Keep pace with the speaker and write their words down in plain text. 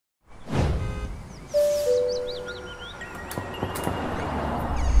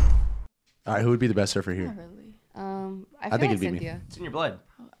All right, who would be the best surfer here? Not really. I think feel like it'd be me. Cynthia. It's in your blood.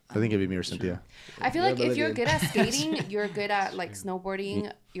 I think it'd be me or Cynthia. I feel like if you're good at skating, you're good at like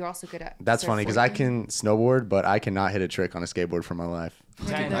snowboarding. You're also good at. That's funny because I can snowboard, but I cannot hit a trick on a skateboard for my life.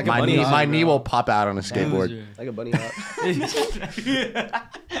 Dang, Like My knee will pop out on a skateboard. Like a bunny hop.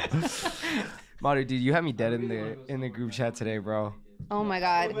 Maru, dude, you had me dead in the group chat today, bro. Oh my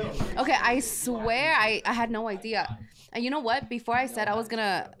god. Okay, I swear I had no idea. And you know what? Before I said I was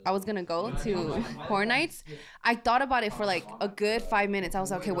gonna go to Horror Nights, I thought about it for like a good 5 minutes. I was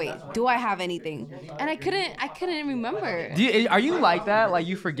like, okay, wait, do I have anything? And I couldn't remember. Are you like that? Like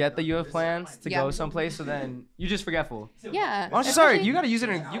you forget that you have plans to Yeah. go someplace, so then you're just forgetful. Yeah. Why don't you start? You gotta use it.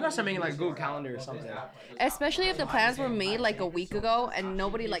 You gotta start making like a Google Calendar or something. Especially if the plans were made like a week ago and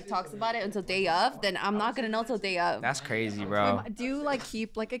nobody like talks about it until day of, then I'm not gonna know till day of. That's crazy, bro. Do you like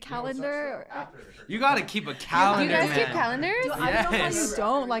keep like a calendar? You gotta keep a Do calendar, you guys man. keep calendars? I don't know how you Yes.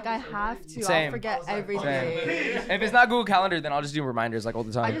 don't. Like I have to. Same. I'll forget every day. If it's not Google Calendar, then I'll just do reminders like all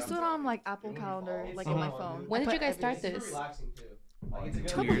the time. I just do it on like Apple Calendar, like in my phone. When I did put you guys start everything.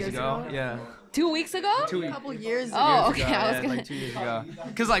 this? 2 years ago. Yeah. 2 weeks ago? 2 A weeks. couple years ago. Oh, okay. I was Yeah, gonna. like 2 years ago.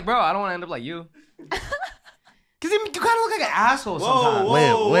 Cause like, bro, I don't want to end up like you. Cause you kind of look like an asshole sometimes.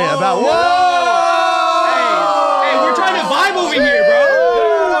 Wait, about Hey, we're trying to vibe over here, bro.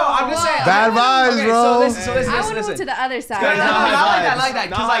 No, I'm just saying. Bad vibes, Okay, bro. So listen, I would move listen. to the other side. No, not like that.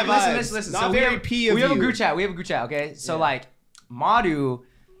 Not Cause like, high listen. vibes. So Not we very have, P of we have a you. group chat. Okay. So like, Maru,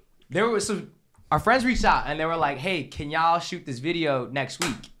 there was some. Our friends reached out and they were like, "Hey, can y'all shoot this video next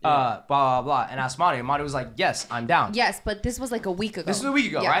week?" Blah blah blah. And I asked Maru, and Maru was like, "Yes, I'm down." Yes, but this was like a week ago. This was a week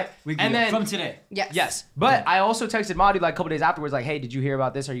ago, Yeah. right? And then from today. Yes. Yes. But I also texted Maudie like a couple days afterwards, like, hey, did you hear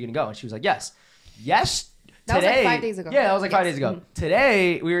about this? Are you going to go? And she was like, yes. Yes. That was like today, 5 days ago. Yeah, that was like 5 Yes. days ago.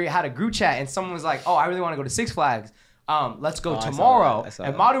 Today, we had a group chat and someone was like, oh, I really want to go to Six Flags. Let's go tomorrow. I saw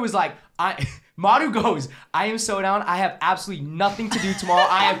And that. Madu was like, Madu goes, I am so down. I have absolutely nothing to do tomorrow.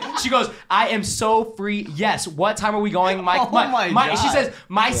 She goes, I am so free. Yes. What time are we going? My she says,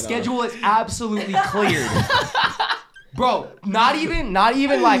 my schedule is absolutely cleared. Bro, not even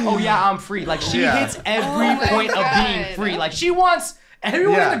like, oh yeah, I'm free. Like she hits every point of being free. Like she wants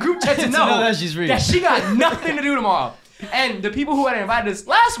everyone in the group chat to know that she's free. that she got nothing to do tomorrow. And the people who had invited us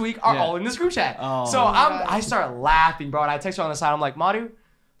last week are all in this group chat. Oh. So I start laughing, bro. And I text her on the side. I'm like, Madu,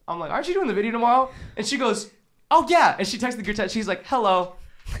 aren't you doing the video tomorrow? And she goes, oh yeah. And she texted the group chat. She's like, hello.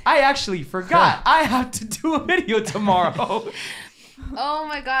 I actually forgot. I have to do a video tomorrow. Oh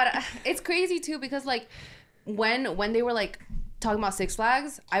my god, it's crazy too because like when they were like talking about Six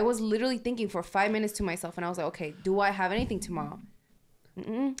Flags, I was literally thinking for 5 minutes to myself, and I was like, okay, do I have anything tomorrow?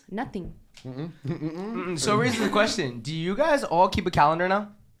 Nothing. So raises the question: do you guys all keep a calendar now?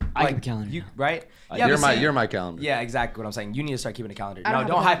 I keep a calendar. You, right? You're but see- you're my calendar. Yeah, exactly what I'm saying. You need to start keeping a calendar. I don't No, have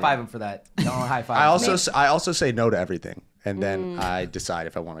don't a high calendar. five him for that. Don't high five. I also say no to everything, and then I decide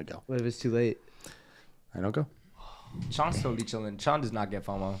if I want to go. What if it's too late? I don't go. Sean's totally chilling. Sean does not get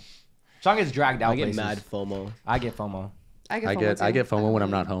FOMO. Sean gets dragged out. I get places. mad FOMO. I get FOMO. I I get FOMO when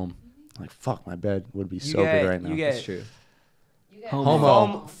I'm not home. Like fuck, my bed would be so good right now. You get That's true.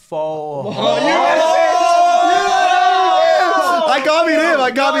 Homo. FOMO. I copied him.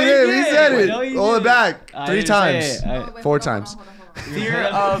 I copied him. He said it. No, you Roll it didn't. back. I 3 didn't times. say it. 4 times. Fear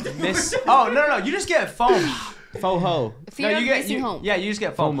of miss. Oh no! You just get foam. Fo-ho. Fear of missing home. Yeah, you just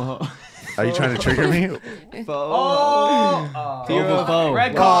get foam. FOMO. Are you trying to trigger me? Oh. Fear of foe.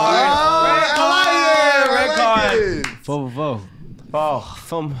 Red card. Red card. Foe. Oh.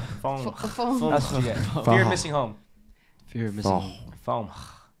 Foam. Foam. Phone. That's what you get. Fear of missing home. Fear of missing. Oh, Foam.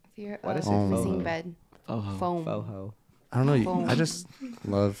 Fear What of is it? missing bed. FOMO. Phone. Fo-ho. I don't know. Phone. I just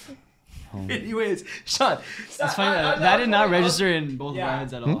love home. Anyways, Sean. That's funny. That did not register in both of Yeah. our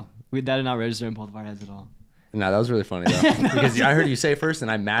heads at all. That did not register in both of our heads at all. No, that was really funny though. Because I heard you say it first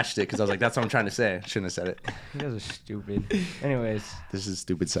and I matched it because I was like, that's what I'm trying to say. I shouldn't have said it. You guys are stupid. Anyways, This is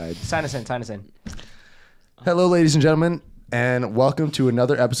stupid side. sign us in. Hello, ladies and gentlemen, and welcome to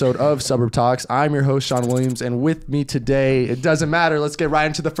another episode of Suburb Talks. I'm your host, Sean Williams, and with me today, it doesn't matter. Let's get right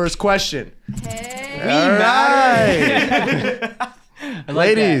into the first question. Hey. All right. I like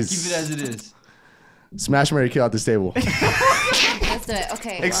Ladies. that. Keep it as it is. Smash, marry, kill at this table. Let's do it.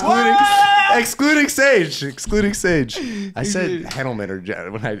 Okay. Excluding Sage. Excluding Sage. I said Hendelman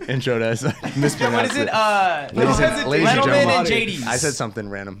or when I introed us. I mispronounced What is it? Ladies and Letterman gentlemen. and JD's. I said something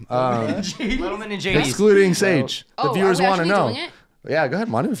random. Letterman and JD's. Excluding Sage. The Oh, viewers are we want to actually know. doing it? Yeah, go ahead,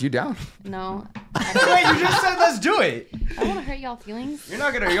 Manu, if you down. No. Wait, you just said let's do it. I don't want to hurt y'all feelings. You're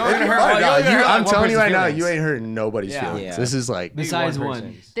not gonna It'd hurt. be fun, dog. I'm one telling you person's right now, feelings. you ain't hurting nobody's Yeah. feelings. Yeah. This is like Besides one one.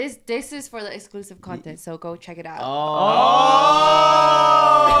 person. This is for the exclusive content, so go check it out.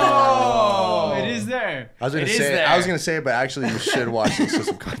 Oh. It is there. I was gonna It is say there. I was gonna say it, but actually you should watch the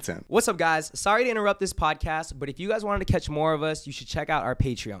exclusive content. What's up, guys? Sorry to interrupt this podcast, but if you guys wanted to catch more of us, you should check out our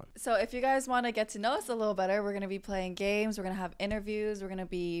Patreon. So if you guys want to get to know us a little better, we're going to be playing games. We're going to have interviews. We're going to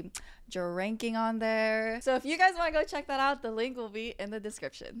be drinking on there. So if you guys want to go check that out, the link will be in the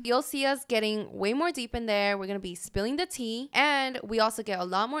description. You'll see us getting way more deep in there. We're going to be spilling the tea. And we also get a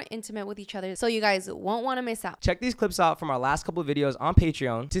lot more intimate with each other. So you guys won't want to miss out. Check these clips out from our last couple of videos on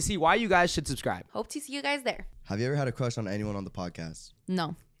Patreon to see why you guys should subscribe. Hope to see you guys there. Have you ever had a crush on anyone on the podcast?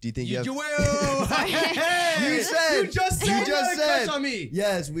 No. Do you think you have? You just said on me.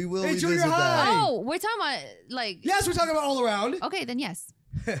 Yes, we will Hey, revisit junior high. that. Oh, we're talking about like. Yes, we're talking about all around. Okay, then yes.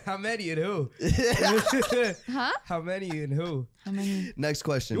 How many and who? Huh? How many and who? How many? Next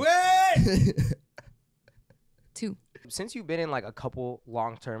question. Wait! 2. Since you've been in like a couple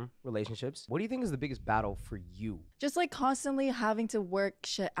long-term relationships, what do you think is the biggest battle for you? Just like constantly having to work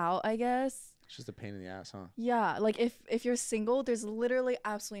shit out, I guess. It's just a pain in the ass, huh? Yeah, like if you're single, there's literally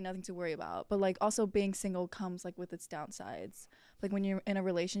absolutely nothing to worry about. But like also being single comes like with its downsides. Like when you're in a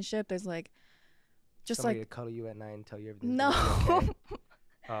relationship, there's like just Somebody like to cuddle you at night and tell you everything. no.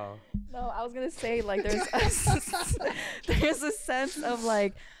 Oh. No, I was gonna say like there's there's a sense of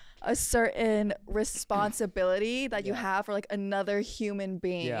like a certain responsibility that you have for like another human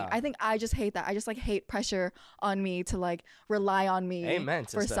being. Yeah. I think I just hate that. I just like hate pressure on me to like rely on me Amen,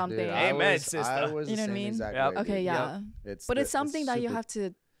 for sister. something. Dude, Amen, I sister. was You know the what I same mean? exact Yep. way, Okay, dude. yeah. It's But it's the- something that you super- have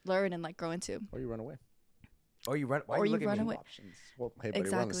to learn and like grow into. Or you run away. Or you run. Why Or are you you looking run at me? away. Options. Well, hey, buddy,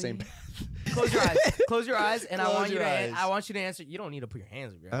 we're on the same Exactly. path. Close your eyes. Close your eyes, and I Close want you your to. eyes. I want you to answer. You don't need to put your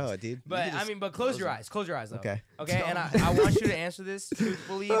hands up your eyes. Oh, dude. But I mean, but close your eyes. Close your eyes, though. Okay. Okay. And I want you to answer this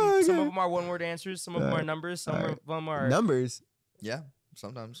truthfully. Some of them are one-word answers. Some of them are numbers. Some of them are. Numbers. Yeah,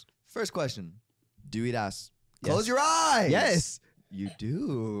 sometimes. First question. Do you eat ass? Yes. Close your eyes. Yes. You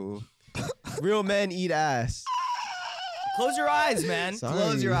do. Real men eat ass. Close your eyes, man. Sorry.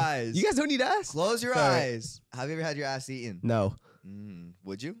 Close your eyes. You guys don't eat ass? Close your Sorry. eyes. Have you ever had your ass eaten? No.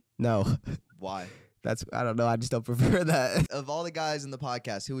 Would you? No. Why? That's I don't know. I just don't prefer that. Of all the guys in the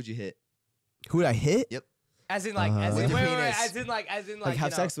podcast, who would you hit? Who would I hit? Yep. As in, like, With your wait, penis. as in, like, Like have you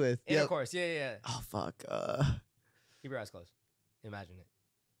know, sex with? intercourse. Yeah. Oh fuck. Keep your eyes closed. Imagine it.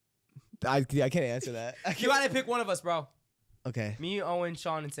 I can't answer that. You gotta pick one of us, bro. Okay. Me, Owen,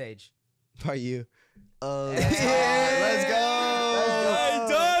 Sean, and Sage. Are you? Oh, that's hot. Let's go. It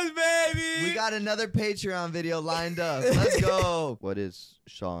does, baby. We got another Patreon video lined up. Let's go. What is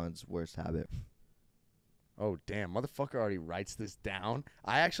Sean's worst habit? Oh, damn. Motherfucker already writes this down.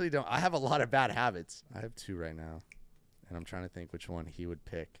 I actually don't. I have a lot of bad habits. I have 2 right now. And I'm trying to think which one he would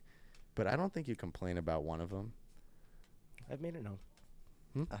pick. But I don't think you complain about one of them. I've made it known.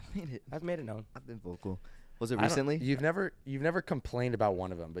 I've made it known. I've been vocal. Was it I don't- recently? You've never complained about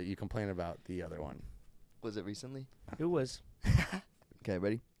one of them, but you complain about the other one. Was it recently? It was Okay,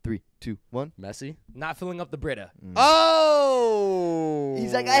 ready? 3, 2, 1. Messy? not filling up the Brita. Oh!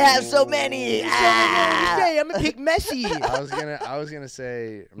 He's like, I have so many. Hey, I'm gonna pick messy. I was gonna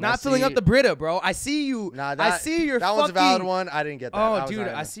say Not filling up messy. the Brita, bro. I see you. Nah, I see your that fucking. one's a valid one. I didn't get that. Oh, That was dude, not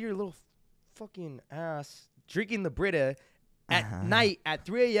in I there. see your little fucking ass drinking the Brita at night at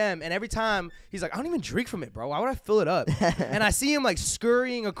 3 a.m. And every time he's like, I don't even drink from it, bro. Why would I fill it up? And I see him like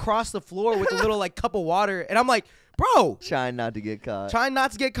scurrying across the floor with a little like cup of water, and I'm like, bro, Trying not to get caught. trying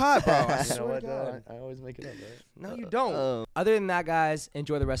not to get caught, bro. I You know swear what? to Though? God. I always make it up, right? No, you don't. Other than that, guys,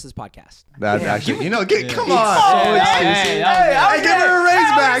 enjoy the rest of this podcast. That's actually, come on. Hey, Hey, that was give her a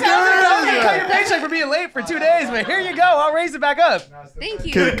raise back. Give her a raise Cut your back. paycheck for being late for 2 days, but here you go. I'll raise it back up. Thank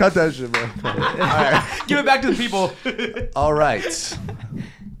you. Cut that shit, bro. All right. Give it back to the people. All right.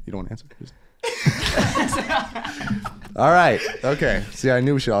 You don't want to answer? All right. Okay. See, I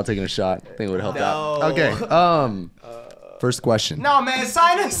knew we should all taking a shot. I think it would help out. Okay. First question. No, man,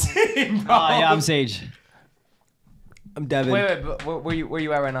 sign us in, bro. Yeah, I'm Sage. I'm Devin. Wait, but where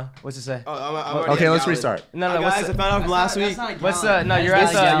you at right now? What's it say? Okay, let's restart. No, Guys, what's I the, found out from last week. what's the? No, you're at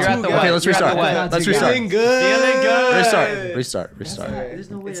That's the. not You're at the. count. what? Okay, let's You're at restart. the what? Let's restart. Feeling good. Feeling good. Restart. There's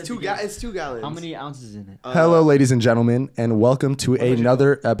no way. It's 2 gallons. How many ounces in it? Hello, ladies and gentlemen, and welcome to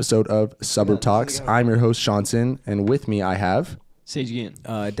another episode of Suburb Talks. I'm your host, Shanson, and with me I have, Sage again.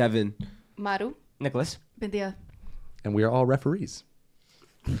 Devin. Maru. Nicholas, Bindia. and we are all referees.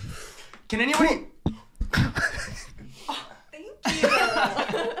 can anybody?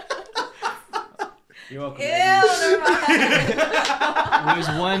 You're welcome. There's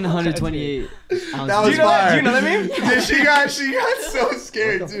 128. That was Do fire. you know that meme? Dude, she got so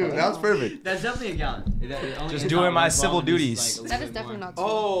scared too. That was perfect. That's definitely a gallon. Just doing my civil duties. That is definitely not.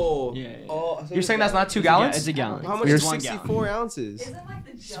 Oh. Yeah. Oh. You're saying that's not 2 gallons? It's a gallon. How much You're is 1 64 ounces? Isn't like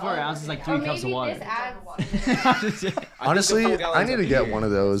the 4 ounces, like Or 3 cups of maybe water. this adds. Honestly, I need to get one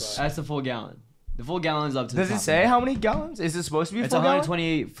of those. That's the full gallon. The full gallon is up to. Does the it top. say how many gallons? Is it supposed to be a It's full gallon?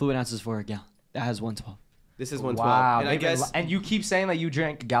 128 fluid ounces for a gallon. That has 112. This is 112. Wow. And I guess. And you keep saying that you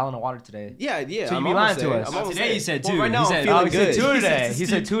drank a gallon of water today. Yeah. So you I'm be almost lying to there. us. I'm almost Today there. you said Well, 2. right now He I'm said, feeling Oh, he good. said 2 today. He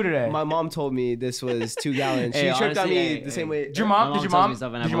said 2 today. My mom told me this was 2 gallons. She Hey, tripped on honestly, me hey, the same way. Did your mom? Did your mom?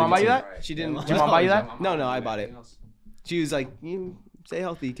 Did your mom buy you that? She didn't. Did your mom buy you that? No, I bought it. She was like, "You stay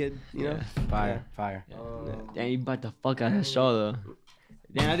healthy, kid." You know. Fire. Damn, you bite the fuck out of that straw though.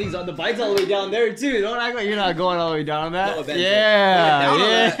 Damn, I think the bite's all the way down there too. Don't act like you're not going all the way down on that. No, Ben,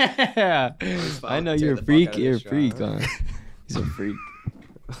 Yeah. I know Tear you're a the fuck freak. out of You're a this freak. straw. He's a freak.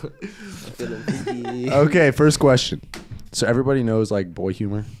 Feeling freaky. Okay, first question. So everybody knows like boy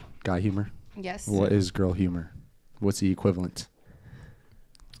humor, guy humor. Yes. What is girl humor? What's the equivalent?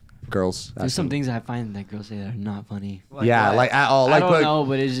 Girls. There's some things I find that girls say that are not funny. Yeah, like at all. I Like, don't know,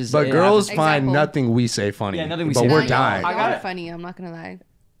 but it's just. but it girls happens. find Example. nothing we say funny. Yeah, nothing we but say we're funny. dying. I I got got it it. funny. I'm not gonna lie.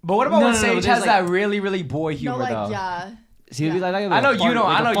 But what about No, when no, no, Sage but has there's, that really, really boy No, humor like though? yeah. See, it'd be like I know you don't.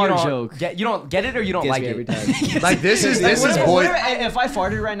 Like I know a you fart don't. joke. You don't get it or you don't Gets like me it. every time. Like this is What boy. if I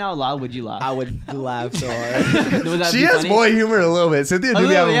farted right now loud, would you laugh? I would laugh so hard. Would that She be has funny? boy humor a little bit. Cynthia A do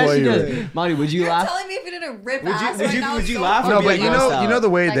little, have yeah, boy she humor. does. Molly, would you You're laugh? telling me if you didn't rip Would you- ass would right you- now, would it's you so laugh or funny. No, be but like you know the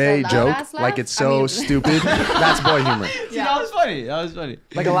way Like they a loud joke, ass like laugh? it's I so mean- stupid. That's boy humor. See, that was funny. That was funny.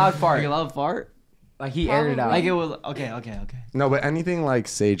 Like a loud fart. Like a loud fart. Like he aired it out. Like it was okay. No, but anything like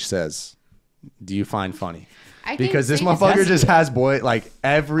Sage says, do you find funny? I think Because this Sage is- motherfucker just has boy like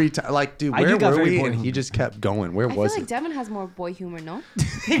every time. Like, dude, I where do got were very we? boy And he humor. just kept going. Where I feel was like it? Devin has more boy humor, no?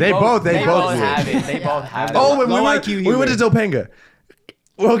 They both do. have it. They both have it. Oh, when Low we IQ went to humor. Topanga.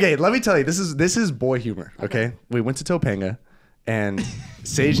 Okay, let me tell you, this is boy humor. Okay, we went to Topanga, and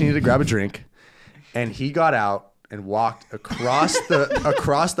Sage needed to grab a drink, and he got out and walked across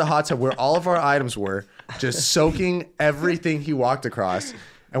the hot tub where all of our items were, just soaking everything he walked across,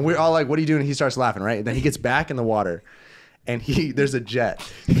 and we're all like, "What are you doing?" And he starts laughing, right? And then he gets back in the water. And there's a jet.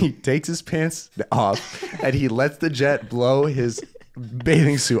 He takes his pants off, and he lets the jet blow his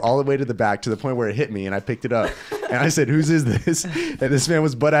bathing suit all the way to the back to the point where it hit me, and I picked it up. And I said, "Whose is this?" And this man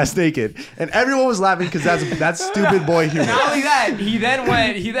was butt ass naked, and everyone was laughing because that's stupid boy humor. Not only that, he then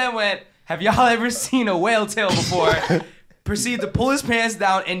went. Have y'all ever seen a whale tail before? Proceeded to pull his pants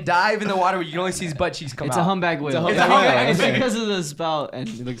down and dive in the water where you can only see his butt cheeks come It's out. a humbag whale. It's a humpback It's whale. because of the spout and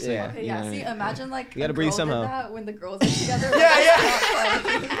it looks Yeah. like. Okay, yeah, see, imagine like You gotta a breathe girl somehow. did that when the girls are together. Yeah.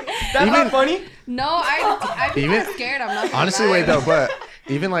 That's Even- not funny. No, I'd be Even- kinda scared. I'm not gonna Honestly, lie. wait though, but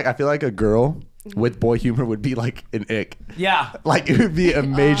even like I feel like a girl with boy humor would be like an ick. Yeah. Like it would be a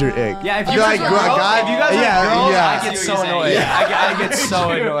major ick. Yeah, if I you feel guys like were a girls, guy, if you guys were yeah, girls, yeah. I get so annoyed. I get so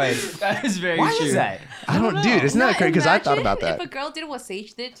annoyed. That is very Why true. is that? I don't, dude. Isn't that crazy? Because I thought Imagine about that. If a girl did what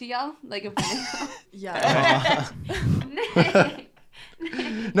Sage did to y'all, like if Yeah.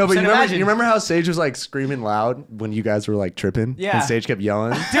 No, but So imagine- you remember how Sage was like screaming loud when you guys were like tripping? Yeah. And Sage kept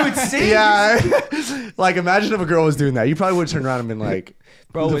yelling. Dude, see? Yeah. Like imagine if a girl was doing that. You probably would turn around and been like,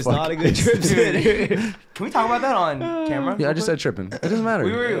 Bro, "Who the it's fuck?" not a good trip. Dude, can we talk about that on camera? Yeah, I just said tripping. It doesn't matter.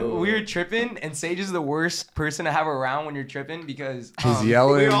 We were tripping, and Sage is the worst person to have around when you're tripping because He's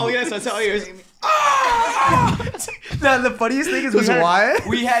yelling. Yes, I tell you. the funniest thing is Was why?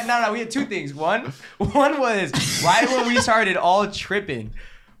 we had two things. One was right when we started all tripping.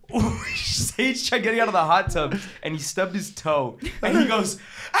 Sage tried getting out of the hot tub and he stubbed his toe and he goes,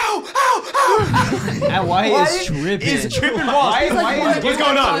 "Ow, ow, ow!" And why is tripping? Is tripping balls. Why- He's why like, is- What's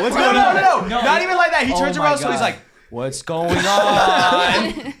going on? What's going no, on? no, no, No, not even like that. He oh turns my around, so he's God. like, "What's going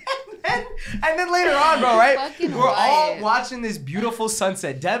on?" And then later on, bro, right? Fucking We're all riot. watching this beautiful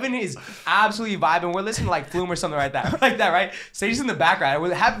sunset. Devin is absolutely vibing. We're listening to like Flume or something like that, right? Sage is in the background.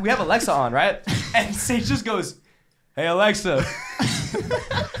 We have Alexa on, right? And Sage just goes, "Hey Alexa."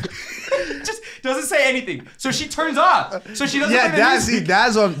 Just doesn't say anything. So she turns off. So she doesn't. Yeah, play the music.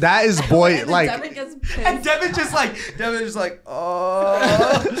 that is boy And like. Devin gets pissed. And Devin's just like,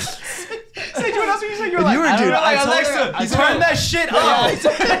 oh. Sage, what else were you saying? You're And like, you were I don't doing- know, I like, told her- Alexa, I told turn her- that shit Yeah, I off.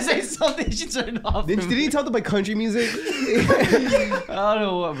 told her to say something. She turned it off. Did he talk about country music? I don't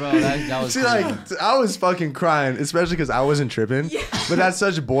know what, bro. That was. See, funny. like, I was fucking crying, especially because I wasn't tripping. But that's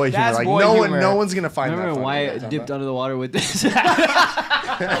such boy humor. That's Like, boy no humor. one, no one's gonna find Remember that. when funny. Wyatt dipped under the water with this?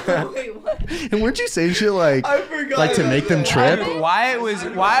 Wait, what? And weren't you saying shit like to make them trip? Wyatt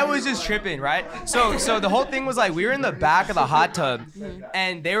was just tripping, right? So the whole thing was like we were in the back of the hot tub,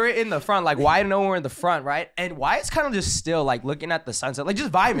 and they were in the front. Like Wyatt and Noah were in the front, right? And Wyatt's kind of just still like looking at the sunset, like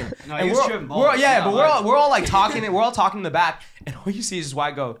just vibing. No, and he was tripping balls. we're all like talking, and we're all talking in the back, and all you see is just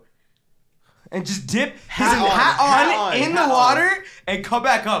Wyatt go and just dip his hat on in the water and come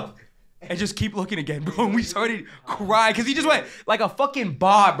back up. And just keep looking again, bro. And we started crying because he just went like a fucking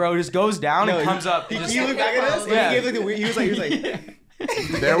bob, bro. Just goes down and comes up. He looked back at us. Yeah. And he gave like the weird. He was like.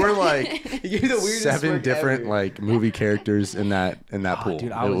 There were like He gave the weirdest 7 smirk different ever. like movie characters in that pool.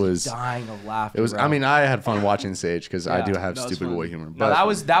 Dude, I was dying of laughter. It was. bro. I mean, I had fun watching Sage because I do have that was stupid fun. boy humor. No,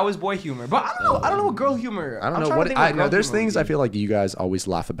 But that was boy humor. But I don't know what girl humor. I don't I'm know trying to what think I know. girl There's humor things would I be. feel like you guys always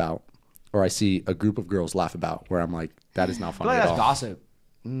laugh about, or I see a group of girls laugh about, where I'm like, that is not I feel funny like at that's all. gossip.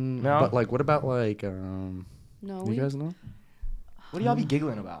 No? But like, what about like, No, you guys know? What do y'all be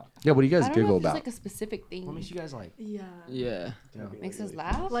giggling about? Yeah, what do you I guys don't know giggle if there's about? like a specific thing What makes you guys like Yeah. Yeah. makes us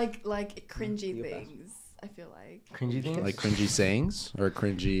laugh. Like cringy things. I feel like. cringy things? Like cringy sayings or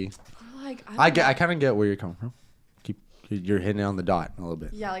cringy? Or like I kind of get where you're coming from. You're hitting it on the dot a little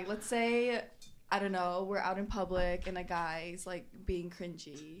bit. Yeah, like let's say I don't know, we're out in public and a guy's like being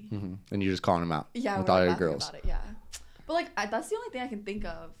cringy. And you're just calling them out. Yeah, with we're all like, your laughing girls. about it, yeah. But like that's the only thing I can think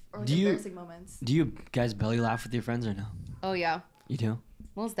of, or like Do you- embarrassing moments. Do you guys belly laugh with your friends or no? Oh yeah, You do?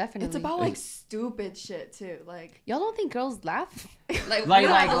 most definitely. It's about like stupid shit too, like. y'all don't think girls laugh? Like we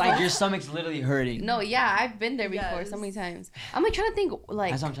laugh a lot. your stomach's literally hurting. No, yeah, I've been there before so many Yes. times. I'm like trying to think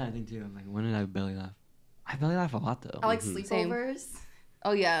like. That's what I'm trying to think too. I'm like, when did I belly laugh? I belly laugh a lot though. I like Mm-hmm. sleepovers.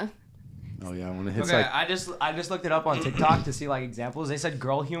 Oh yeah. Oh yeah, when it hits Okay, like I just looked it up on TikTok to see like examples. They said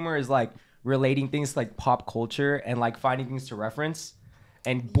girl humor is like relating things to like pop culture and like finding things to reference,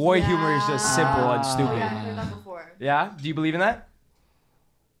 and boy humor is just simple and Oh, stupid. yeah, I heard that before. Yeah? Do you believe in that?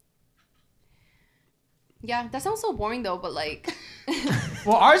 Yeah, that sounds so boring though, but like.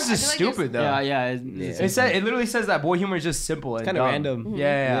 Well, ours is I just feel like there's- stupid though. Yeah. It literally says that boy humor is just simple and Kind of dumb. random.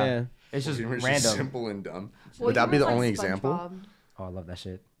 Yeah. It's just humor is random. just simple and dumb. Boy Would that be humor the is only like example? SpongeBob, Oh, I love that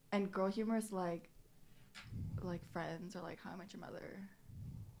shit. and girl humor is like Friends or like How I Met Your Mother.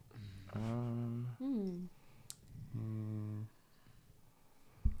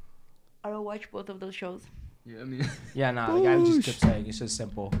 I don't watch both of those shows. Yeah, I mean. Yeah, nah, the guy was just kept saying it's just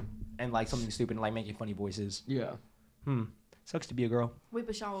simple and like something stupid and like making funny voices. Yeah. Sucks to be a girl. Wait,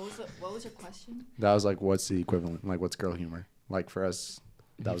 but Sean, what was your question? That was like, what's the equivalent? Like, what's girl humor? Like for us,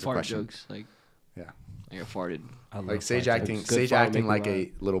 that was a Fart question. jokes, like. Yeah. I got farted. I love Like Sage fart acting, jokes. Sage fart, acting make like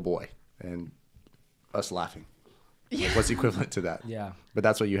them a little boy, and us laughing. Like, what's the equivalent to that? Yeah. But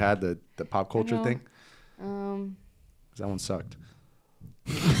that's what you had, the pop culture know. thing. Um. 'Cause that one sucked.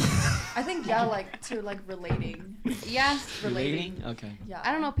 I think yeah, like to like relating. Yeah. Relating. Okay. Yeah.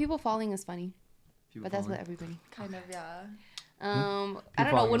 I don't know. People falling is funny, People but that's falling. what everybody. Kind of yeah. I don't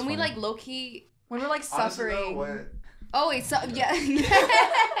know. falling When is we funny. like low key. When we're like suffering. Oh wait, so yeah.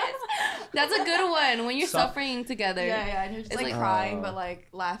 That's a good one. When you're suffering together. Yeah, yeah, and you're just It's like like- crying, but like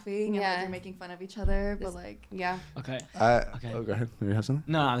laughing, and like Yeah. you're making fun of each other, but like Yeah. Okay. Okay. Oh, go ahead. Do you have something?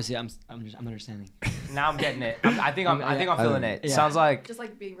 No, obviously, I'm understanding. Now I'm getting it. I think I'm feeling it. Yeah. Sounds like just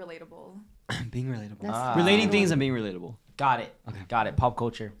like being relatable. Being relatable. That's- Relating things and being relatable. got it. Okay. Got it. Pop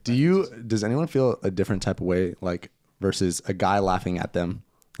culture. Does anyone feel a different type of way, like versus a guy laughing at them?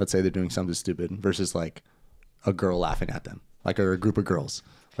 Let's say they're doing something stupid versus like a girl laughing at them, like or a group of girls.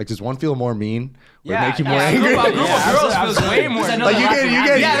 Like, does one feel more mean or make you more A angry? group of girls feels way more. I know Like they're you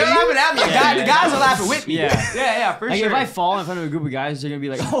get Yeah, they're laughing at me. The guys are laughing with me. Yeah. Yeah, for Like sure. if I fall in front of a group of guys, they're gonna be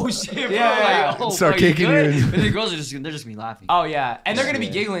like, "Oh shit, bro!" Yeah. Like, oh, Start bro, you kicking good?" you. But the girls are they're just gonna be laughing. Oh yeah, and they're gonna be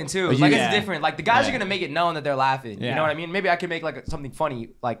giggling too. You- Like Yeah. it's different. Like the guys are Yeah. gonna make it known that they're laughing. You Yeah. know what I mean? Maybe I can make like something funny,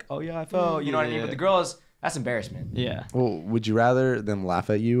 like "Oh yeah, I fell." You know what I mean? Yeah. But the girls, that's embarrassment. Yeah. Well, would you rather them laugh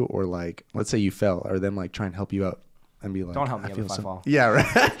at you or like, let's say you fell, or them like try and help you up and be like, Don't help me up feel if I fall. Yeah, right.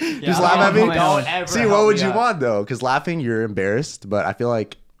 Just I laugh at don't me. know. Don't ever. See, help what would me you up. want though? Because laughing, you're embarrassed. But I feel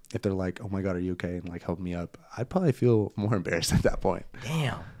like if they're like, "Oh my god, are you okay?" and like help me up, I'd probably feel more embarrassed at that point.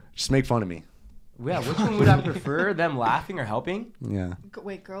 Damn. Just make fun of me. Yeah, which one would I prefer? Them laughing or helping? Yeah,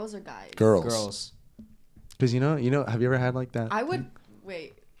 Wait, girls or guys? girls. Girls. Because you know, have you ever had like that? I would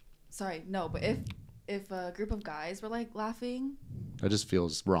wait. Sorry, no, but if a group of guys were like laughing, That just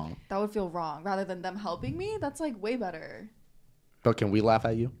feels wrong. that would feel wrong. Rather than them helping me, that's like way better. But can we laugh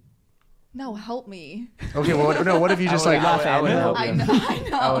at you? No, help me. Okay, well, no. What if you just like laugh I at wouldn't me? help I you.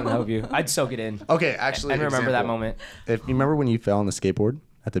 know. I wouldn't help you. I'd soak it in. Okay, actually, And remember that example. moment. If you remember when you fell on the skateboard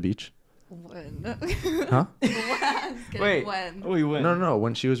at the beach, When? huh? Wait. When? Oh, you win. No.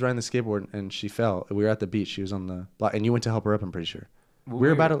 When she was riding the skateboard and she fell, we were at the beach. She was on the block, and you went to help her up. I'm pretty sure.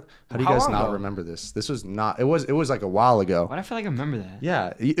 We're about to. How do you How guys long not ago? remember this? This was not. It was like a while ago. Why do I feel like I remember that?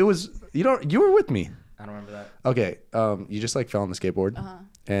 Yeah, it was. You don't. You were with me. I don't remember that. Okay. You just like fell on the skateboard, Uh-huh.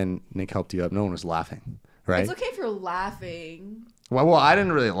 and Nick helped you up. No one was laughing, right? It's okay if you're laughing. Well, I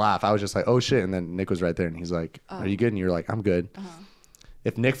didn't really laugh. I was just like, oh shit, and then Nick was right there, and he's like, are you good? And you're like, I'm good.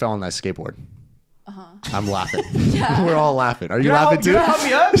 If Nick fell on that skateboard, I'm laughing. We're all laughing. Are you laughing too? You help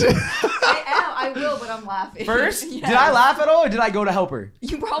me up? I will, but I'm laughing. First, Yes. did I laugh at all, or did I go to help her?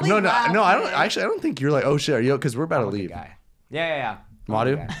 You probably No. laughed, I don't. Nick. Actually, I don't think you're like, oh shit, are you? Because we're about to leave. Guy. Yeah.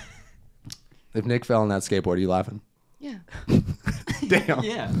 Madu, Okay. if Nick fell on that skateboard, are you laughing? Yeah. Damn.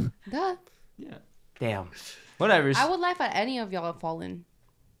 Yeah. Duh. Yeah. Damn. Whatever. I would laugh at any of y'all falling.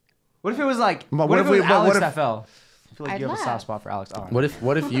 What if it was like? But What if it was but Alex if- that fell? I feel like I'd you have a soft laugh. spot for Alex. Oh,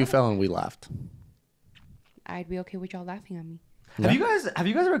 What if you fell and we laughed? I'd be okay with y'all laughing at me. Have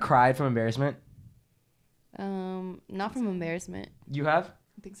you guys ever cried from embarrassment? Not from embarrassment. You have?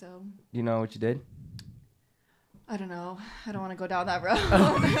 I think so. You know what you did? I don't know. I don't want to go down that road.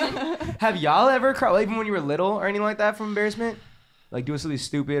 Have y'all ever cried, like, even when you were little or anything like that, from embarrassment? Like doing something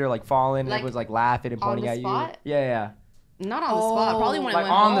stupid or like falling and Like, everyone's like laughing and on pointing the at spot? you? Yeah. Not on the spot. Probably when Like I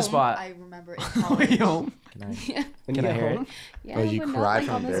went on the home. spot. I remember in college. Yo. Yeah. Can I hear it? Yeah, Oh, you but not, cried like,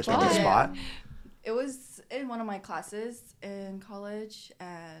 from on the embarrassment on the spot. spot? It was in one of my classes in college,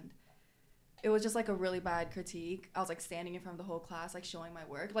 and it was just like a really bad critique. I was like standing in front of the whole class, like showing my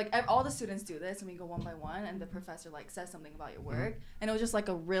work. Like all the students do this, and we go one by one, and the professor like says something about your work, and it was just like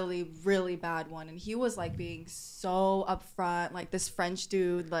a really, really bad one. And he was like being so upfront, like this French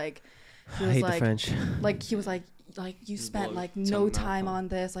dude, like he was hate like, the French. like he was like you spent like no time on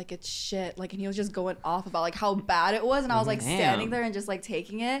this, like it's shit, like, and he was just going off about like how bad it was, and I was like standing there and just like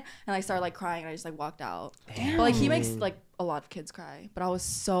taking it, and I started like crying, and I just like walked out. Damn. But like he makes like a lot of kids cry, but I was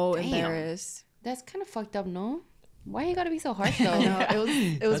so Damn. embarrassed. That's kind of fucked up, no? Why you gotta be so harsh though? No,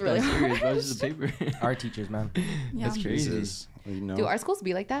 it was really serious, bro. hard. It's just a paper. Our teachers, man. Yeah. That's crazy. Jesus. You know? Do our schools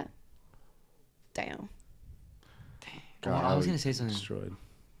be like that? Damn. God, I was would gonna say something. Destroyed.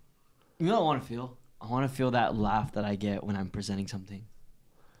 You know what I want to feel? I want to feel that laugh that I get when I'm presenting something.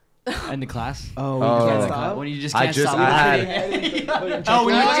 In the class. Oh, Oh. we Yeah, can't like, stop. when you just I can't just- stop I laughing. had- Oh,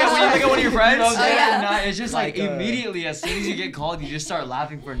 when you look at one of your friends? No, yeah. nah, it's just like, Like, immediately as soon as you get called, you just start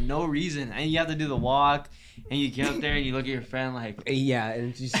laughing for no reason, and you have to do the walk, and you get up there and you look at your friend like, Yeah,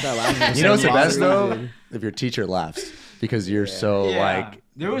 and you start laughing. You know what's the best though? Reason. If your teacher laughs because you're so like.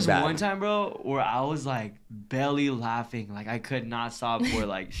 There was bad. one time, bro, where I was like belly laughing, like I could not stop. Where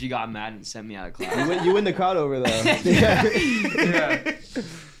like she got mad and sent me out of class. You win the crowd over though. Yeah.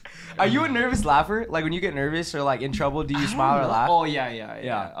 Are you a nervous laugher? Like when you get nervous or like in trouble, do you smile or laugh? Oh yeah,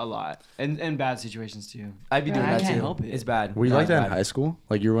 Yeah. a lot, and bad situations too. I'd be doing I that can't too. help it. It's bad. Were you No, like it's that in bad. high school?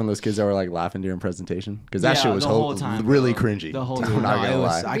 Like you were one of those kids that were like laughing during presentation? Because that Yeah, shit was the whole time, really bro. cringy. The whole I'm time. not No, gonna it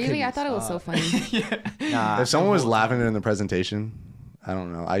was- lie. I Really? couldn't I thought it was so stop. funny. Nah. If someone was laughing during the presentation, I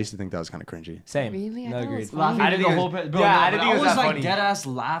don't know. I used to think that was kind of cringy. Same. Really? I No, thought it agreed. was funny. Laughing I I didn't did the think it whole was- bro, yeah, no, I but didn't think it was was that like funny. dead ass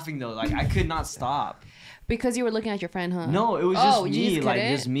laughing though. Like I could not stop. Because you were looking at your friend, huh? No, it was Oh, just you me, just like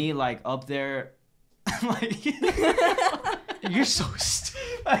couldn't? just me, like up there. Like you're so stupid.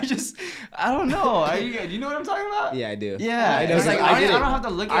 I don't know. Do you know what I'm talking about? Yeah, I do. Yeah, I know. it's like I did I it. don't have to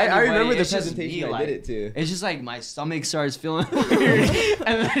look at I anybody. remember the It's just presentation. me, I like, did it too. It's just like my stomach starts feeling weird,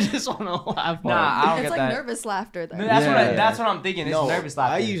 and then I just want to laugh. Nah, hard. I don't It's get like that. nervous laughter though. That's what Yeah. that's what I'm thinking. It's nervous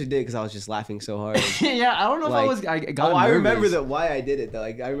laughter. I usually did because I was just laughing so hard. Yeah, I don't know if I Like- was. I got. Oh, I remember nervous. why I did it though.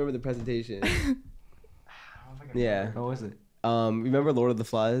 Like I remember the presentation. Yeah. What was it? Remember Lord of the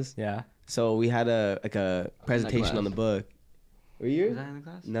Flies? Yeah. So we had a presentation on the book. Were you? Was I in the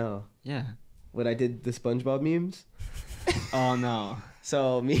class? No. Yeah. When I did the SpongeBob memes. Oh no.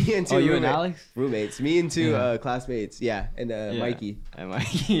 So me and two Oh, you and Alex? roommates. Me and two Yeah. Classmates. Yeah, and Yeah. Mikey. Am I?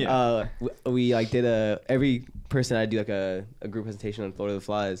 Yeah. We like did every person I'd do like a group presentation on Lord of the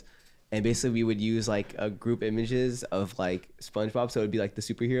Flies, and basically we would use like a group images of like SpongeBob, so it would be like the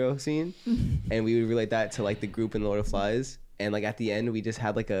superhero scene, and we would relate that to like the group in Lord of the Flies, and like at the end we just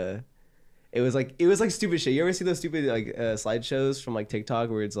had like it was like stupid shit. You ever see those stupid like slideshows from like TikTok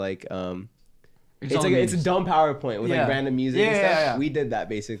where it's like it's all like it's a memes. dumb PowerPoint with Yeah. like random music and Yeah, stuff. yeah, yeah. We did that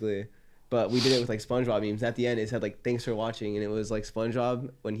basically. But we did it with like SpongeBob memes. At the end, it said like "Thanks for watching," and it was like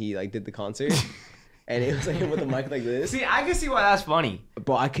SpongeBob when he like did the concert, and it was like him with the mic like this. See, I can see why that's funny.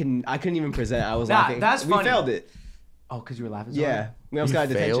 But I couldn't even present. I was Nah, laughing. that's we funny. failed it. Oh, because you were laughing. So Yeah, hard? we almost You got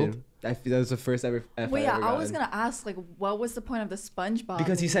failed? detention. I feel that was the first ever F Wait, I ever I was gotten. gonna ask, like, what was the point of the SpongeBob?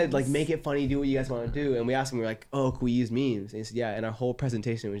 Because he said, like, memes? make it funny, do what you guys want to do. And we asked him, we were like, oh, can we use memes? And he said, yeah. And our whole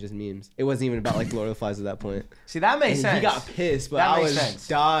presentation was just memes. It wasn't even about, like, Lord of the Flies at that point. See, that makes And sense. he got pissed, but That I makes was sense.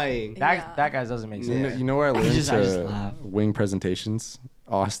 dying. Yeah. That guy doesn't make You know, sense. you know where I learned I just to laugh. wing presentations?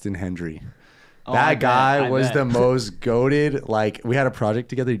 Austin Hendry. Oh, I That bet, guy I was bet. the most goated. Like, we had a project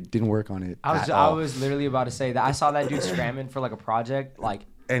together. He didn't work on it. I all. was literally about to say that I saw that dude scramming for like a project like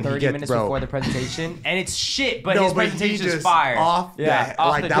And he 30 gets- minutes bro. before the presentation, and it's shit, but No, his but he presentation is just fire. Off Yeah, that.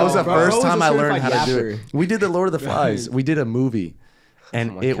 off Like the that was the dome, bro. first Bro was time a I learned how certified to do it. yapper. We did the Lord of the Flies. We did a movie,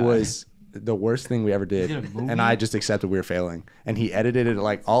 and Oh my it God. was the worst thing we ever did. did a movie? And I just accepted we were failing. And he edited it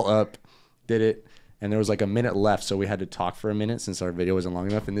like all up, did it, and there was like a minute left, so we had to talk for a minute since our video wasn't long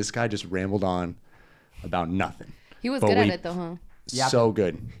enough. And this guy just rambled on about nothing. He was But good at we- it though, huh? Yapping. So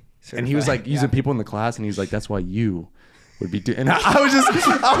good. And he was like using Yapping. people in the class, and he was like, "That's why you would be doing." And I was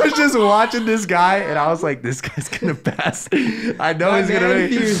just watching this guy, and I was like, "This guy's gonna pass. I know My he's gonna man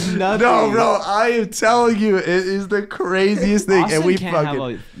make." fears nothing. No, bro, I am telling you, it is the craziest thing, Austin and we can't fucking.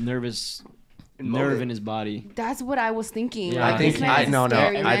 have a nervous nerve in his body. That's what I was thinking. Yeah. Like, I this think- man I- is no, no,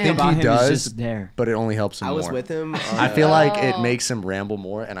 scary, I man. think About he him is does, just there. but it only helps him I was more. with him. I feel like it Oh. makes him ramble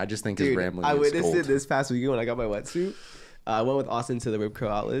more, and I just think his Dude, rambling I is witnessed gold. it this past weekend when I got my wetsuit. I went with Austin to the Rib Curl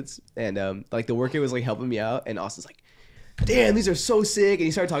outlets, and like the worker was like helping me out, and Austin's like, "Damn, these are so sick!" And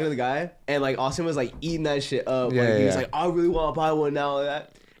he started talking to the guy, and like Austin was like eating that shit up. Yeah, Like, he was yeah. like, "I really want to buy one now." And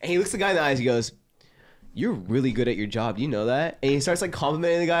that, and he looks the guy in the eyes. He goes, "You're really good at your job. You know that?" And he starts like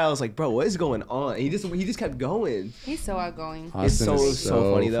complimenting the guy. I was like, "Bro, what is going on?" And he just kept going. He's so outgoing. It's Austin so is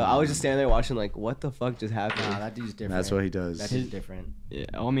so funny though. I was just standing there watching like, what the fuck just happened? Nah, that dude's different. That's what he does. That dude's different. Yeah.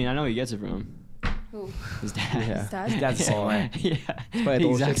 Well, I mean, I know he gets it from Who? his dad. Yeah. His dad? His dad's the same way. Yeah. probably The the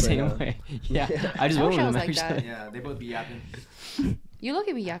exact shit right same now. way. Yeah. I just I went wish I with was him. like that. Yeah, they both be yapping. You look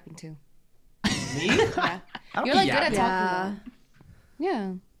at me yapping too. Me? Yeah. I don't You're be like good at yapping. Yeah. talking. Though.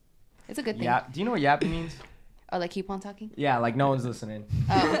 Yeah. It's a good thing. Yap. Do you know what yapping means? Oh, like keep on talking. Yeah, like no one's listening.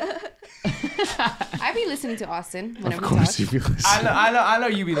 Oh. I be listening to Austin Of whenever he course, talks. you feel I know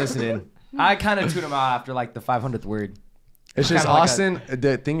you be listening. I kind of tune him out after like the 500th word. It's Kinda just like a- Austin.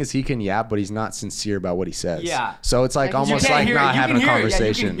 The thing is, he can yap, but he's not sincere about what he says. Yeah. So it's like Like, you almost can't like hear not you having can a hear it. Yeah,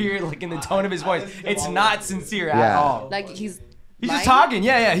 conversation. you can hear it like in the tone of his voice. It's not sincere at Yeah. all. Like he's He's lying? just talking.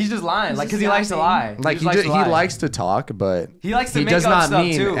 Yeah. He's just lying. He's Like, just because he likes to lie. yapping. Like just he lie. likes to talk, but He likes to he make does up not stuff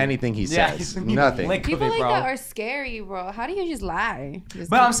mean too. anything he Yeah, says. he's Nothing. lick People with it, like bro. that are scary, bro. How do you just lie? Just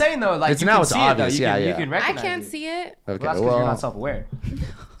But I'm saying though, like It's you now can it's see obvious. it though. Yeah, You yeah. can I recognize can't it. see it, Well, Okay, that's because you're not self-aware.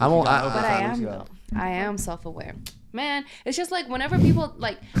 I'm on. But but I 5 weeks am. ago. Though. I am self-aware. Man, it's just like whenever people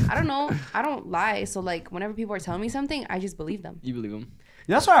like, I don't know, I don't lie. So like, whenever people are telling me something, I just believe them. You believe him?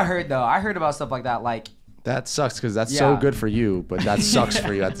 That's what I heard though. I heard about stuff like that. Like, That sucks because that's so Yeah. good for you, but that sucks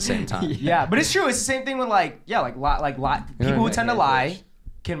for you at the same time. yeah, but it's true. It's the same thing with like, yeah, like people who right. tend to lie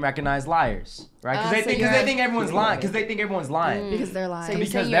can recognize liars, right? Because they so think you're- they think everyone's lying. Because they think everyone's lying. Because they're So lying. you're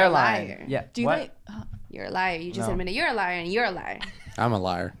Because saying they're you're a lying. liar. Yeah. Do you what? like? You're a liar. You just No. admitted you're a liar and you're a liar. I'm a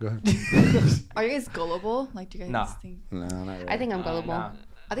liar. Go ahead. Are you guys gullible? Like, do you guys Nah. think? No, not really. I think I'm gullible. Nah.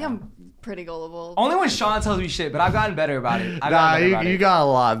 I think I'm pretty gullible. Only when Sean tells me shit, but I've gotten better about it. I've Nah, gotten better you, about you it. got a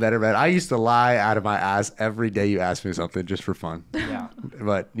lot better, man. I used to lie out of my ass every day you asked me something just for fun. Yeah,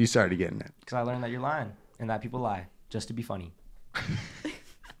 But you started getting it. because I learned that you're lying and that people lie just to be funny.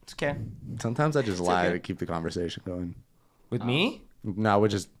 It's okay. Sometimes I just lie okay. to keep the conversation going. With me? No, we're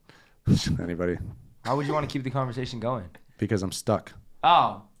just anybody. How would you want to keep the conversation going? Because I'm stuck.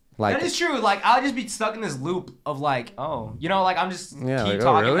 Oh. Like That is true. Like I'll just be stuck in this loop of like, oh, you know, like I'm just Yeah, keep like, oh,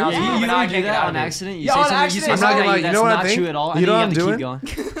 talking. really? Now, Yeah, but you now I ever can't do get that out on of it. accident? You Yeah, say on something, you accident. say I'm not something gonna lie, you that's know what I not think? true at all. You and know then what have I'm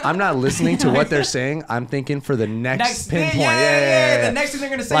to doing? keep going. I'm not listening to what they're saying. I'm thinking for the next thing, pinpoint. yeah. The next thing they're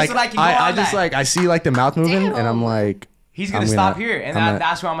gonna say, Like so that I can go I on just that. like I see like the mouth moving, and I'm Damn. like, He's gonna I'm stop gonna- here, and I'm gonna-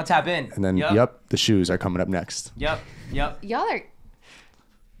 that's where I'm gonna tap in. and then yep, the shoes are coming up next. Yep. Y'all are.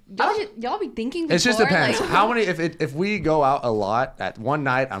 Y'all be thinking. It just before, depends. like- How many? If we go out a lot at one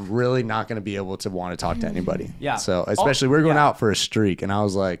night, I'm really not gonna be able to want to talk to anybody. Yeah. So especially we're going yeah. out for a streak, and I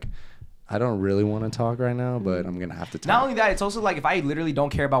was like, I don't really want to talk right now, but I'm gonna have to talk. Not only that, it's also like if I literally don't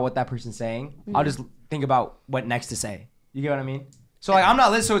care about what that person's saying, I'll just think about what next to say. You get what I mean? So like I'm not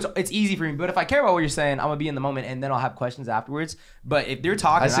listening, so it's easy for me. But if I care about what you're saying, I'm gonna be in the moment, and then I'll have questions afterwards. But if they're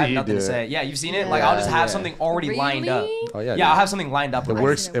talking, I and see I have you nothing do to it. say. Yeah, you've seen it. Like I'll just have something already lined up. Really? Oh yeah. Yeah, I'll dude. have something lined up. It already.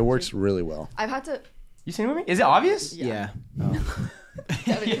 works. seen it It with works really well. I've had to. You seen it with me? Is it obvious? Yeah.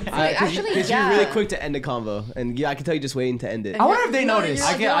 Actually, Because yeah. you're really quick to end a convo, and yeah, I can tell you just waiting to end it. I wonder if they No, notice. you're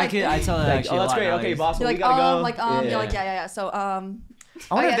I like- can, I can, I tell that Like, actually. oh, a that's lot great. Okay, nowadays. boss, You're we like, gotta go. you're like, yeah. So, I wonder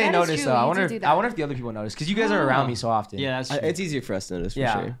Oh, if yeah, they that is notice true. though. I You wonder. do If, that. I wonder if the other people notice because you guys are around me so often. Yeah, that's true. It's easier for us to notice for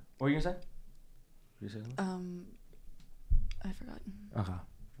Yeah. sure. What were you gonna say? Were you saying? I forgot.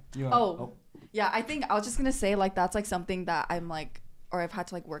 Okay. Oh, yeah. I think I was just gonna say like that's like something that I'm like, or I've had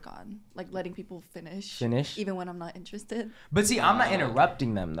to like work on, like letting people finish, even when I'm not interested. But see, I'm not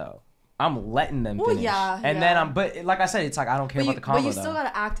interrupting them though. I'm letting them finish. Yeah. And then but like I said, it's like I don't care about the convo. But you still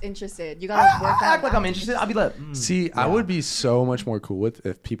gotta act interested. You gotta work on act like I'm interested. I'll be like, see, I would be so much more cool with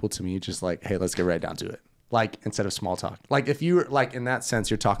if people to me just like, hey, let's get right down to it. Like instead of small talk. Like if you were like in that sense,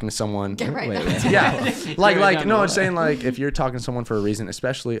 you're talking to someone. Get right down. Yeah. like no, I'm saying like if you're talking to someone for a reason,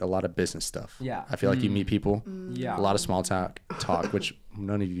 especially a lot of business stuff. Yeah. I feel like you meet people. Yeah. A lot of small talk, which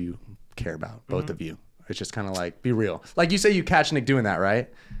none of you care about. Both of you. It's just kind of like be real. Like you say, you catch Nick doing that, right?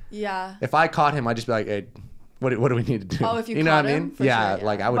 Yeah. If I caught him, I'd just be like, hey, what do we need to do? Oh, if you know caught what I him? mean? For Yeah, sure, yeah.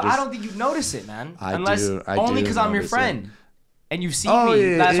 like I would but just. I don't think you notice it, man. I Unless do only because I'm your notice it. friend. And you see Oh,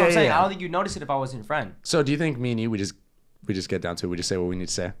 me. yeah, That's what I'm yeah, saying. yeah. I don't think you'd notice it if I wasn't your friend. So do you think me and you, we just get down to it? We just say what we need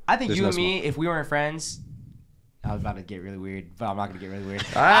to say? I think There's you no and me, if we weren't friends, I was about to get really weird, but I'm not gonna get really weird.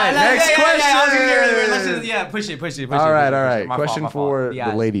 All right, next question. I was gonna get really weird. Let's just, push it. All right. My Question fault. for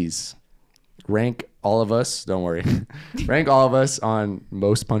the ladies. Rank all of us. Don't worry. Rank all of us on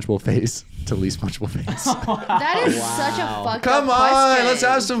most punchable face to least punchable face. That is such a fucked Come up on, question. let's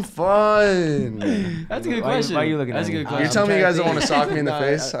have some fun. That's a good question. Why are you looking That's at a me? good question. You're telling me you guys don't want to sock me in the No,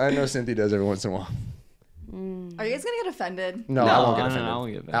 face? I know Cynthia does every once in a while. Are you guys gonna get offended? No, I won't get no, offended. I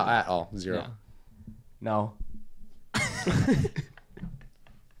won't get offended. At all. Zero. Yeah. No.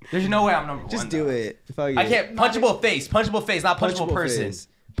 There's no way I'm number one. Just do though. it. I can't. Punchable face, not punchable Punchable person. face.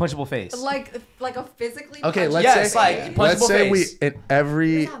 Punchable face. Like a physically. Okay, punchable let's Yes, say like let's punchable say we face. in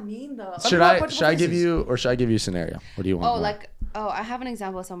every. What does that mean though? Some Should people have I punchable give faces. you or should I give you a scenario? What do you want? Oh, more? like, I have an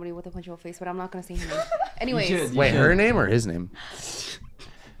example of somebody with a punchable face, but I'm not gonna say her name. Anyways, should. Wait, her name or his name?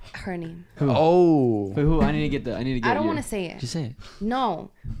 her name. Oh. Wait, who? I need to get I don't want to say it. Just say it. No,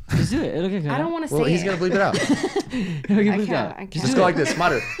 Just do it. It'll get cut I don't out. want to Well, say he's it. gonna bleep it out. It'll get I bleeped can't. out. I can't. Just go like this,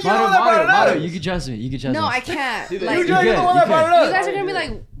 Maru. Motto. You can trust me. You can trust me. No, I can't. Do this. Like, You you good. You're the one that brought it up. guys are gonna be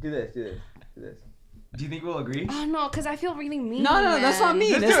like, Do this. Do you think we'll agree? oh no, because I feel really mean. No, that's not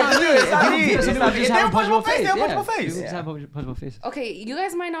me. Let's That's do it, not let's me. do it, it's not me. Some people just have a punchable face. They have a Yeah. punchable face. People just have a punchable face. Okay, you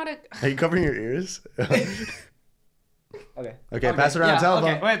guys might not. Are you covering your ears? Okay. Okay, pass it around. Yeah, Telephone.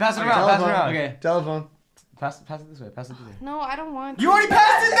 okay. Wait, pass it around. Pass it around. Okay. Telephone. Pass it this way. Pass it this way. No, I don't want. You already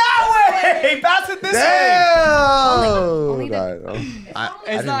passed it that way. Pass it this way. Damn! only the-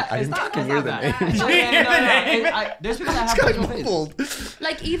 It's I didn't fucking hear the name. No. There's people that have This guy punchable face. mumbled.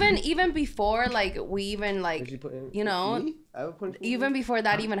 Like even before, like we even like you know, even before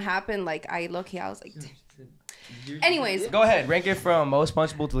that even happened, like I look, I was like. Anyways, Go ahead. Rank it from most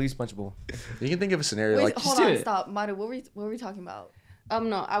punchable to least punchable. You can think of a scenario Wait, like hold do on, it. stop, Maru. What were we talking about?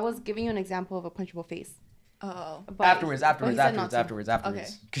 no, I was giving you an example of a punchable face. Oh. But- Afterwards. but he said not to. Okay.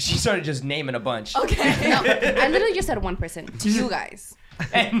 Because she started just naming a bunch. Okay. No, I literally just said one person to you guys,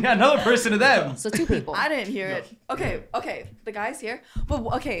 And another person to them. so two people. I didn't hear it. Okay. The guys here. But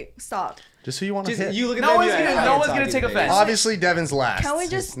okay, stop. just who you want to Just hit. you look at No them, one's you're like, gonna- "Oh, no it's one's gonna talking take face." offense. Obviously, Devin's last. Can we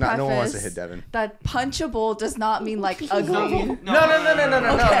just It's not, no one wants to preface hit Devin. that punchable does not mean like ugly?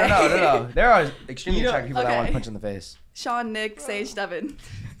 No. There are extremely attractive people that okay. want to punch in the face. Sean, Nick, Sage, Devin.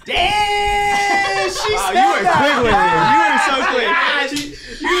 Damn! She Wow, said you were that. quick with it.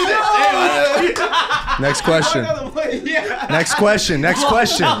 You were so quick. Next question. Next question. Next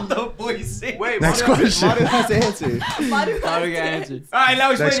question. The voice. Wait, Next question. Maru has to answer. Maru How do has we get to- answered? All right,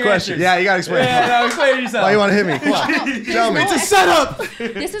 now explain Next your question. answers. Yeah, you gotta explain. Yeah, now explain yourself. Why you want to hit me? Come on. Tell me. It's a setup.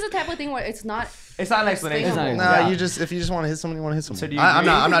 This is the type of thing where it's not. It's not an explanation. It's not- Nah, Yeah. you just if you just want to hit someone, you want to hit someone. So do you I'm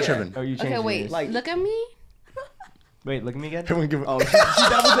agree? not tripping. Oh, you changed Okay, yours. wait. Like- Look at me. Wait, look at me again. Everyone give. Oh, she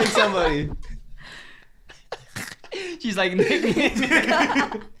double take somebody. She's like, Nick.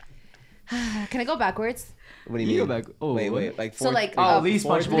 Can I go backwards? What do you You mean? go back. Oh, Wait. Like So four- like Oh, least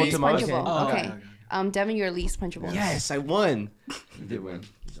four- punchable least to most. punchable. Oh, Okay. okay. Devin, you're least punchable. Yes, I won. You did win.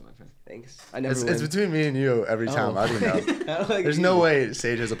 Thanks. I never It's win. between me and you every time. I don't know. I don't like There's you. no way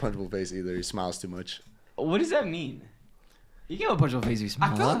Sage has a punchable face either. He smiles too much. What does that mean? You can have a punchable face if you smile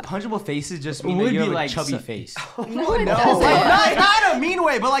I a feel lot. like punchable faces just It mean that would you be have a like chubby so- face. No, it No, doesn't. not in a mean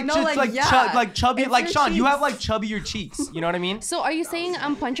way, but like No, just like, like yeah. like chubby. It's Like your Sean, you have cheeks. like chubbier cheeks. You know what I mean? So are you saying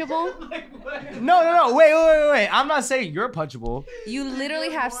I'm punchable? No. Wait. I'm not saying you're punchable. You literally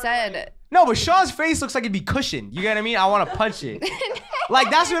have said. No, but Sean's face looks like it'd be cushioned. You get what I mean? I want to punch it. Like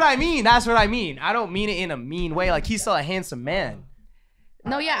that's what I mean. I don't mean it in a mean way. Like he's still a handsome man.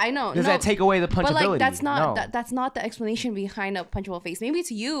 No, yeah, I know. Does no, that take away the punchability? But like that's not No. that's not the explanation behind a punchable face. Maybe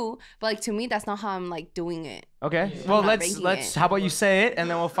to you, but like to me, that's not how I'm like doing it. Okay. Well, I'm not let's ranking it. how about you say it and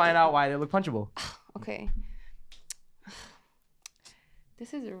then we'll find out why they look punchable. Okay.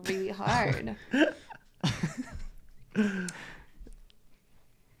 This is really hard.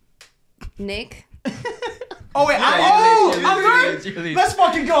 Nick. Oh wait, I'm third. Let's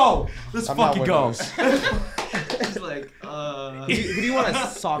fucking go. Let's I'm not fucking winning go. this. It's like, Who do you want to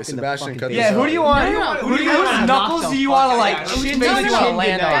sock in the Sebastian, fucking cut face? this Yeah, who do you want? No. Whose knuckles do you want to like? Whose face do you want to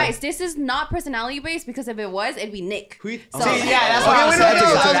land on? Guys, this is not personality based because if it was, it'd be Nick. Who? So- See, yeah, that's what Okay, I'm wait, saying. no,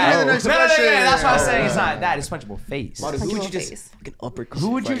 no, It's no, that. no, no, next No, question. that's what I'm saying. Oh. It's not that. It's punchable face. Madu, who would you Punchable just face. fucking uppercut? Who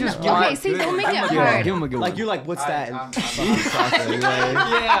would you just right want? Okay, see, don't make it Give hard. him a good one. Like you're like, what's that?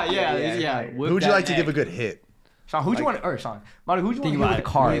 Yeah. Who would you like to give a good hit? Sean, who'd you want? Or Sean, Manu, who'd you want Think to about hit with it. the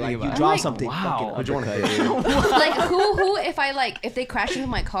card? Like you about it. draw like, something. wow. Who'd you want to Like who if they crash into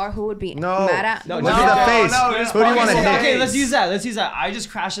my car, who would be No. mad at? No, Look at the face. just Who do you want to focus on hit? Okay, let's use that. I just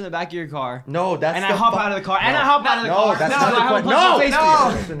crash in the back of your car. No, that's And I hop out of the car. And I hop out of the No, car. that's No, not I the have a question. punch No, face no.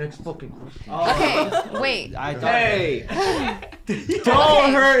 for That's the next fucking question. Okay, wait. I thought. Hey,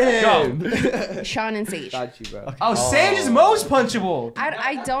 Don't hurt him. Sean and Sage. Got you, bro. Oh, Sage is most punchable.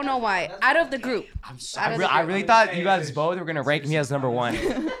 I don't know why. Out of the group. I really thought you guys both were gonna rank me as number one.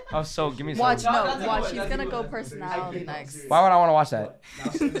 Oh, so give me a Watch, second. no, watch. He's gonna go personality next. Why would I want to watch that?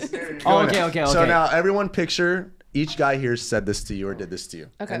 Oh, okay. So now everyone picture each guy here said this to you or did this to you.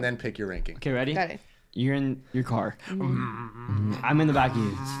 Okay. And then pick your ranking. Okay, ready? Got it. You're in your car. I'm in the back of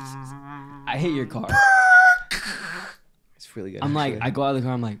you. I hit your car. It's really good. I'm like, actually. I go out of the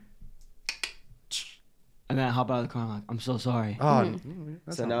car. I'm like, and then I hop out of the car. I'm like, I'm so sorry. Oh,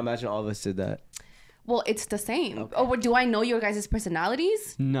 So now imagine all of us did that. Well, it's the same. Oh, but do I know your guys'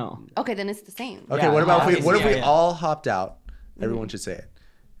 personalities? No. Okay, then it's the same. Okay, Yeah, what about if we, what if we yeah. all hopped out? Everyone should say it.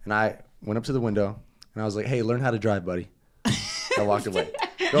 And I went up to the window and I was like, "Hey, learn how to drive, buddy." I walked away.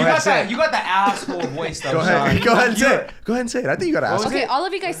 Go ahead, say it. You got the asshole voice though. Go ahead. Sean. Go ahead and say it. Go ahead and say it. I think you got to ask. Okay, all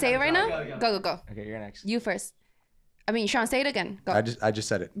of you guys say it right now. Go. Okay, you're next. You first. I mean, Sean, say it again. Go. I just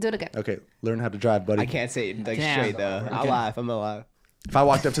said it. Do it again. Okay, learn how to drive, buddy. I can't say it like Damn. straight though. I'll laugh. I'm gonna laugh. If I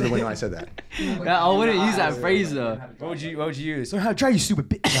walked up to the window, I said that. I wouldn't use that phrase though. What would you use? Learn how to drive, you stupid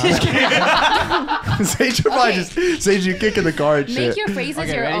bitch. Sage would probably just Sage you kick in the car and Make shit. your phrases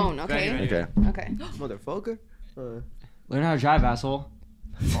Okay, your ready? own, okay? Ready. Okay. Okay. Motherfucker. Learn how to drive, asshole.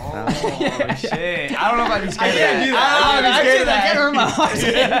 Oh shit! I don't know if I'd be scared of that. do that. I don't know if I'd be scared of that. I can't remember my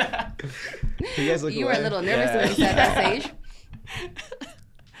heart. You guys look You were away. a little nervous Yeah. when you said that, Sage.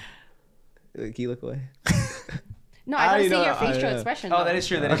 Can you look away? No, I I gotta already see know, your I facial know. expression. Oh, though. that is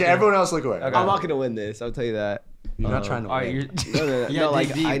true. That is Okay, true. everyone else look away. Okay. I'm not gonna win this. I'll tell you that. You're not trying to All right, win. you're. No, You no, gotta like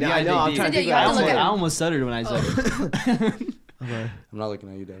dig deep. I You know. gotta I'm dig trying deep. to Yeah, think. you have to about look it. at I almost stuttered when I said it. Okay. I'm not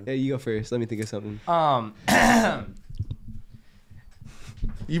looking at you, Dad. Yeah, you go first. Let me think of something.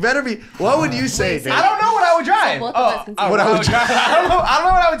 You better be. What would you say, Wait, Dave? I don't know what I would drive. both of us can say what I would drive. I don't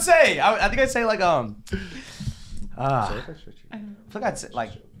know what I would say. I think I'd say like I think I'd say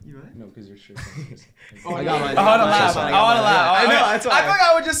like. No, because you're sure. I got mine. I want to laugh. I want to laugh. I know, that's why. I feel like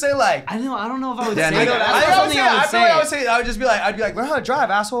I would just say like. I know. I don't know if I would Yeah, say no, that. that's That's I something I would feel like I would say. say. I would just be like, I'd be like, learn how to drive,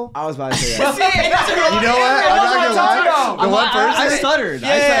 asshole. I was about to say But that. see, it doesn't go. You know what? I'm not gonna lie. The one I person. stuttered. Yeah,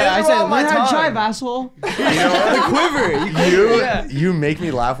 I it's said, on my learn how to tongue. drive, asshole. You know what? Quiver. You you make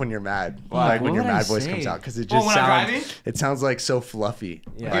me laugh when you're mad. Why? Like when What your would I mad voice say? comes out because it Oh, just when I'm sounds. driving? It sounds like so fluffy.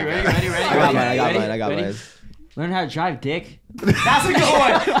 Yeah. Like, Ready? I got mine. Learn how to drive, dick. That's a good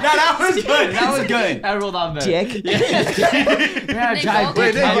one. No, that was good. That was good. I rolled on better. Dick. Learn how to Nick, drive, go.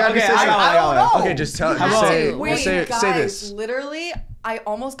 Wait, dick. Nick, you have to say something. I don't know. Okay, just tell. have Just say. to. Just Wait, say. guys, Say this. literally, I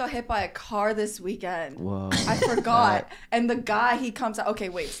almost got hit by a car this weekend. Whoa. I forgot. And the guy, he comes out. Okay,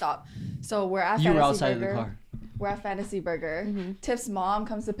 wait, stop. So we're at You Fantasy were outside Burger. of the car. We're at Fantasy Burger. Mm-hmm. Tiff's mom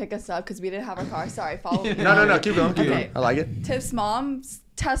comes to pick us up because we didn't have a car. Sorry, follow me. No. Keep going. Keep Okay. going. I like it. Tiff's mom's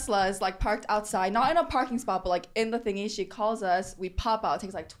Tesla is like parked outside, not in a parking spot, but like in the thingy. She calls us. We pop out. It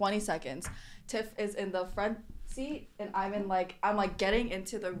takes like 20 seconds. Tiff is in the front seat, and I'm like getting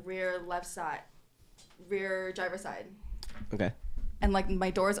into the rear driver's side. Okay. And like my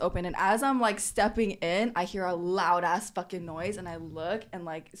door's open, and as I'm like stepping in, I hear a loud ass fucking noise, and I look, and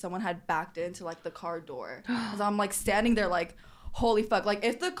like someone had backed into like the car door. So I'm like standing there like, holy fuck! Like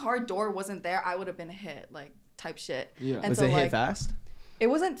if the car door wasn't there, I would have been hit, like type shit. Yeah. And Was so it like hit fast? it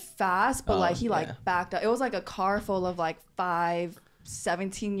wasn't fast, but Oh, like he like yeah. backed up. It was like a car full of like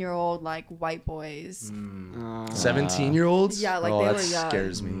 17-year-old like white boys. 17-year-olds. Yeah, like oh, they that were young.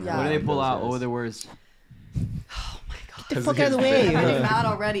 scares me. Yeah. What do they pull Those out? guys. What were their words? The fuck out of the way. I'm already mad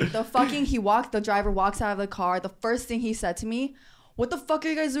already. The driver walks out of the car. The first thing he said to me, "What the fuck are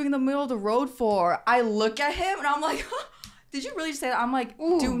you guys doing in the middle of the road for?" I look at him and I'm like, did you really say that? I'm like,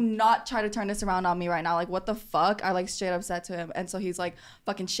 Ooh. do not try to turn this around on me right now. Like, what the fuck? I like straight up said to him. And so he's like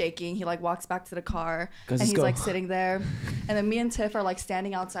fucking shaking. He like walks back to the car and he's like sitting there. And then me and Tiff are like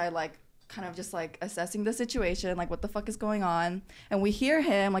standing outside, like kind of just like assessing the situation, like what the fuck is going on. And we hear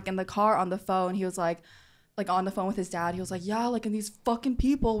him like in the car on the phone. He was like on the phone with his dad. He was like, yeah, like, and these fucking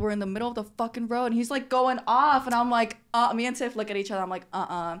people were in the middle of the fucking road. And he's like going off. And I'm like, me and Tiff look at each other. I'm like,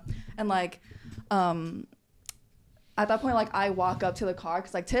 And like, at that point, like, I walk up to the car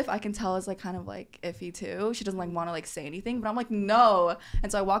because, like, Tiff, I can tell is, like, kind of, like, iffy, too. She doesn't, like, want to, like, say anything. But I'm like, no.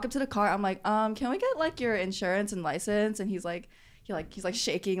 And so I walk up to the car. I'm like, can we get, like, your insurance and license? And he's like, he's, like,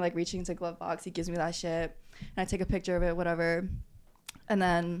 shaking, like, reaching into the glove box. He gives me that shit. And I take a picture of it, whatever. And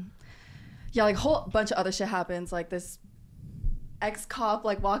then, yeah, like, a whole bunch of other shit happens. Like, this ex-cop,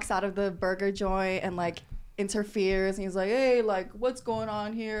 like, walks out of the burger joint and, like, interferes. And he's like, hey, like, what's going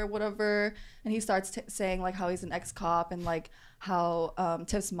on here, whatever. And he starts saying like how he's an ex-cop and like how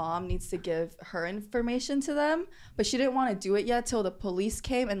Tiff's mom needs to give her information to them, but she didn't want to do it yet till the police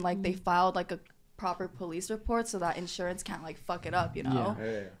came and like they filed like a proper police report so that insurance can't like fuck it up, you know.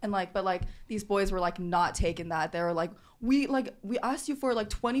 Yeah. And like, but like these boys were like not taking that. They were like, we asked you for like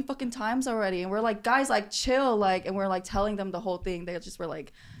 20 fucking times already, and we're like, guys, like chill, like, and we're like telling them the whole thing. They just were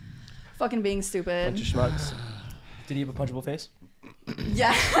like fucking being stupid. Bunch of schmucks. Did he have a punchable face?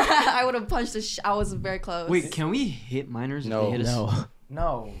 Yeah, I would have punched I was very close. Wait, can we hit minors? No. If they hit us?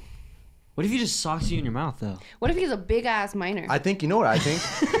 No. What if he just socks you in your mouth though? What if he's a big ass minor? I think, you know what I think?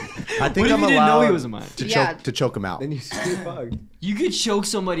 I think What if I'm you didn't know allowed he was a minor? to choke him out. Then you get fucked. You could choke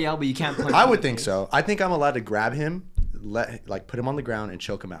somebody out, but you can't punch. I him. would think so. I think I'm allowed to grab him, put him on the ground and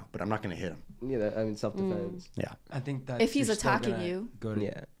choke him out, but I'm not going to hit him. Yeah, I mean self-defense. Yeah. I think that If he's attacking you. Go to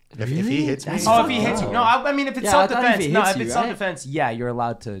Yeah. If he hits me. Oh, if he hits you. No, I mean if it's Yeah, I thought if self-defense. he No, hits if you, it's right? self-defense, yeah, you're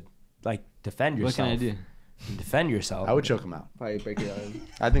allowed to like defend What yourself. can I do? Defend yourself. I would choke him out. Probably break it on.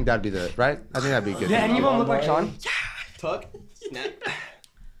 I think that'd be the right. I think that'd be good. Yeah, any of them look like Sean? Tuck.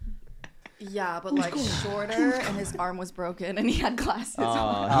 Yeah, but like shorter, and his arm was broken, and he had glasses. He was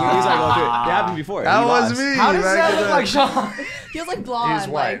like going through it. That happened before. That He was lost. me. How does right? that look like Sean? He was like blonde. He's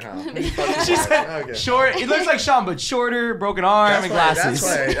white, like, huh? She said Okay. short. It looks like Sean, but shorter, broken arm, and glasses.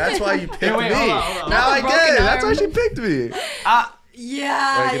 That's why you picked wait, me. hold on, hold on. Now I Broken get it. That's why arm. she picked me.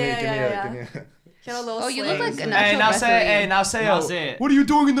 yeah, Wait, yeah. give me a. He had a little Oh, you look sling. like a Hey, natural now referee. say, Now say it. What are you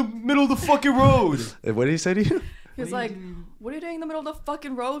doing in the middle of the fucking road? What did he say to you? He was like, "What are you doing in the middle of the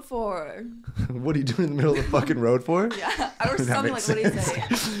fucking road for?" What are you doing in the middle of the fucking road for? Yeah, I was That something like, makes "What did he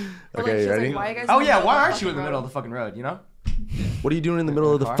sense. say?" Or, Okay, like, you she was ready? Like, why are you guys Oh in the yeah, middle why of the aren't you in fucking the middle of road? the fucking road? You know? What are you doing in the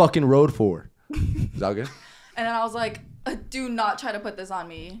middle of the car? fucking road for? Is that good? And then I was like, "Do not try to put this on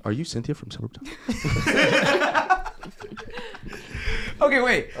me." Are you Cynthia from Suburb? Okay,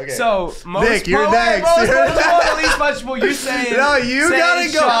 wait. Okay. So most Nick, you're most next. punchable, You're at least punchable. You're saying No, you say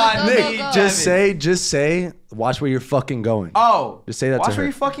gotta go. Sean, Nick, me, go. Devin. Just say. Watch where you're fucking going. Oh, Just say that to watch her. where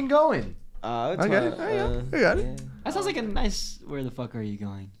you're fucking going. It's Okay, fine. I got it. That sounds like a nice. Where the fuck are you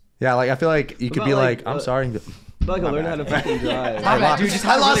going? Yeah, like I feel like you could About, be like, like, I'm sorry. I feel like I My learned how bad. to fucking drive. I lost- Dude, just I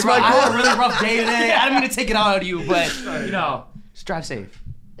had a lost really my rough, I had cool. a really rough day today. I didn't mean to take it out on you, but you know, just drive safe.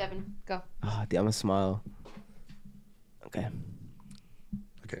 Devin, go. Oh, damn, I'm gonna smile. Okay.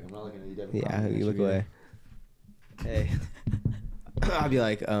 Okay, I'm not looking at you, Devin. Yeah, you look away. Hey. I'll be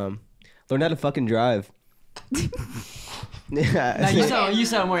like, learn how to fucking drive. Yeah. Now you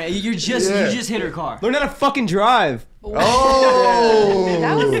sound more. You just hit her car. Learn how to fucking drive. Oh.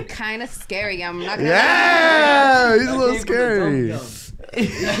 That was kind of scary. I'm not gonna. Yeah, he's a little scary.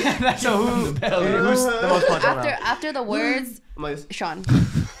 So who's the most punchable now? After the words, Sean.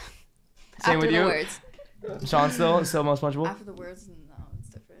 Same After with the you? words. Sean still most punchable? After the words, no, it's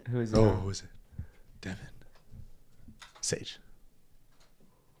different. Who is it? Oh, who is it? Devin. Sage.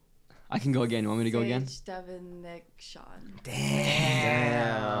 I can go again. You want me to go again? Sage, Devin, Nick, Sean. That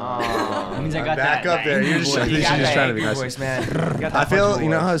means I I'm got back that. up there. You're just, You you're got just that trying to be angry nice. voice, man. You got I that feel, punchable you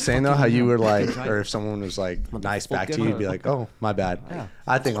know how I voice. was saying though, how you were like, or if someone was like nice back to you, you'd be like, oh, my bad. Yeah.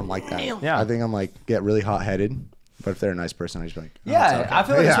 I think I'm like that. Yeah. I think I'm like, get really hot headed. But if they're a nice person, I just be like, oh, it's Yeah, okay. I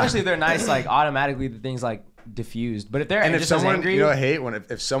feel like Yeah. especially if they're nice, like automatically the thing's like diffused. But if they're And if just as someone, angry, you know, I hate when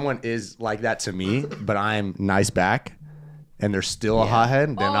if someone is like that to me, but I'm nice back, and they're still a hothead,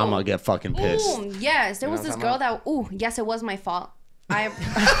 then I'm Oh. gonna get fucking pissed. Ooh, yes, there You was know this what I'm girl that. Ooh, yes, it was my fault. It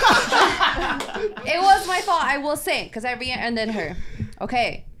was my fault. I will say, because I re-ended her.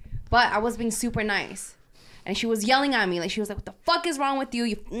 Okay, but I was being super nice, and she was yelling at me like she was like, "What the fuck is wrong with you?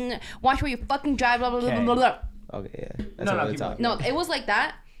 You watch where you fucking drive." Blah blah blah blah blah. blah. Okay, yeah. That's No, what no, we're keep talking No, about. it was like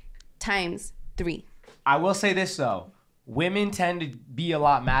that times 3. I will say this though, women tend to be a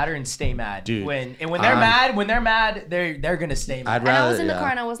lot madder and stay mad. Dude, when they're mad, they're gonna stay mad. I'd And I rather. was in the yeah. car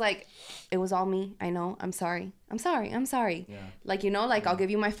and I was like, it was all me. I know. I'm sorry. Yeah. Like, you know, like I'll give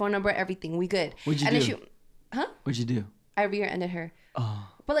you my phone number, everything. We good. What'd you and do? then she, What'd you do? I rear-ended her. Oh.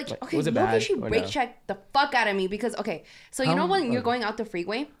 But like, okay, was it low-key bad she or brake no? checked the fuck out of me because so you know when you're going out the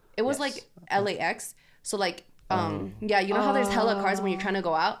freeway, it was like LAX. So like, yeah, you know how there's hella cars when you're trying to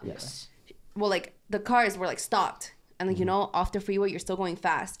go out. Yes. Well, like the cars were like stopped, and like you know off the freeway you're still going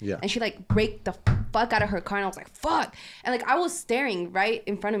fast. Yeah. And she like braked the fuck out of her car, and I was like, fuck. And like I was staring right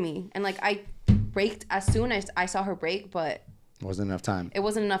in front of me, and like I braked as soon as I saw her brake, but Wasn't enough time. it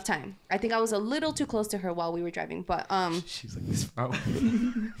wasn't enough time. I think I was a little too close to her while we were driving, but She's like this, bro.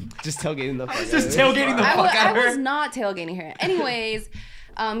 Just tailgating the fuck out of Just it. tailgating the fuck out I of her. was not tailgating her. Anyways,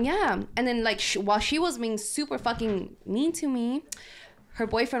 yeah. And then like while she was being super fucking mean to me, her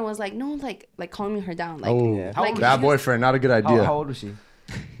boyfriend was like, no, like calming her down. Like, Oh, Yeah. Like, bad she- boyfriend. Not a good idea. How old was she?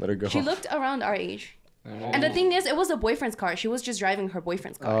 Let her go. she looked around our age. And the thing is, it was the boyfriend's car. She was just driving her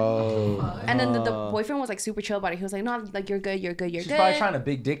boyfriend's car. Oh. And then the boyfriend was like super chill about it. He was like, no, like you're good. She's good. probably trying to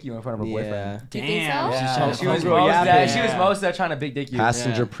big dick you in front of her boyfriend. Do you think so? Damn. Yeah, She's she was bro, most yeah, of that. yeah. She was most of that trying to big dick you.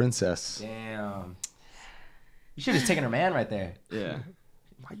 Passenger Yeah. princess. Damn. You should have taken her man right there. Yeah.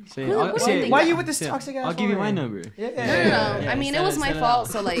 Who do you think Why that- you with this toxic ass? I'll give you my woman? number. Yeah. No. Yeah, I mean, it send was it- my send it fault.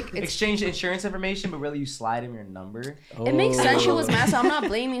 out. So like, it's Exchange insurance information, but really you slide him your number. it makes sense she was Oh. mad, so I'm not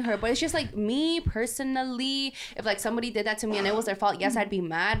blaming her. But it's just like me personally, if like somebody did that to me and it was their fault, yes, I'd be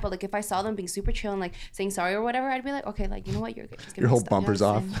mad. But like if I saw them being super chill and like saying sorry or whatever, I'd be like, okay, like you know what, you're good. Just give Your me whole stuff. You know bumper's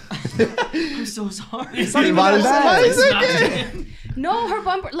what off. I'm saying? I'm so sorry. It's not even Why that is bad. that- It's not- No, her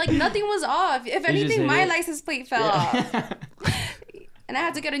bumper, like nothing was off. If just anything, hit my it. license plate fell off. And I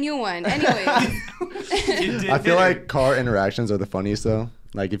had to get a new one. Anyway. I feel like car interactions are the funniest though.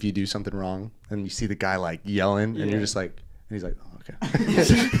 Like if you do something wrong and you see the guy like yelling and you're just like, and he's like, oh,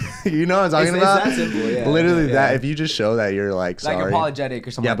 okay. You know what I'm talking It's about? that simple, yeah. Literally Yeah. that. If you just show that you're like sorry. Like apologetic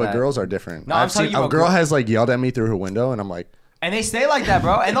or something Yeah, like but that. girls are different. No, I'm I've telling seen you a about girl girls. has like yelled at me through her window, and I'm like, And they stay like that,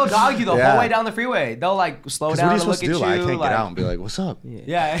 bro. And they'll dog you the Yeah. whole way down the freeway. They'll like slow "Cause down what are you and look supposed to do? at Like, you. I can't like, get out and be like, what's up?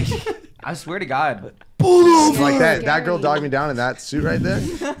 Yeah. I swear to God. Like that. Scary. That girl dogged me down in that suit right there.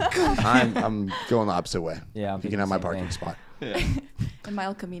 I'm going the opposite way. Yeah, I'm You thinking can have the my same parking thing. spot. In my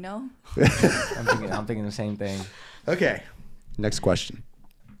El Camino. I'm thinking the same thing. Okay. Next question.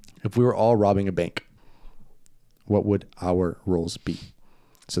 If we were all robbing a bank, what would our roles be?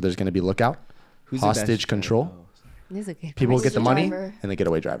 So there's going to be lookout, Who's the best hostage driver? control. This is a good People Who's get the the money, driver? and the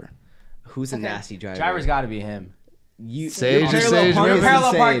getaway driver. Who's a Okay. nasty driver? Driver's got to be him. You Sage, your you parallel sage, parking you is Parallel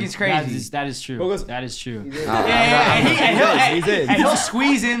insane. parking's crazy. That is true. Focus. That is true. And He's in. he'll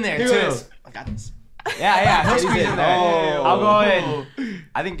squeeze in there too. I got this. Yeah, he'll He's squeeze in. in there. Oh. I'll go in.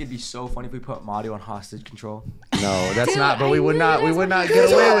 I think it'd be so funny if we put Mario on hostage control. No, that's Dude, not. But I we would knew not. you We guys would were not gonna get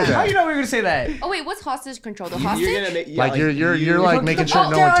do away that. with How do you that. know we were gonna say that? Oh wait, what's hostage control? The hostage? You're gonna make Like you're like making sure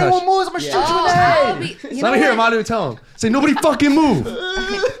no Yeah, one touches. moves. I'm gonna shoot you in Oh, the I'll head. be, you Let know me hear what? Madu tell him. Say nobody fucking move.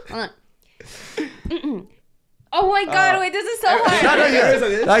 Hold on. Oh my god, wait, this is so hard.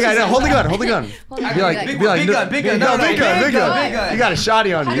 No, yeah. Hold the gun. Hold the gun. Hold on, Be like, big be like, big no, gun, big gun. No, no, big gun, big gun. big gun. You got a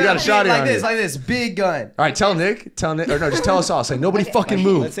shotty on you. You got a shotty like on this, you. like this, big gun. All right, tell Nick, or no, just tell us all. Say nobody fucking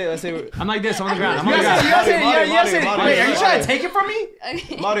move. Let's say we're- I'm like this. I'm on the ground. I'm on You the guys, ground. you guys, Mario, wait, are you Mario. trying to take it from me?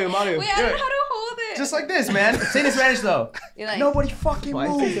 Okay. Maru. Wait, I don't know how to hold it. Just like this, man. Say it in Spanish though. You're like, Nobody fucking Why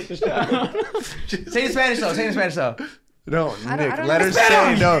move. is it such a shot? Say it in Spanish though. Say it in Spanish though. No, I Nick, don't let her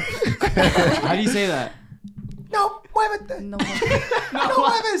understand. say no. How do you say that? No, muévete. No. No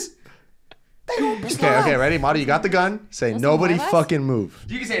mueves. Okay, ready? Madu, you got the gun. Say Listen, nobody muevas? fucking move.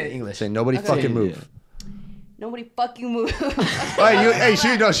 You can say it in English. Say nobody Okay. fucking Yeah. move. nobody fucking move. Hey, she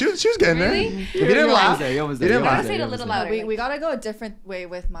was getting there. Really? If you didn't laugh, there. You almost You there. didn't You laugh. almost Say it there, a you little almost louder. We gotta go a different way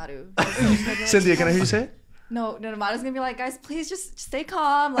with Maru. Cynthia, can I hear you say it? No, Maru's gonna be like, guys, please just stay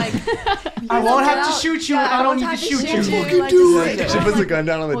calm. Like, I won't have to Get out. shoot you Yeah, if I don't won't need to have shoot you. Like, Fucking just do stay it. She calm, puts the like, gun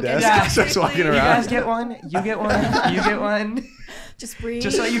down on the we'll get desk. Yeah. it Starts walking quickly. You around. guys get one. You get one. You get one. Just breathe.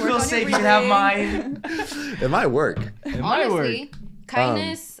 Just so you work feel on your safe, you can have breathing. mine. It might work. It might work. Honestly,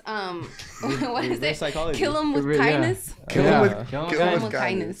 kindness, what is reverse it? psychology. Kill him with Yeah. kindness. Kill Yeah. him with, Kill him kill Kill him him with with kindness.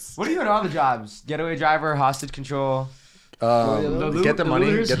 kindness. What are you doing all the jobs? Getaway driver, hostage control. The Get the money,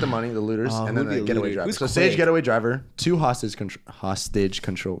 looters? get the money, the looters, and then who'd be the a getaway looter? driver. Who's So Sage quick? getaway driver, 2 hostage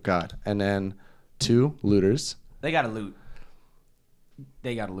control, God, and then 2 looters. They gotta loot.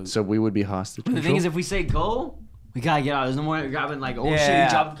 They gotta loot. So we would be hostage The control. thing is, if we say go, We gotta get out. There's no more grabbing like, oh shit, Yeah. we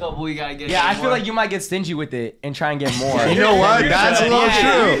dropped a couple. We gotta get. Yeah, I more. feel like you might get stingy with it and try and get more. You know what? That's a little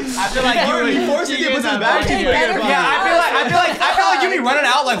true. I feel like you would. forced to get in the back. I feel like you'd be running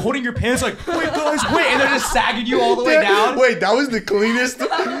out like holding your pants like wait guys wait and they're just sagging you all the way down. Wait, that was the cleanest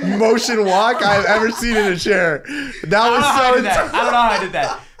motion walk I've ever seen in a chair. That I don't was know how I so. did that. I don't know how I did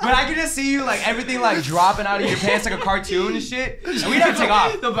that. But I could just see you like everything like dropping out of your pants like a cartoon and shit. And we'd have to take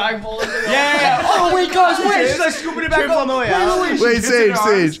off. the back folding. Yeah. Oh wait guys wait. She's like scooping it back up. on the way out. Wait,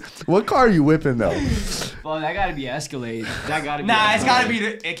 Sage. What car are you whipping though? Well, that gotta be Escalade. That gotta be. Nah, it's gotta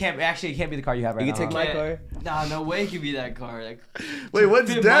Escalade. be. It can't be the car you have right You now. can take my car. Nah, no way it could be that car. Like, Wait,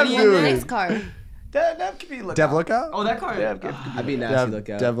 what's Fit Dev money in the Next doing? car. That could be. Dev lookout? oh, that car. I'd be nasty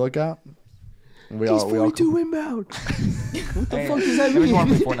lookout. Dev lookout? We He's all 42 inbound. What the fuck does that We just mean? want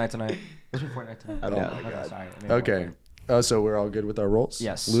to play Fortnite tonight. Let's play Fortnite tonight. I'm down. Okay, sorry. Okay. So we're all good with our roles?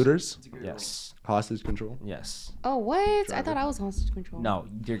 Yes. Looters? Yes. Hostage control? Yes. Oh, what? I thought I was hostage control. No,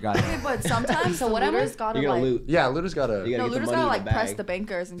 dear God. Okay, but sometimes So the whatever. looters gotta You're gonna like. loot. Yeah, looters gotta. You No, gotta get the looters money gotta in like the press bag. the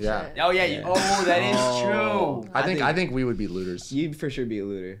bankers and Yeah. shit. Oh yeah. Oh, that is true. I think we would be looters. You'd for sure be a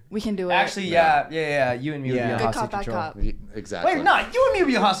looter. We can do it. Actually, yeah. You and me would be Yeah. on Good hostage cop, bad control. cop. Exactly. Wait, no, you and me would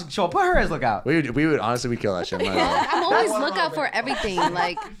be on hostage control. Put her as lookout. We would honestly we kill that shit. I'm not- I'm always lookout for everything.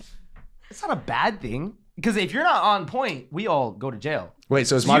 Like, It's not a bad thing because if you're not on point, we all go to jail. Wait,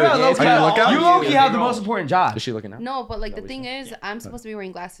 so is You Madu, are are you low-key- lookout? You low-key have the most important job. Is she looking out? no, but like the thing is, I'm supposed to be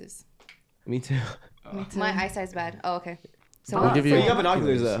wearing glasses. Me too. My eyesight's bad. Oh, okay. So We'll what? give You you. have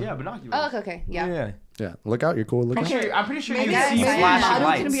binoculars though. Yeah, binoculars. Oh, okay. Yeah. Yeah, look out. You're cool. Look out. I'm pretty sure you Maybe can see I- flashing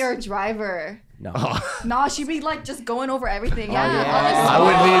Madu can lights. be our driver. No. Nah, she'd be like just going over everything. Yeah. I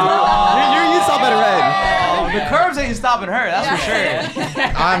would need. You stop at red. Oh, the curbs ain't stopping her. That's for sure.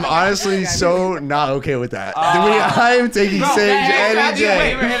 I'm honestly so not okay with that. I am taking Bro, Sage any Wait, you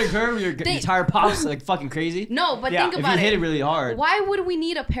day. ever hit a curve? Your tire pops like fucking crazy. No, but Yeah, think If about you hit it it. really hard. Why would we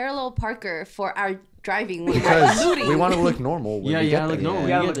need a parallel parker for our driving when we're Because looting? we want to look normal. When Yeah, we you get gotta look there. normal. You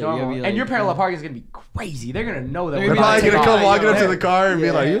You gotta get look there, you gotta normal. be like- And your parallel parking is gonna be crazy. They're gonna know that They're we're They're gonna probably take gonna off, come like, walking up to yeah. the car and be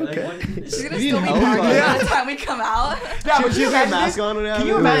like, "You Like, okay?" what- She's gonna You still be need help? parking Yeah. by the time we come out. Yeah, but you have a imagine mask this? on now? Can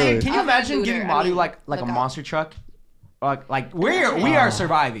you Literally. imagine? Can you I'm a imagine looter, giving I Madu mean, like a look out. monster truck? Like we are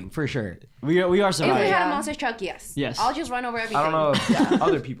surviving for sure. We are If we surviving. had a Yeah. monster truck, yes. Yes. I'll just run over everything. I don't know if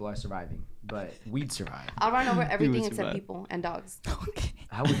other people are surviving, but we'd survive. I'll run over everything would except survive. people and dogs.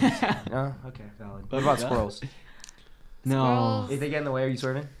 I would. No, okay, valid. What about squirrels? No. Squirrels? If they get in the way, are you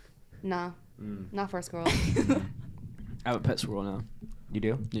swerving? Nah, not for a squirrel. I have a pet squirrel now. You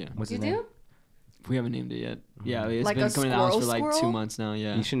do? Yeah. What's You his name? do? We haven't named it yet. Yeah, it's Like been a coming out for like squirrel? 2 months now.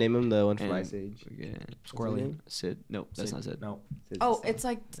 Yeah. You should name him the one from And- Ice Age. Yeah. Squirrely. Sid. Nope, that's Sid. not Sid. No. Oh, it's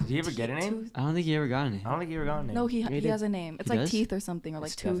like. Did he ever get a name? I don't think he ever got any. I don't think he ever got a name. No, he did. has a name. It's He like does? teeth or something, or like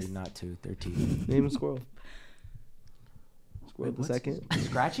It's definitely tooth. not tooth. They're teeth. Name him Squirrel. Squirrel Wait, the what's- second.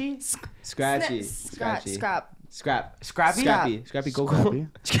 Scratchy? Scratchy. Scrap. Scratchy. Scrap. Scrap. Scrappy? Scrappy. Scrappy Coco.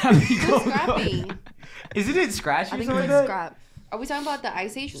 Scrappy. Scrappy. Isn't it Scratchy I or think something it's like that? scrap. Are we talking about the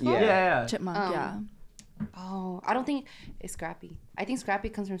Ice Age Yeah. squirrel? Yeah. Chipmunk. Yeah. Oh, I don't think it's Scrappy. I think Scrappy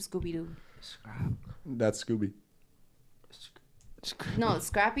comes from Scooby Doo. That's Scooby. No,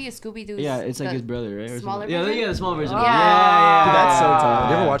 Scrappy is Scooby Doo. Yeah, it's like his brother, right? Or smaller something. Yeah, version? yeah, the small version. Yeah. Yeah. Dude, that's so tough.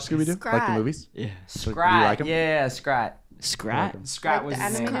 You ever watch Scooby Doo? Like the Scrat. movies? Yeah. Scrat. You like 'em? Yeah, Scrat. Scrat. Scrat Like was the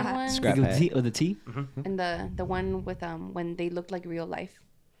his name. animated one, Scrap. Like the T. Oh, the T. and the one with when they looked like real life.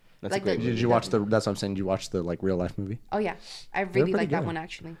 That's Like a great the- movie. Did you watch the? That's what I'm saying. Did you watch the like real life movie? Oh yeah, I They're really pretty like that good. one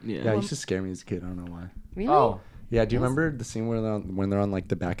actually. Yeah. Yeah, it used to scare me as a kid. I don't know why. Really? Oh. Yeah, do you remember the scene where when they're on like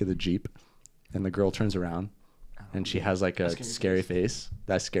the back of the Jeep, and the girl turns around, and she has like a scary face?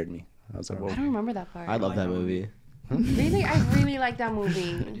 That scared me. I was like, I whoa. don't remember that part. I love that movie. Really, I really like that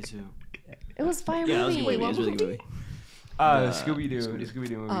movie. Me too. It was fire Yeah, that was a movie. good movie. It was a really good movie. Scooby Doo. The Scooby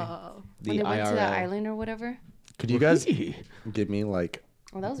Doo movie. Oh. When The they went to the IRL. island or whatever. Could you guys give me like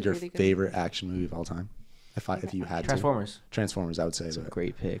Oh, that was your really good. favorite action movie of all time? If you had Transformers. to. Transformers, I would say. That's a But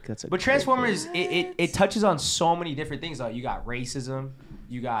great pick. That's a But great Transformers, it touches on so many different things. Though you got racism,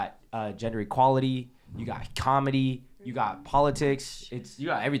 you got gender equality, you got comedy, you got politics. You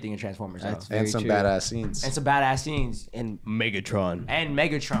got everything in Transformers. That's though. and very some true. basic scenes. And some badass scenes And Megatron. and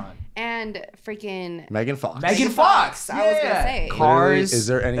Megatron. And freaking Megan Fox. Megan Fox. I was gonna say. Cars. Is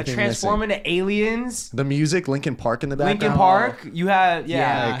there anything that transform into aliens? The music, Linkin Park in the background. Linkin Park. You have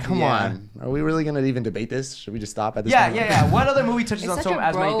yeah. Like, come Yeah. on. Are we really gonna even debate this? Should we just stop at this Yeah, point? yeah. What other movie touches It's on such so a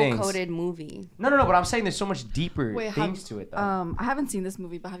as many things? bro-coded movie. No. But I'm saying there's so much deeper Wait, things to it though. I haven't seen this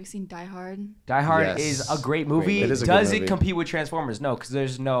movie, but have you seen Die Hard? Die Hard Yes. is a great movie. It is a good Does it movie. compete with Transformers? No, because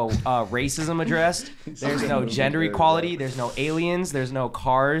there's no racism addressed. There's no gender equality. There's no aliens. There's no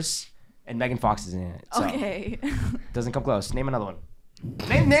cars. And Megan Fox is in it. So Okay. doesn't come close. Name another one.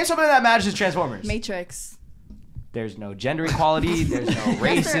 Name something that matches Transformers. Matrix. There's no gender equality. There's no Yes,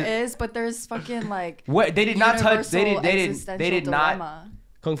 race. there is, but there's fucking like. What they did not touch. They did existential not. dilemma.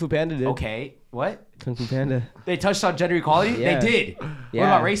 Kung Fu Panda did. Okay. What? Kung Fu Panda. They touched on gender equality. Yeah. They did. Yeah. What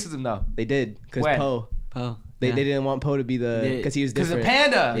about racism though? They did. Because When? Poe. Oh, They yeah. didn't want Poe to be the. Because he was Because different. the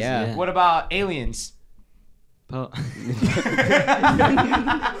panda. Yeah. What about aliens? Oh.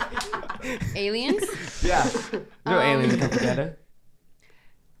 Aliens? Yeah. No aliens come from panda.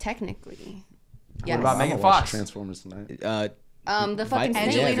 Technically. What Yes. about I'm Megan gonna watch Fox? Transformers tonight. The fucking Yeah,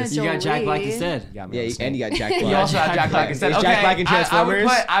 Angelina snake. You got Jack Black Jolie. instead. Yeah, and you got Jack Black. You also have Jack Black instead. Is Okay, Jack Black in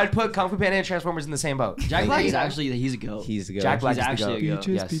Transformers? I would put Kung Fu Panda and Transformers in the same boat. Jack Black is There you go. actually he's a goat. He's the guy. Jack Black He's is the actually goat. a goat.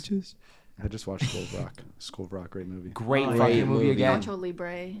 Yes. Peaches. I just watched Skull Rock. Skull Rock, great movie. Great Oh, fucking yeah. movie again. Nacho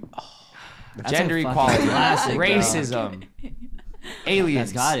Libre. That's Gender a fucking equality, classic, bro. racism,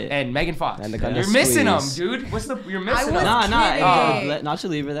 aliens, That's got it. and Megan Fox. And the You're Gunna missing them, Squeeze. dude. You're I missing was them? kidding. Nacho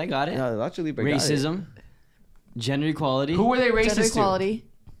Libre, that got it. No, Nacho Libre got it. Racism, gender equality. Who were they Gender racist to? equality.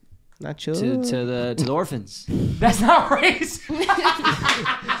 Nacho. to the orphans. That's not racist. You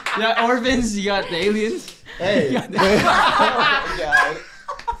got orphans. You got the aliens. Hey.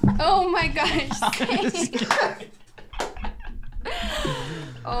 Oh my gosh.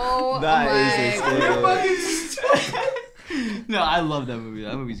 Oh That my. is No, I love that movie.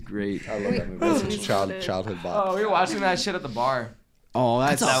 That movie's great. I love that movie. That's a childhood bop. Oh, we were watching that shit at the bar. Oh,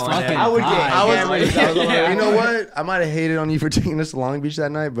 that's a that one. fucking I would get. vibe. I was Yeah, like, yeah. You know what? I might have hated on you for taking us to Long Beach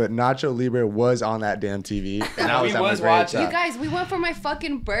that night, but Nacho Libre was on that damn TV, and I We was having was a great watching. You time. guys, we went for my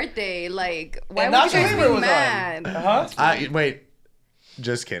fucking birthday. Like, why And would Nacho you guys Libre be was on. mad? Huh? Wait,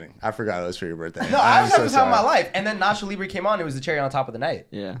 just kidding. I forgot it was for your birthday. No, I I'm was so having the time of my sorry. life, and then Nacho Libre came on. It was the cherry on top of the night.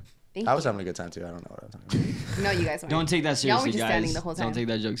 Yeah. Thank I you. was having a good time too. I don't know what I was talking about. No, you guys weren't. Don't take that seriously, Y'all were just guys. standing the whole time. Don't take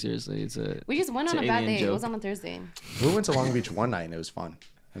that joke seriously. It's a. We just went It's on a an bad alien day. It joke. was on a Thursday. We went to Long Beach one night and it was fun,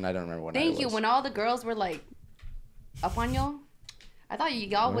 and I don't remember what night Thank it you. was. When all the girls were like up on y'all, I thought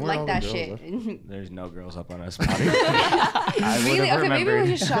y'all would When were like all that the shit. girls There's no girls up on us. Really? Okay, maybe it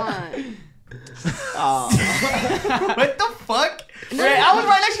was just Sean. What the fuck? Right, I was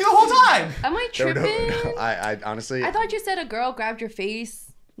right next to you the whole time. Am I There were tripping? I honestly. I thought you said a girl grabbed your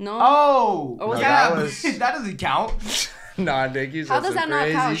face. No. Oh, Or was No, that? that was- that doesn't count. Nah, Nick, you said How does some that not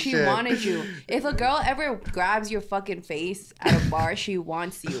crazy count? She shit. wanted you. If a girl ever grabs your fucking face at a bar, she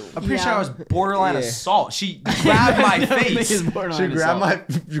wants you. I'm pretty Yeah. sure I was borderline Yeah. assault. She grabbed my face. She grabbed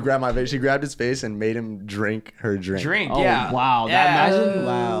my face. She grabbed his face and made him drink her drink. Drink, Oh yeah. wow! Yeah. That imagine.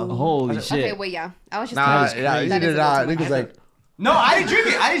 Wow. Holy Okay, shit! wait, yeah. I was just Nah, kidding. yeah, he That did is a not. little Nick too was much. like, No, I didn't drink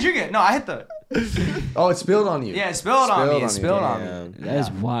it. I didn't drink it. No, I hit the. oh, it spilled on you. Yeah, it spilled on me. Spilled It on spilled you, on me. damn. That is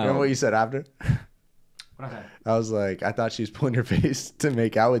Remember wild. what you said after? What I said? I was like, I thought she was pulling her face to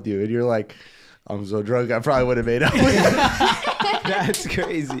make out with you, and you're like, I'm so drunk, I probably would have made out with you. That's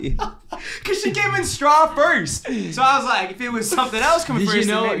crazy. Cause she came in straw first. So I was like, if it was something else coming Did first, you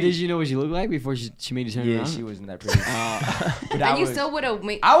then know? maybe. Did you know what she looked like before she made you turn Yeah, around? she wasn't that pretty. But that And you was- still would have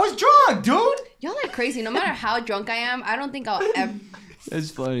made. I was drunk, dude. Y'all are crazy. No matter how drunk I am, I don't think I'll ever.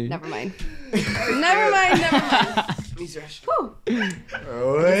 That's funny. Never mind. Never mind. Whew. Wait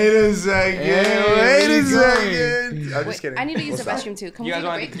a second. Hey, wait a where you second. I'm Wait, just kidding. I need to use What's the that? restroom too. Can You we guys take a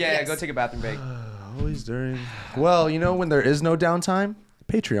want? break? Yeah, Yes. go take a bathroom break. Always during. Well, you know when there is no downtime,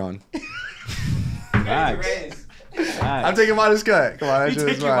 Patreon. Facts. I'm Facts. taking Modest cut. Come on, that You shit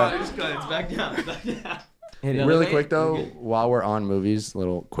is take your fine. Modest cut. It's back down. Back down. Hit Yeah, it. Really okay. quick though, Okay. while we're on movies,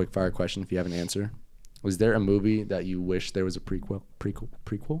 little quick fire question if you have an answer. Was there a movie that you wish there was a prequel? Prequel.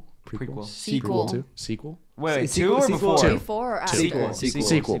 Sequel. to? Sequel? Wait, Sequel, two or sequel. before? Two. Before or after? Sequel.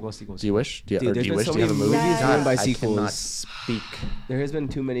 Sequel. Do you wish? Do you, Dude, or do there's you been wish? so Do you have a many movie? movies Yes. ruined by I cannot sequels. speak. There has been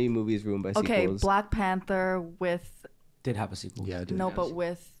too many movies ruined by Okay, sequels. Black Panther with Did have a sequel. Yeah, I did. no, but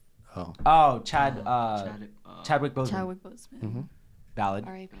with Oh. Oh, Chadwick Boseman. Chadwick Boseman. Valid.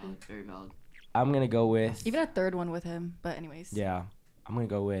 R.I.P. Very valid. I'm gonna go with. Even a third one with him. But anyways. Yeah, I'm gonna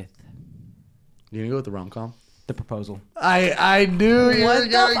go with You gonna go with the rom-com? The Proposal. I knew you What were the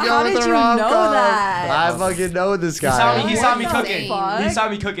gonna f- go how with did the you know rom-com. that? I fucking know this He saw guy. me. He saw me What the cooking. fuck? He saw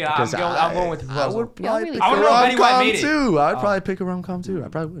me cooking. I'm Because going with the I Proposal. would probably really pick I a would know Betty White rom-com made it. too. I would Oh. probably pick a rom-com too. I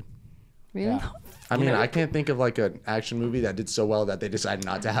probably would. Really? Yeah. I mean, I can't think of like an action movie that did so well that they decided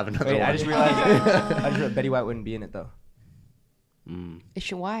not to have another Wait, one. I just realized. I just realized Betty White wouldn't be in it though. Is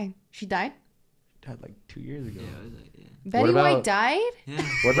she why? She died? Died like 2 years ago. Betty about- White died?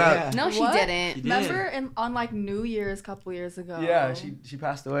 What about? No, she What? didn't. did. Remember on like New Year's a couple years ago. Yeah, she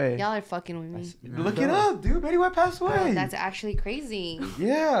passed away. Y'all are fucking with me. Look it up, dude. Betty White passed away. That's actually crazy.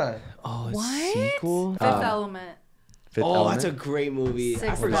 Yeah. Oh, What? sequel? Fifth Element. Fifth Oh, Element. that's a great movie. I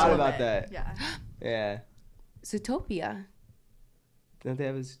Sixth forgot Element. about that. Yeah. Yeah. Zootopia. Don't they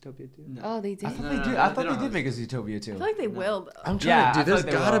have a Zootopia too? Oh, they did. I thought they did. I thought they did make a Zootopia too. I feel like they will though. I'm trying Yeah, to, I dude, feel there's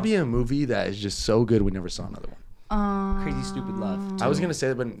like they gotta will. be a movie that is just so good we never saw another one. Crazy Stupid Love. I was gonna say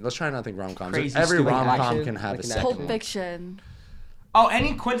that, but let's try not to think rom-coms. Crazy Every stupid rom-com action, can have like a an second Pulp one. Fiction. Oh,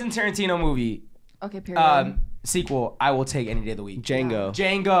 any Quentin Tarantino movie Okay, period. sequel, I will take any day of the week. Django.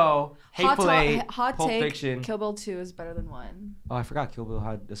 Django, Hateful Eight, hot Pulp take. Fiction. Kill Bill 2 is better than 1. Oh, I forgot Kill Bill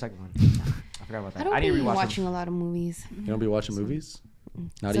had the second one. I forgot about I that. don't I need be to rewatch watching a lot of movies. You don't be watching movies?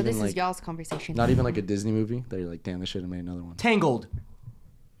 Not So even this is like y'all's conversation. not even like a Disney movie that you're like, damn, they should have made another one. Tangled.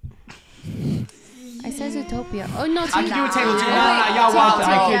 I said Zootopia. Oh no, I can do a Tangled too. Oh, No, wait, y'all Tangled wild too,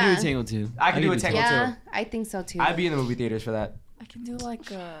 I out. could yeah. do a Tangle too. I can do a Tangled Yeah, too. I think so too. I'd be in the movie theaters for that. I can do like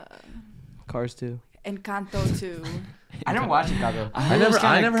a Cars too. Encanto 2. I never watched Chicago. I never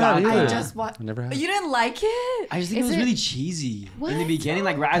have either. I just watched. I never have. You didn't like it? I just think Is it was it- really cheesy in the What? beginning.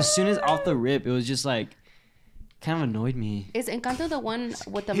 Like as soon as off the rip, it was just like kind of annoyed me. Is Encanto the one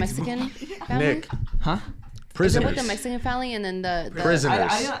with the Mexican family? Nick, Huh? Is it Prisoners. with the Mexican family and then the Prisoners.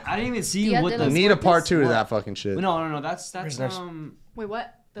 I didn't even see Dia what de the. los Need a part Muertos? 2 to What? that fucking shit. No. That's Prisoners. Wait,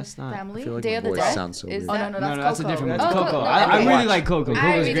 what? The That's not- family? I feel like Day my of the voice Dead? sounds so Is weird. Oh, that- no, No, that's a Coco. different That's movie. Oh, Coco. no, I okay. really like Coco. I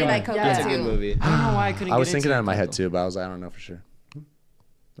Coco's really great. like Coco Yeah, That's a too. good movie. I don't know why I couldn't. I was get thinking into that in my head Coco. too, but I was like, I don't know for sure.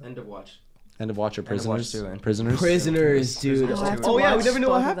 End of watch. End of Watch or End of Watch Prisoners? too, and Prisoners. Prisoners, dude. I have to Oh yeah, we watch never know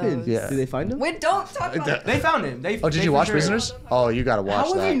what both of happened. those. Yeah. Did they find him? Wait, don't talk about it. They found him. They, Oh, did they you for watch sure- Prisoners? Oh, you gotta watch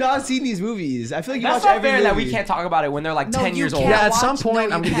How that. have you not seen these movies? I feel like you That's watch not every fair movie. that we can't talk about it when they're like No, 10 you years old. can't Yeah, at some watch- point,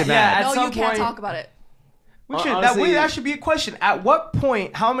 no, I'm you gonna get can't. mad. At No, some you can't point- talk about it. We should, Honestly- that should be a question. At what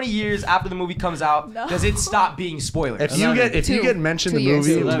point, how many years after the movie comes out, No. does it stop being spoilers? If you Two. get mentioned 2 the years.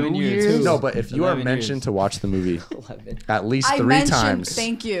 movie, 11 years. no, but if you are 11 mentioned years. to watch the movie 11. at least I 3 mentioned, times,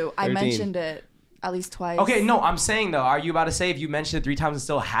 thank you. I 13. mentioned it at least twice. Okay, no, I'm saying though, are you about to say if you mentioned it 3 times and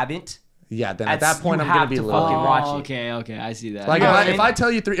still haven't? yeah, then at That's- that point you I'm gonna have be to low. fucking Oh, watch it. okay, I see that. Like You know what I if mean? I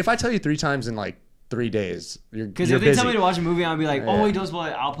tell you 3 times in like 3 days, you're Because you're if they busy. tell me to watch a movie, I'll be like, Yeah. oh, he does well.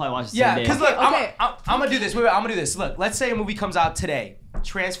 I'll probably watch it. Yeah, same day. because look, Okay. I'm gonna do this. Wait, I'm gonna do this. Look, let's say a movie comes out today,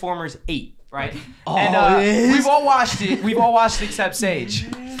 Transformers 8, right? Oh, and it is? we've all watched it. We've all watched it except Sage.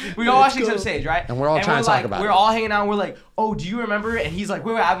 We all watched it except Sage, right? And we're all trying to talk about We're it. all hanging out. And we're like, oh, do you remember it? And he's like,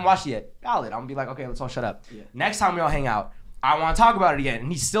 wait, I haven't watched it yet. Valid. I'm gonna be like, okay, let's all shut up. Yeah. Next time we all hang out, I want to talk about it again,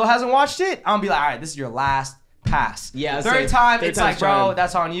 and he still hasn't watched it. I'm gonna be like, all right, this is your last pass. Yeah, Third same. time, Third it's like, time's bro, charm.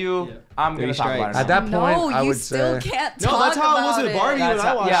 that's on you. Yeah. I'm gonna 3 talk about it. strikes. At that point, No, I you would still say can't No, talk that's how it about was with Barbie it. when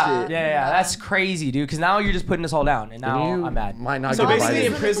I watched yeah, it. yeah, that's crazy, dude. Because now you're just putting this whole down, and now you I'm mad. might not So get basically, in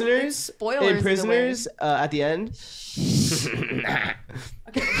invited. Prisoners, Spoilers either way. at the end,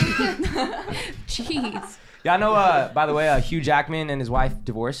 Jeez. Y'all know, by the way, Hugh Jackman and his wife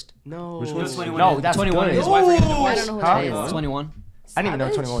divorced. no. Which one's- 21. No, that's 21. good. His wife I got don't divorced. know who Huh? that is. 21. I didn't even know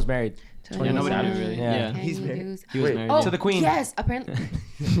Savage? 21 was married. Yeah, nobody did really. Yeah. Yeah. He's Can you married. use- He was Wait. married. Oh, To the queen. Yes, apparently.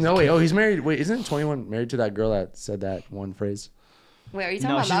 No, wait. Oh, he's married. Wait, isn't 21 married to that girl that said that one phrase? Wait, are you talking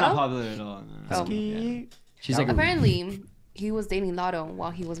No, about she's not Lotto? popular at all. No. Oh. Yeah. She's like Apparently, he was dating Lotto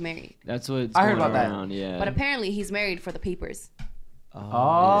while he was married. that's what's I heard going about that. around, Yeah. But apparently, he's married for the papers. Oh,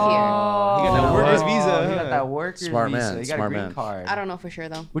 He got that Oh. worker's visa. He got that worker's Smart visa. man, He got smart a green man. card. I don't know for sure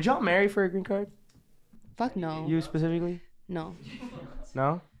though. Would y'all marry for a green card? Fuck no. You specifically? No.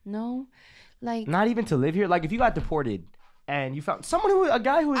 No. No. Like Not even to live here. Like if you got deported and you found a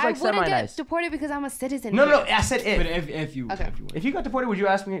guy who was I like wouldn't semi get nice. deported because I'm a citizen. No, here. no, I said But if. if you Okay. If you got deported, would you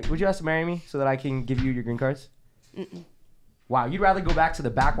ask to marry me so that I can give you your green cards? Mm-mm. Wow, you'd rather go back to the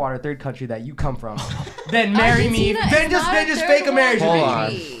backwater third country that you come from than marry me, Argentina then is just not then just third fake a world marriage with me. Hold on.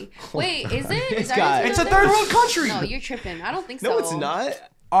 country. Wait, is it? Is This guy. Argentina It's a third world country. No, you're tripping. I don't think so. No, it's not.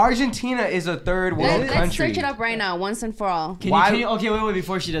 Argentina is a third world Let's country. search it up right now, once and for all. Can you, okay, wait,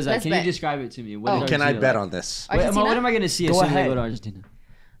 before she does that, Let's can bet. you describe it to me? What Oh. is Can I Argentina bet like? on this? Wait, Argentina? what am I gonna see as Go soon as I ahead. go to Argentina?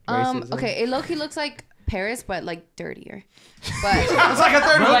 Racism. Okay, it low-key looks like Paris, but like dirtier. But It's like a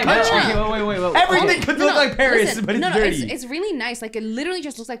third But world like, country. okay, wait. Everything could look like Paris, listen, but it's no, dirty. It's really nice. Like it literally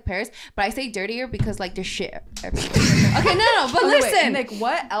just looks like Paris, but I say dirtier because like there's shit everywhere. Okay, no, but Okay, wait, listen. Nick,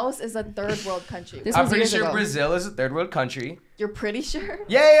 what else is a third world country? This I'm was pretty years sure ago. Brazil is a third world country. You're pretty sure?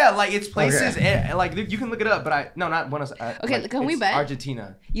 Yeah, like it's places, like you can look it up, but not Buenos Aires. Okay, can we it's bet?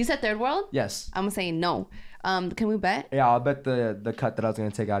 Argentina. You said third world? Yes. I'm saying no. Can we bet? Yeah, I'll bet the cut that I was gonna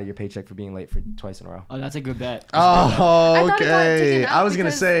take out of your paycheck for being late for twice in a row. Oh, that's a good bet. Oh, thought it got okay. taken out I was gonna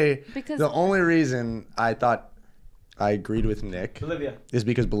because- say because- the only reason I thought I agreed with Nick Bolivia. is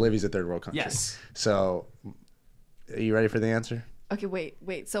because Bolivia's a third world country. Yes. So, are you ready for the answer? Okay,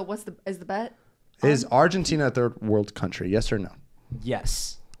 wait. So is the bet? Is Argentina a third world country? Yes or no?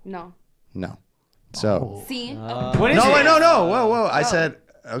 Yes. No. No. So See? What is no, it? wait, no. Whoa. I said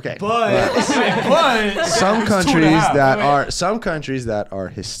okay. But Some countries that are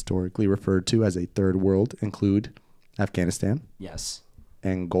historically referred to as a third world include Afghanistan, yes.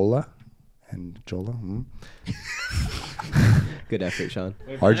 Angola. Good effort, Sean.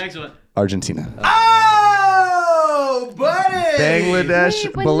 Wait for the next one. Argentina, Oh, buddy. Bangladesh,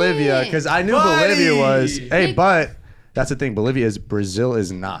 Wait, but Bolivia. Nick. Because I knew Buddy. Bolivia was. Hey, Nick. but that's the thing. Bolivia is. Brazil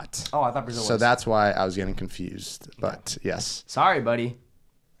is not. Oh, I thought Brazil So was. that's why I was getting confused. But yes. Sorry, buddy.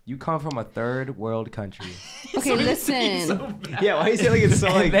 You come from a third world country. Okay, listen. Yeah, why you say like it's so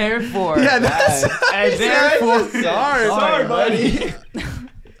And like therefore, Yeah, that's. and therefore, Sorry, buddy.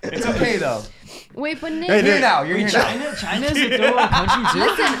 It's okay though. Wait, but Nick. Hey, You're Nick. now. You're here now. China is a third world country too.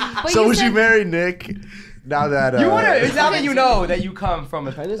 Listen, but So you would said, you marry Nick? Now that You wanna? It's now that Okay. you know that you come from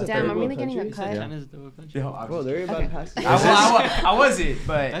a. China's a Damn, third I'm world really getting a country? cut. China is a third world country. Yo, Bro, they're about to pass it. I wasn't,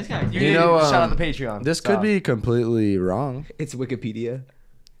 but That's kinda you crazy. did know, shout out the Patreon. this could be completely wrong. It's Wikipedia.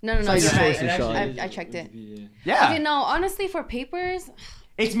 No, So you're you're right. supposed to, Sean. I checked it. Yeah, Okay, no, honestly, for papers,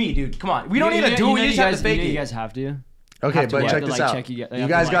 it's me, dude. Come on, we don't need to do it. You just have to fake You it. guys have to. Okay, Have to but wait. check Have to, this like, out. check you- You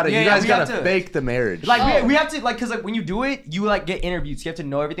guys gotta, Yeah, you yeah, guys we gotta have to- fake the marriage. Like Oh. we have to like, cause like when you do it, you like get interviews. You have to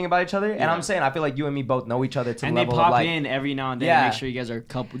know everything about each other. And I'm saying, I feel like you and me both know each other to And the they level pop of like, in every now and then. Yeah. Make sure you guys are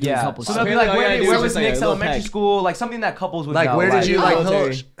couple. Doing yeah. couple So stuff. they'll be like, Apparently, all you where gotta do is was just, like, Nick's a little elementary peck. school? Like something that couples would like, know. where did you like, like?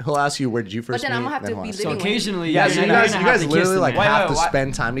 military. He'll ask you where did you first then meet? I'm gonna have to then be what? So living with- occasionally, Yeah, you're so you gonna guys have to kiss literally the like man. have to wait,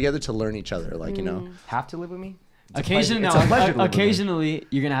 spend time together to learn each other. Like you know. have to live with me? Occasionally, It's a pleasure to live with me. occasionally,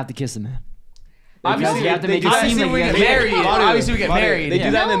 you're gonna have to kiss the man. Obviously, you have to make it obviously seem we like get you guys- married. Maru, Obviously, we get Maru, married. They do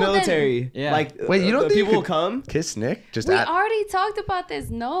that in the No, then- military. Yeah. Like, Wait, you don't think people you will come? Kiss Nick? Just we at. already talked about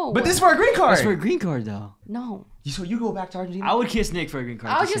this. No. But this is for a green card. That's for a green card, though. No. So you go back to Argentina? I would kiss Nick for a green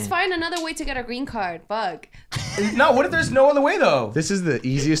card. I'll just find another way to get a green card. Fuck. No, what if there's no other way though? This is the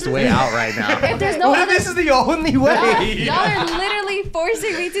easiest way out right now. If there's no What if other, this is the only way? y'all are literally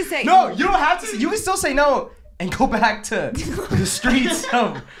forcing me to say No, you don't have to. You can still say no and go back to the streets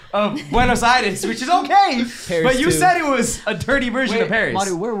of Buenos Aires, which is okay. Paris but you too. said it was a dirty version of Paris.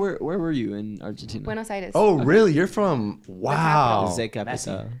 Maru, where were you in Argentina? Buenos Aires. Oh, really? You're from? Wow. Zé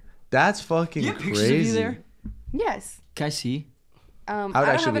Capital. That's fucking You have crazy. pictures of you there? Yes. Can I see? I would I don't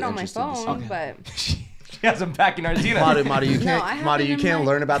actually have be it on my interested to see. phone, Okay. but She has them back in Argentina. Madu, you No, can't. I have Madu, it you in can't my-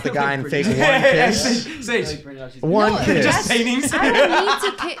 learn about the guy and fake one Yeah, kiss. Sage. One No, kiss. Just paintings. I don't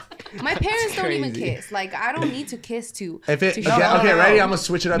need to kiss. My parents don't even crazy. kiss. Like I don't need to kiss to. If it to okay, show- no, okay, no. ready? I'm gonna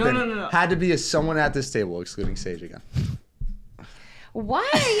switch it up. No, then. no. Had to be someone at this table, excluding Sage again. Why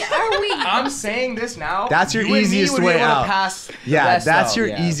are we? I'm saying this now. That's your you and me easiest would be way able to out. pass the Yeah, rest, that's though. your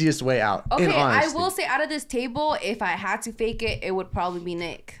Yeah. easiest way out. in Okay, I honesty. will say out of this table, if I had to fake it, it would probably be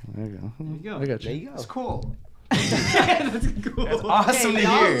Nick. There you go. you go. I got There you. you go. It's cool. That's cool. That's awesome Okay, to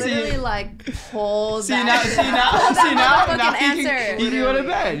y'all hear. literally like hold See that. now, that now motherfucking you answer. go to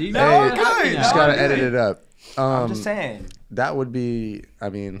bed. You No, know, I'm good. You just No, gotta I'm edit good. it up. I'm just saying. That would be. I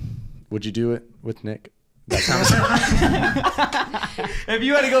mean, would you do it with Nick? That sounds. If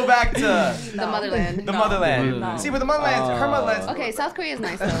you had to go back to The motherland. the motherland. No. See, but the motherland, her motherland's. Okay, South Korea is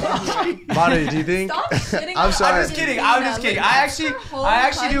nice though. Madu, do you think? Stop shitting I'm on sorry. I'm just kidding. I'm just kidding. I actually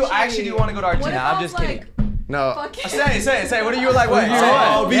do want to go to What Argentina. if I'm I just was kidding. No. Fucking Say it. What if you were like what? Oh, Say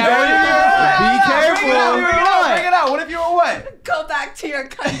it. be Yeah, very- what if you were- be careful. Bring it out. What if you were what? go back to your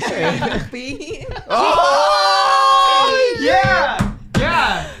country. B. Oh yeah.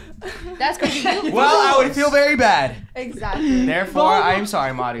 That's crazy. You, Well, I would feel very bad. Exactly. Therefore, I am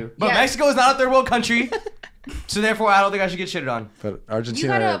sorry, Madu. But Yeah. Mexico is not a third world country. So therefore, I don't think I should get shitted on. But you Argentina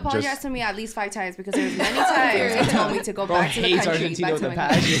gotta apologize just. to me at least 5 times because there's many times you told me to go Bro back to the hates country. Argentina Back with to a my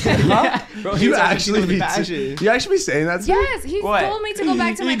country. passion. Huh? Bro You hates actually Argentina with be. a passion. You actually be saying that? To me? Yes, he What? told me to go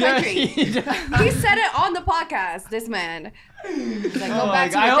back to my He does. country. He said it on the podcast. This man. He's like, go Oh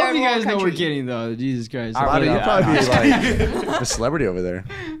back to I the hope third you guys world know we're country. kidding though. Jesus Christ. All right, Madu, you'll Yeah. probably be like a celebrity over there.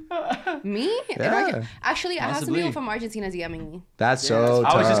 Me? In Yeah. Actually, I have some Possibly. people from Argentina DMing me. That's so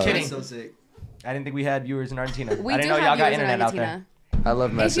tough. I was just kidding. So sick. I didn't think we had viewers in Argentina. We I didn't do know have y'all got viewers in internet out there. Argentina. I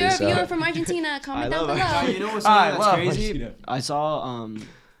love If Messi. you're a So. viewer from Argentina, comment down love below. You know what's I something love that's crazy? Argentina. I saw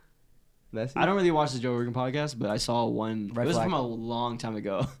Messi? I don't really watch the Joe Rogan podcast, but I saw one. Red it was flag. from a long time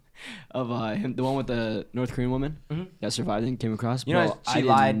ago, of him, the one with the North Korean woman Mhm. that survived and came across. You know, Bro, I she did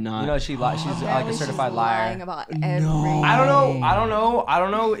lied. Not, You know, she lied. She's like a Apparently certified she's liar. lying about everything. I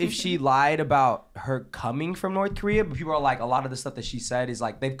don't know if she lied about her coming from North Korea, but people are like, a lot of the stuff that she said is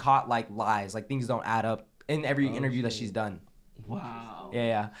like they've caught like lies, like things don't add up in every interview that she's done. wow.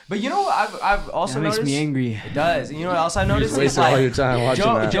 Yeah. But you know what I've also That makes noticed? me angry. It does. And you know what else I noticed? Wasted all your time watching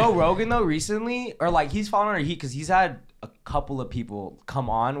that. Joe Rogan though recently, or like he's fallen under heat because he's had a couple of people come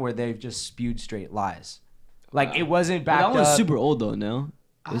on where they've just spewed straight lies. Like it wasn't back. That was super old though. No,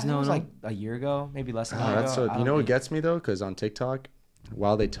 It was like a year ago, maybe less than a year That's ago. so. You know what gets me though? Because on TikTok,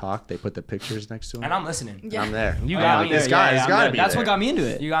 while they talk, they put the pictures next to them. And I'm listening. Yeah. I'm there. You I'm got like, me This there. guy Yeah, has I'm got to there. be That's there. what got me into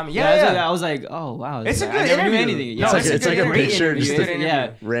it. You got me. Yeah, Yeah. I was like, oh wow. It's a I good never knew interview. anything. No, Yeah, it's like a great picture, interview. just a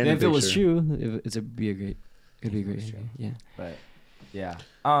Yeah, random if it was picture. true, it'd be a great interview. Yeah. But yeah.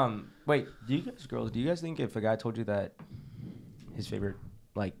 Wait. Do you guys think if a guy told you that his favorite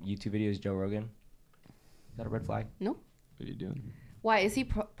like YouTube video is Joe Rogan, is that a red flag? No. What are you doing? Why is he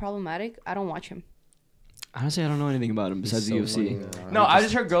problematic? I don't watch him. Honestly, I don't know anything about him besides the UFC. No, I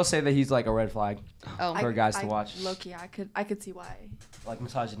just heard girls say that he's like a red flag, Oh, for guys to watch. Low-key, I could see why. like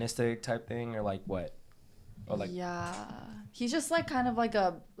misogynistic type thing, or like what? Or like Yeah, he's just like kind of like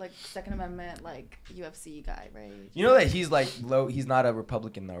a Second Amendment like UFC guy, right? you know that he's like low. He's not a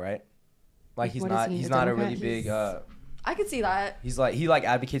Republican though, right? Like he's What is not. he, He's a not a Democrat? really big. I could see that. He's like he like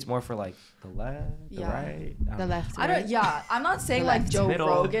advocates more for like the left, the Yeah. right. the left. I don't. Yeah, I'm not saying like left. Joe Middle.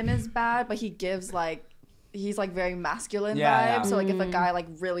 Rogan is bad, but he gives like he's like very masculine Yeah, vibes. yeah. So like if a Mm. guy like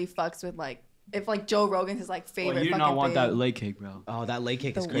really fucks with like if like Joe Rogan's his like favorite. Well, you do fucking not want thing. that leg kick, bro. Oh, that leg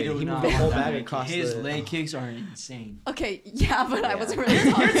kick is The crazy. weight. He Do moved not the want whole that bag leg across kick. His the. leg kicks are insane. Okay, yeah, but I Yeah. wasn't really.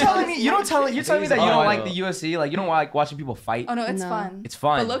 You're talking telling about me his you don't legs. tell you're telling me that you Oh, don't I like know. the UFC, like you don't like watching people fight. Oh no, it's No. fun. It's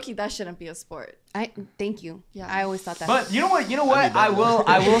fun. But low-key, that shouldn't be a sport. Thank you. Yeah. I always thought that. But you know what? I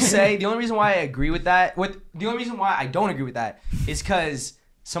will say the only reason why I agree with that, the only reason why I don't agree with that is because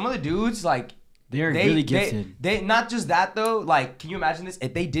some of the dudes like They're really gifted. They not just that though. Like, can you imagine this?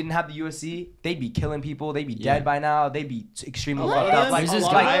 If they didn't have the UFC, they'd be killing people. They'd be Yeah. dead by now. They'd be extremely lot fucked of up. them- Like, There's this a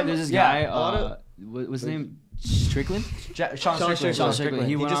lot guy. of There's this yeah, guy. a lot of- What's his name? Strickland. Sean Strickland. Sean Strickland.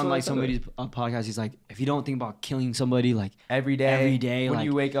 He went just on like went on somebody's podcast. He's like, if you don't think about killing somebody like every day. when when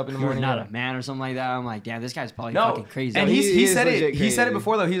you wake up in the you're morning. not a man or something like that. I'm like, damn, this guy's probably No, fucking crazy. and he he is said it. legit He said it crazy.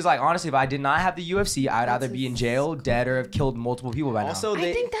 before though. He was like, honestly, if I did not have the UFC, I'd either be in his- jail, dead, or have killed multiple people by now. Also, I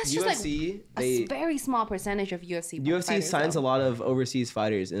they, think that's just, like, UFC. a very small percentage of UFC. UFC fighters, signs though. a lot of overseas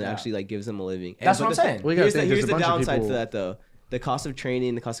fighters and Yeah. actually like gives them a living. That's But what I'm the- saying. Well, you gotta Here's the, think, here's there's a the bunch of downside to people- that though. The cost of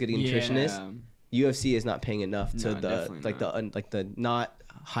training, the cost of getting a nutritionist. UFC is not paying enough to No, the definitely like the not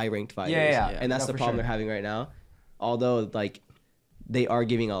high ranked fighters. Yeah. And that's No, the for problem sure. they're having right now. Although like they are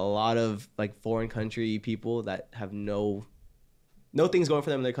giving a lot of like foreign country people that have no things going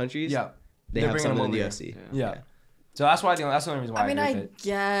for them in their countries. Yeah. They They're have bringing something in the them UFC. Yeah. So that's why that's the only reason why I mean, agree I with it.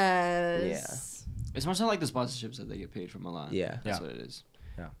 guess. It's more so like the sponsorships that they get paid from a lot. Yeah. That's Yeah. what it is.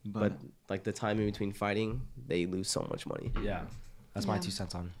 Yeah. But like the time in between fighting, they lose so much money. Yeah. That's my Yeah. 2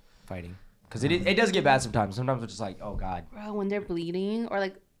 cents on fighting. Because it does get bad sometimes. Sometimes it's just like, oh god. Bro, when they're bleeding or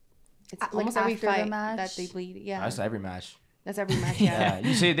like it's Like almost every after the fight match? that they bleed. Yeah, That's every match. that's every match. Yeah. Yeah.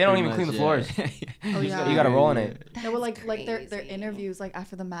 You see, they don't even clean the floors. Oh, You yeah. gotta roll in it. No, but like their crazy. interviews like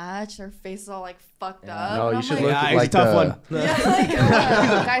after the match, their faces all like fucked Yeah. up. No, and you I'm should like, look Yeah, at it's a like tough the. one.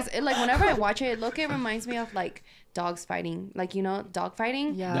 Yeah, like, Guys, it, like whenever I watch it, look, it reminds me of like dogs fighting, like dog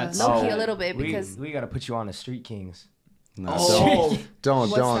fighting. yeah. That's- Low key Oh, a little bit because we gotta put you on the Street Kings. No, Oh. don't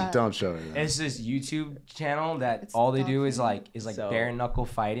What's that? don't show it. It's this YouTube channel that It's all they dog do is fighting? like So- bare knuckle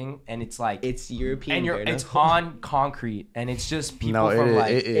fighting, and it's like It's European. and bare it's knuckle. on concrete, and it's just people No, from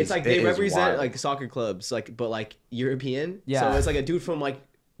like it is. It's like they it is represent wild. like soccer clubs, like but like European. Yeah. So it's like a dude from like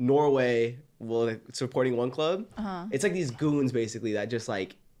Norway, well, like, supporting one club. Uh-huh. It's like these goons basically that just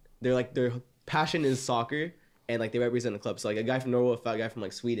like their passion is soccer and like they represent the club. So like a guy from Norway, a guy from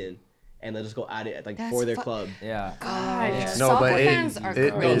like Sweden, and they'll just go at it like That's for their fu- club. yeah, God, Yeah. No, soccer but fans are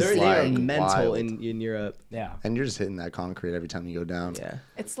it No, is crazy. they are like mental wild. in Europe. yeah. And you're just hitting that concrete every time you go down. Yeah.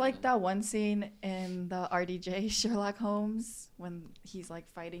 It's like that one scene in the RDJ Sherlock Holmes when he's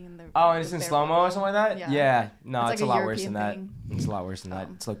like fighting in the. Oh, and it's the in bare slow mo or knuckle. something like that. Yeah. Yeah, no, It's it's, like a a lot worse than European that. thing. It's a lot worse than that.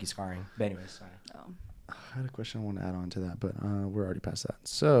 Oh. It's low-key scarring. But anyways, sorry. Oh. I had a question I want to add on to that, but we're already past that.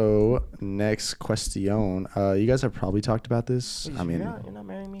 So next question. You guys have probably talked about this. I mean, you're not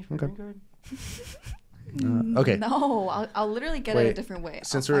marrying me for okay. green card. okay. No, I'll literally get it Wait, a different way.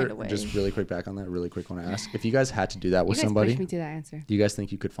 Since I'll we're find a way. just really quick back on that, really quick want to ask if you guys had to do that You with guys somebody, pushed me to that answer. do you guys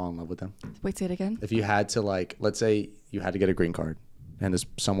think you could fall in love with them? Wait, say it again. If you had to, like, let's say you had to get a green card, and this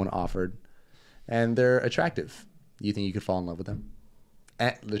someone offered, and they're attractive, you think you could fall in love with them?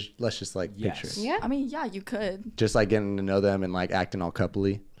 And let's just like Yes. picture, Yeah, I mean, yeah, you could. just like getting to know them and like acting all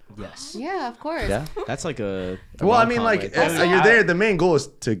coupley. Yes. yeah, of course. Yeah. That's like a Well, I mean, rom-com like right there. Also, you're there. The main goal is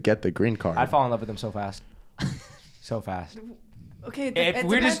to get the green card. I'd fall in love with them so fast. So fast. Okay, If it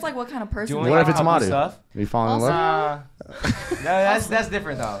we're depends just like what kind of person. Doing they What if are. it's couple Maru? stuff. You fall in Also- love? No, that's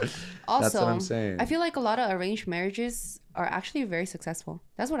different though. Also, That's what I'm saying. I feel like a lot of arranged marriages are actually very successful.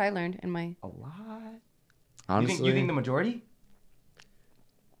 That's what I learned in my. A lot. Honestly, You think the majority?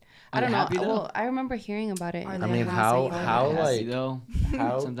 I don't know. Happy, though? Well, I remember hearing about it. Are I they mean, gonna how say how yes? like though.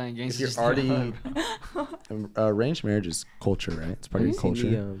 how Sometimes if gangsters you're just already don't. arranged marriage is culture, right? It's part of your Have you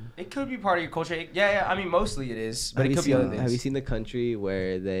seen culture. the, It could be part of your culture. Yeah. I mean, mostly it is, but have it you could be seen- other things. Have you seen the country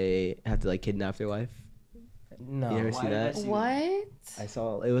where they have to like kidnap their wife? No. You ever see that? What? I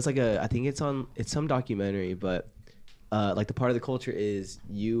saw it was like I think it's some documentary, but like the part of the culture is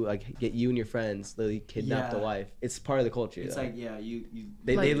you like get you and your friends literally kidnap the Yeah. wife. It's part of the culture. It's though. like you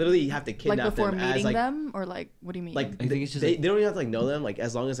they Like- literally have to Like kidnap before them meeting as like them, or like what do you mean? like I think it's just they like- don't even have to like know them. Like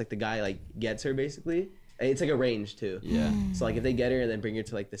as long as like the guy like gets her basically. And it's like arranged too. yeah. So like if they get her and then bring her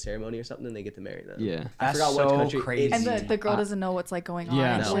to like the ceremony or something, then they get to marry them. Yeah. I That's forgot so which country. crazy. and the girl uh, doesn't know what's like going on.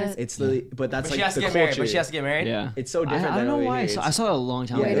 Yeah. and No, shit. it's literally, but that's But she like has to the get culture. married. But she has to get married. Yeah. It's so different I than don't know over why. here. I saw it a long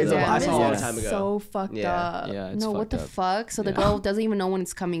time Yeah, ago. it's a- I That saw is a long time ago. so fucked Yeah. up. Yeah. It's No, what the fucked up. fuck? So the girl doesn't even know when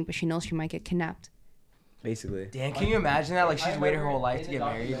it's coming, but she knows she might get kidnapped. Basically. Dan, can you imagine that? Like she's waited her whole life to get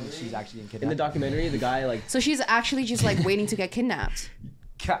married, and she's actually getting In the kidnapped. documentary, the guy like So she's actually just like waiting to get kidnapped.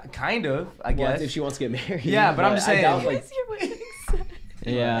 Kind of, I well, guess. if she wants to get married. Yeah, but I'm just I saying. doubt, What like, is your wedding set?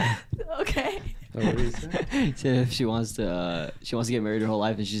 Yeah. Okay. So if she wants to get married her whole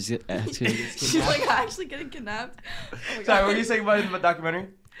life and she's She's like actually getting kidnapped. Oh my Sorry, God. what were you saying about the documentary?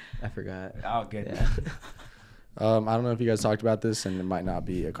 I forgot. Oh, good. Yeah. I don't know if you guys talked about this, and it might not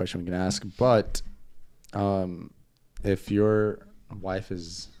be a question we can ask, but if your wife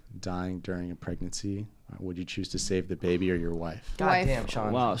is dying during a pregnancy, would you choose to save the baby or your wife? God Wife. damn,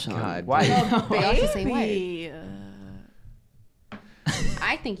 Sean. Wow, Sean. God. Why? They all the same way. Baby.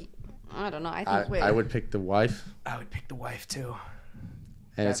 I think. I don't know. I think. Wait. I would pick the wife, I would pick the wife too.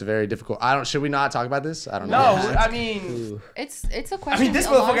 and it's very difficult. Should we not talk about this? I don't No, know. I mean, Ooh. It's a I question. mean, this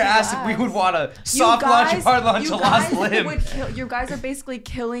a lot of motherfucker people asked if we ask. would want a soft launch or hard launch you a lost guys limb. would you guys are basically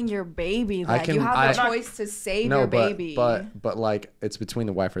killing your baby. I Then can- you have I- the choice to save No, your but, baby. but like it's between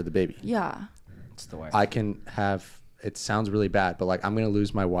the wife or the baby. yeah. It's the wife. I can have. It sounds really bad, but like I'm gonna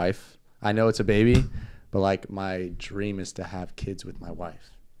lose my wife. I know it's a baby, but like my dream is to have kids with my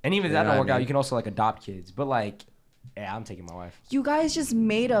wife. And even if You that know don't what work I out, mean? you can also like adopt kids. But like, yeah, I'm taking my wife. You guys just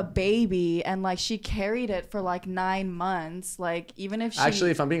made a baby and like she carried it for like 9 months. Like even if she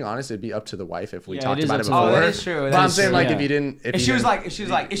Actually, if I'm being honest, it'd be up to the wife if we Yeah, talked it is about up it to the before. wife. Oh, that is true. But That I'm is saying true. like Yeah. if you didn't, If you she was didn't-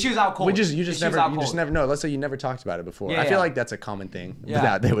 like, if she was out cold. we just If she was out you just cold. never know. Let's say you never talked about it before. Yeah, I feel yeah. like that's a common thing Yeah.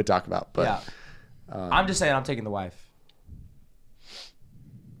 that they would talk about. But Yeah. I'm just saying, I'm taking the wife.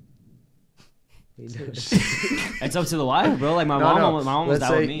 It's up to the wife, bro. Like my mom was Let's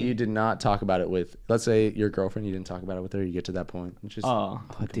down say with me. you did not talk about it with. Let's say your girlfriend. You didn't talk about it with her. You get to that point. It's just Oh,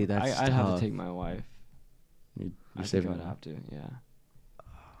 Oh, dude, that's I'd have tough. to take my wife. you I think save I would it. have to, yeah.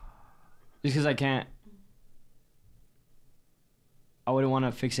 Just because I can't. I wouldn't want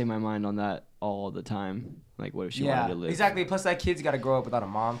to fixate my mind on that all the time. Like, what if she Yeah, wanted to live? exactly. Plus, that kid's got to grow up without a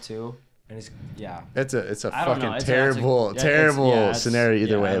mom too, and it's It's a I don't know. fucking It's terrible yeah, terrible scenario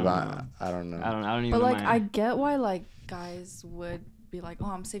either yeah, way. I don't But know. I don't know. I don't even. But like mind. I get why like guys would be like, oh,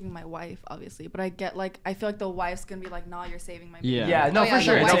 I'm saving my wife, obviously. But I get like I feel like the wife's gonna be like, nah, you're saving my baby. Yeah. Yeah, no, Oh, yeah, for the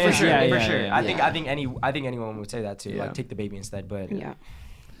sure, no, wife for is- sure, yeah, for yeah, sure. yeah, I think anyone would say that too. Yeah. Like, take the baby instead. But Yeah.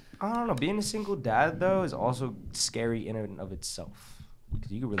 I don't know. Being a single dad though is also scary in and of itself,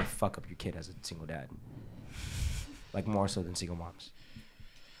 because you could really fuck up your kid as a single dad. Like more so than single moms.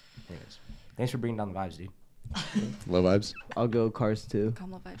 Anyways, thanks for bringing down the vibes, dude. Low vibes. I'll go Cars 2.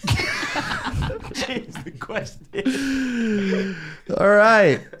 Calm vibes. Change the question. All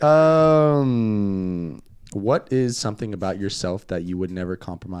right. What is something about yourself that you would never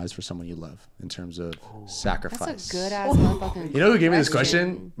compromise for someone you love in terms of sacrifice? That's a good ass motherfucking. You know who gave me this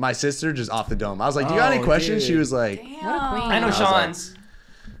question? My sister, just off the dome. I was like, "Do you got any Oh, questions?" She dude. was like, Damn. What a queen. I know I was Sean's.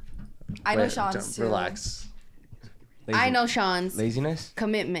 I know "Wait, Sean's don't- too. Relax." I know Sean's Laziness.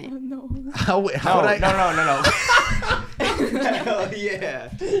 commitment. No. How would No, I? no. Hell yeah.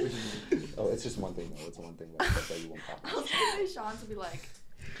 Oh, it's just one thing though. It's one thing that you won't I compromise. was gonna say Sean's would be like,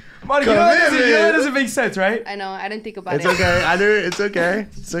 Monty, you know Commitment. that doesn't make sense, right? I know. I didn't think about It's it. okay. I do. It's okay.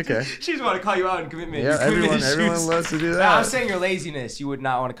 It's okay. She just want to call you out in commitment. Yeah, Your commitment everyone issues. loves to do No, that. I'm saying your laziness. You would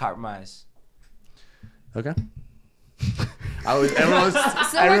not want to compromise. Okay. Everyone was, So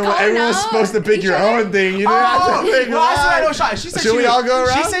we're everyone, calling everyone was out supposed to pick each your other? own thing. You didn't have to pick no, I said I know mine. Sean. She said Should she we knew- all go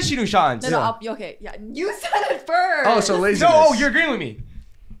She around? said she knew Sean's. no, no, okay, yeah. You said it first. Oh, so laziness. No, oh, you're agreeing with me.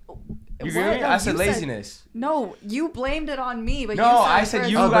 You agree with What? me? No, I said you laziness. No, you blamed it on me, but No, you said I it said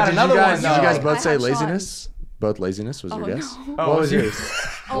first. you Oh, got but did another you guys, one, Did you though. guys I both say had laziness? Both laziness was your Oh, guess. no. Oh, What was you- yours?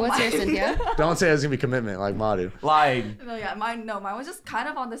 Oh, What's my- yours, Cynthia? Don't say it's gonna be commitment like Madu. Lying. No, yeah, mine was just kind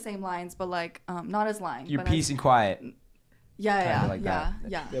of on the same lines, but like, not as lying. You're but peace and quiet. Yeah, like yeah,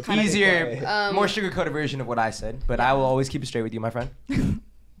 that. yeah. Yeah, Kinda- Easier, more sugar-coated version of what I said, but I will always keep it straight with you, my friend.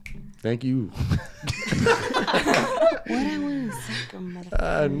 Thank you. What I want to say,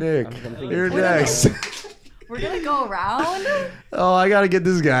 motherfucker. Nick, you're next. We're gonna go around. Oh, I gotta get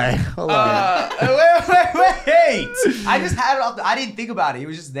this guy. Hold on. Wait! I just had it off. I didn't think about it. It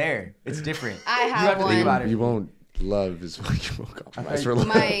was just there. It's different. I You have have to think one. about it. You won't love is what you won't compromise for love.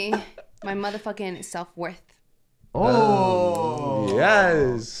 My motherfucking self-worth. Oh.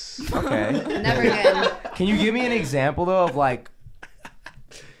 Yes. Okay. Never again. Can you give me an example though of like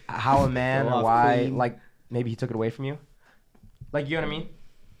how a man Go or off, why queen. like maybe he took it away from you? Like you know what I mean?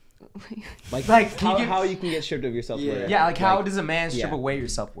 Like can you give- how you can get stripped of your self-worth. Yeah, like how does a man strip yeah. away your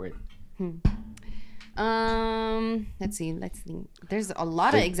self-worth? Let's see. There's a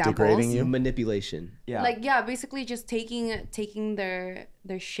lot of examples. Degrading you? Manipulation. Yeah. Like basically just taking their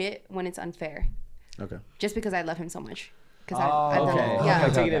shit when it's unfair. Okay. Just because I love him so much. Because Oh, I've done Okay. it. Yeah.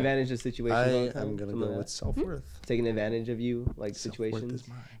 Taking okay. advantage of situations. I all the time, am gonna something go like with that. self-worth. Taking advantage of you, like Self-worth situations. is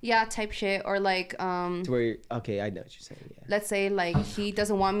mine. Yeah, type shit. Or like To where okay, I know what you're saying. Yeah. let's say like he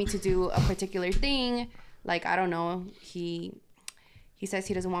doesn't want me to do a particular thing. Like I don't know, he says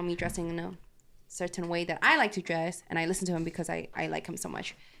he doesn't want me dressing in a certain way that I like to dress, and I listen to him because I like him so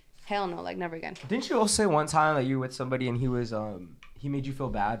much. Hell no, like never again. Didn't you also say one time that you were with somebody and he was he made you feel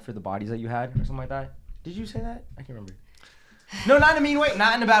bad for the bodies that you had or something like that? Did you say that? I can't remember. No, not in a mean way.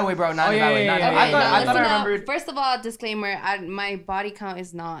 Not in a bad way, bro. Not in a bad way. Not in a Okay, bad way. now I thought I listen up. remembered. First of all, disclaimer: my body count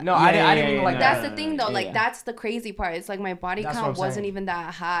is not. No, I didn't mean like That's that. the thing, though. Yeah, Like yeah. that's the crazy part. It's like my body That's what count I'm wasn't saying. even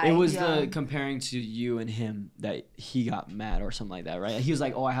that high. It was Yeah. the comparing to you and him that he got mad or something like that, right? He was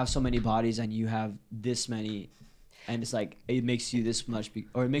like, "Oh, I have so many bodies and you have this many," and it's like it makes you this much,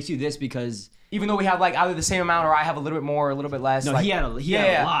 or it makes you this because Even though we have like either the same amount or I have a little bit more or a little bit less. no, like, he had a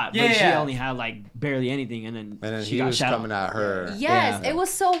lot, but she yeah. only had like barely anything, and then she he got was shot coming at her. Yes, Yeah. it was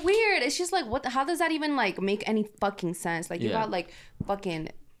so weird. It's just like, what? How does that even like make any fucking sense? Like you Yeah. got like fucking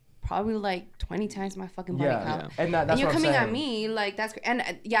probably like 20 times my fucking body Yeah, count. and that's And you're what I'm coming at saying. me like that's and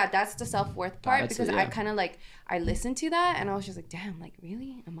yeah, that's the self-worth part That's it, because I yeah. kind of like I listened to that and I was just like, damn, like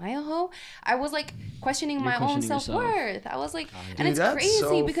really, am I a hoe? I was like questioning You're my own questioning yourself. self-worth. I was like, and Dude, it's that's crazy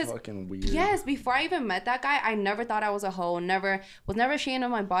so because fucking weird. yes, before I even met that guy, I never thought I was a hoe. Was never ashamed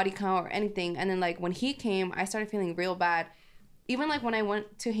of my body count or anything. And then like when he came, I started feeling real bad. Even like when I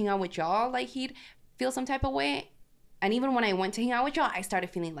went to hang out with y'all, like he'd feel some type of way. And even when I went to hang out with y'all, I started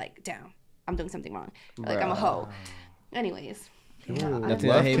feeling like, damn, I'm doing something wrong. Like I'm a hoe. Anyways. Yeah, Nothing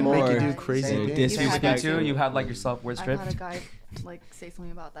Love I hate can more. make you do crazy Same. things. You've had that You too? too? You've had like your self-worth I've stripped? had a guy like say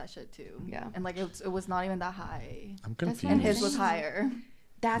something about that shit too. Yeah. And like it was not even that high. I'm That's confused. And his Mm. was higher.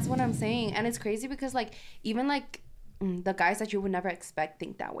 That's what I'm saying. And it's crazy because like even like the guys that you would never expect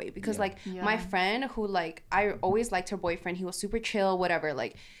think that way because like Yeah. my friend who like I always liked her boyfriend, he was super chill, whatever,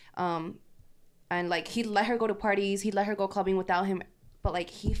 like and like he'd let her go to parties, he'd let her go clubbing without him, but like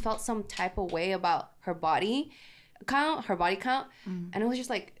he felt some type of way about her body count, and it was just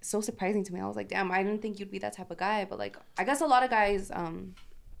like so surprising to me. I was like, damn, I didn't think you'd be that type of guy, but like I guess a lot of guys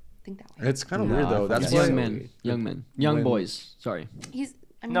think that way. It's kind of weird though. That's It's why. young men, young When- boys. Sorry, He's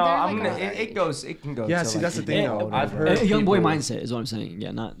I mean, No, they're, I'm like, gonna. all It right. goes. It can go. Yeah, to, see, like, that's the thing though. I've a heard young boy people- mindset is what I'm saying. Yeah,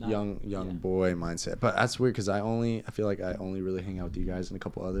 not young boy mindset. But that's weird because I feel like I only really hang out with you guys and a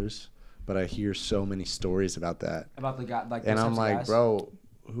couple others. But I hear so many stories about that, about the guy. Like, and those I'm types of like, guys. bro,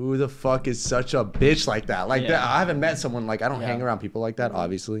 who the fuck is such a bitch like that? Like Yeah. that. I haven't met someone like I don't Yeah. hang around people like that,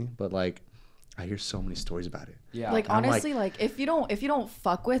 obviously. But like, I hear so many stories about it. Yeah. Like I'm like- honestly, like if you don't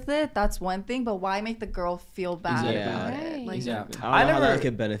fuck with it, that's one thing. But why make the girl feel bad Exactly. about Right. it? Like, exactly. I don't I know how never- that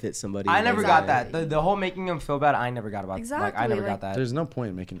could benefit somebody. I never got Exactly. that. The whole making him feel bad. I never got about. Like, I Exactly, never like- got that. There's no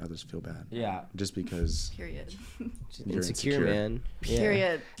point in making others feel bad Yeah. just because Period. you're insecure, insecure. man. Yeah.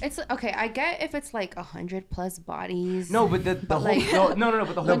 Period. It's okay. I get if it's like 100+ bodies. No, but the whole like- no.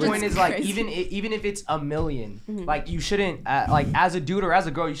 But the whole That's point is like crazy. even if it's a million, Mm-hmm. like you shouldn't like as a dude or as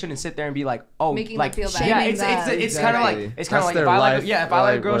a girl, you shouldn't sit there and be like, oh, Making them like feel bad. yeah, Shaming it's that. it's kind of like Exactly. it's kind That's of like their if I like life. if I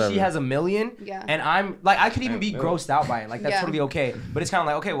like a Like, girl, she whatever. has a million, Yeah. and I'm like I could even be Yeah. grossed out by it, like that's Yeah. totally okay. But it's kind of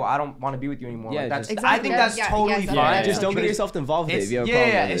like okay, well I don't want to be with you anymore. Yeah, Like, that's just- I think that's Yeah, totally yes, fine. yeah, Just don't get Because yourself involved with it. It's, If you have a problem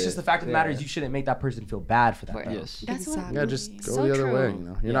yeah, with it's it. just the fact of the matter is you shouldn't make that person feel bad for that. For- though. Yes. That's what. Exactly. Yeah, just go So the other way. true. You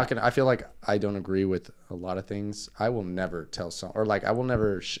know, you're not gonna. I feel like I don't agree with a lot of things. I will never tell some, or like I will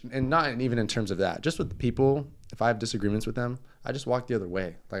never, and not even in terms of that. Just with people, if I have disagreements with them, I just walk the other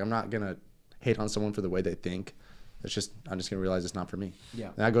way. Like I'm not gonna hate on someone for the way they think. It's just I'm just gonna realize it's not for me. Yeah.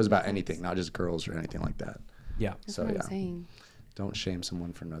 And that goes about anything, not just girls or anything like that. Yeah. That's So what yeah, I'm saying. don't shame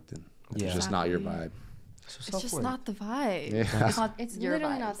someone for nothing. If Yeah. It's just not your Exactly. vibe. It's just not the vibe. Yeah. It's not. It's your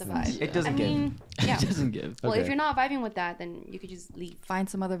literally vibes. not the vibe. It doesn't I give. mean, yeah. It doesn't give. Well, Okay. if you're not vibing with that, then you could just leave. Find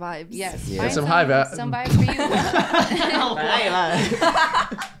some other vibes. Yes. Yeah. Find Some high some vibes for you.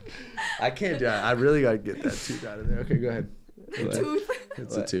 I can't do that. I really gotta get that tooth out of there. Okay, go ahead. Tooth.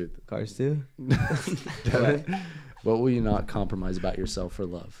 It's a What? tooth. Cars too. Devin, what will you not compromise about yourself for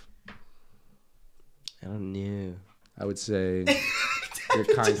love? I don't know. I would say your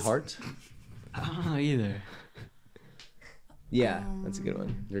kind heart. I don't know either. Yeah, that's a good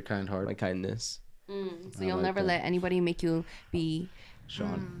one. Your kind heart. My kindness. So I you'll like never that. let anybody make you be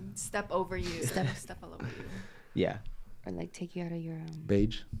Sean. Step over you. Step all over you. Yeah. or like take you out of your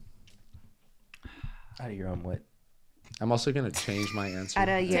Beige. Out of your own what? I'm also gonna change my answer. out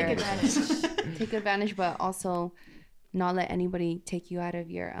of your Take advantage. take advantage, but also not let anybody take you out of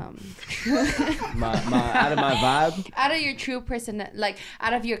your My out of my vibe. out of your true person, like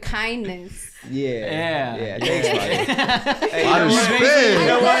out of your kindness. Yeah. Yeah. Thanks, buddy. Hey, Out of spin. you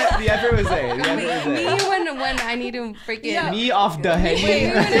know what? The effort was there. The Me, effort was me there. when I need to freaking Me off the head.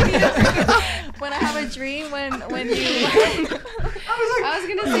 Wait, when I need to freaking When I have a dream, when you. I was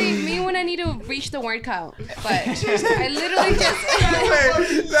gonna say me when I need to reach the workout, but I literally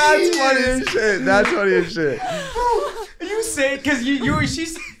just That's funny as shit. That's funny as shit. You said because you were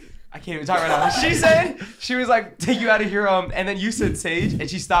she's. I can't even talk right now. She said she was like take you out of here and then you said Sage and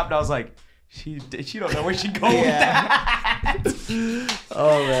she stopped and I was like she don't know where she going with that.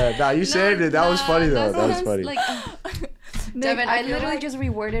 Oh man, nah, you saved it. That was funny though. That was funny. Like, Devin, I literally just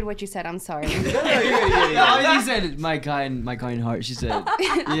reworded what you said. I'm sorry. No, you said my kind heart. She said,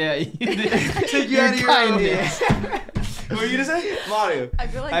 yeah. Take you out of your kindness. What were you gonna say? Mario. I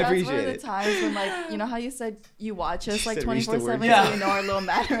feel like I that's one appreciate of the it. times when, like, you know how you said you watch us like said reach the 24/7, so Yeah. you know our little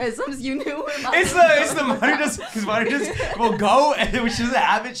mannerisms. You knew what It's the Manu just because Manu just will go and then when she doesn't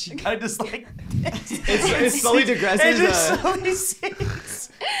have it, she kind of just like It slowly digresses. It just slowly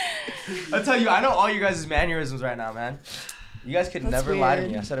sinks. I'll tell you, I know all you guys' mannerisms right now, man. You guys could That's never lie to me.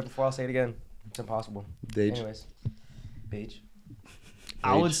 weird. I said it before. I'll say it again. It's impossible. Dage. Anyways, Beige.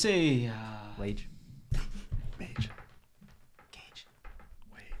 I would say, Wage. Beige. Gage.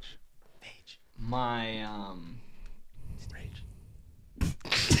 Wage. Beige. my Rage.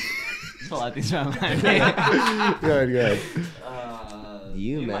 That's a lot of things around my Go ahead.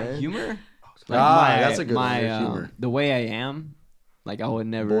 You, my man. humor. That's a good one, your humor. The way I am, like I would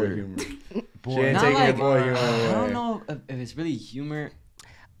never. Boy humor. Boy, She ain't not taking your like, boy humor I away. don't know if it's really humor.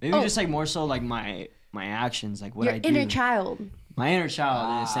 Maybe Oh. just like more so like my actions, like what Your I do. inner child. My inner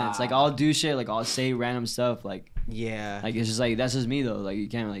child, in a sense. Like I'll do shit, like I'll say random stuff, like Yeah. it's just like that's just me though. Like you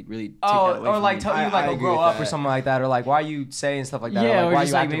can't like really. Take Oh, that away or from like me. tell you I like, oh, agree grow with up or that. something like that, or like, why are you saying stuff like that? Yeah, or like, or why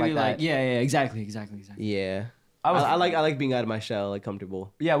just are you like acting maybe like like that? yeah, exactly. Yeah. I was, I like being out of my shell, like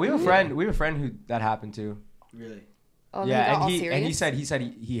comfortable. yeah, we have a friend. We have a friend who that happened to. Really. Oh, Yeah, he got all and he serious? said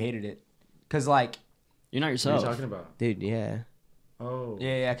he hated it, cause like You're not What are yourself. you talking about? Dude, yeah. Oh.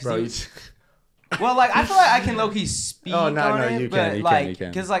 yeah, cause Bro, he, you well, like I feel like I can low key speak Oh, no, on no, it, you but can, you can, like, you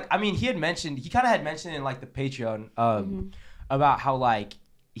can. cause like I mean, he kind of had mentioned in like the Patreon, Mhm. about how like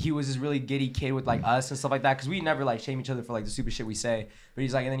he was this really giddy kid with like us and stuff like that, cause we never like shame each other for like the stupid shit we say, but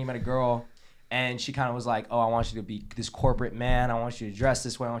he's like, and then he met a girl, and she kind of was like, oh, I want you to be this corporate man, I want you to dress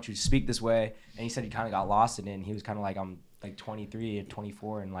this way, I want you to speak this way, and he said he kind of got lost in it, and he was kind of like, I'm like 23 and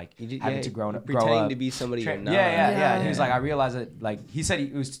 24 and like having to grow pretending up. to be somebody you're not. Yeah. And he was Yeah. like, I realized that, like, he said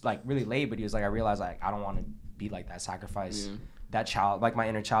it was like really late, but he was like, I realized like I don't want to be like that, sacrifice that child, like my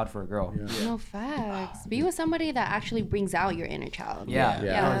inner child for a girl. Yeah. No facts. Be with somebody that actually brings out your inner child. Yeah.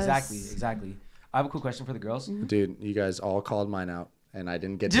 Yeah. No, Yes. exactly. I have a cool question for the girls. Dude, you guys all called mine out, and I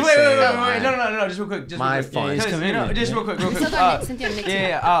didn't get to Just wait, say wait, mine. no, just real quick. Just My real quick. fun. Yeah, he's 'Cause, committed. you know, just real quick. We still got Cynthia and Nick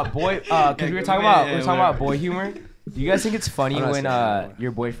too. Boy, because we were talking about boy humor. Do you guys think it's funny I'm not when saying that.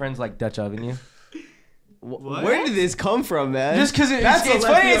 your boyfriend's like Dutch oven you? Where did this come from, man? Just because That's it's a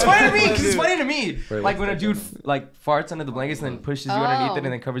funny. It's left funny to field. me. Because it's funny to me. Wait, Like what's when a that dude from? like farts under the blankets and then pushes you underneath it Oh.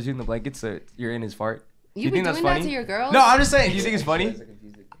 and then covers you in the blankets so you're in his fart. You You be think that's doing that funny? to your girls? No, I'm just saying. Do you think it's funny?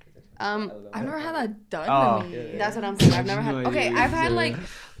 Um, I've never had that done Oh. to me. that's what I'm saying. I've never had. No, Okay, yeah, I've had yeah. like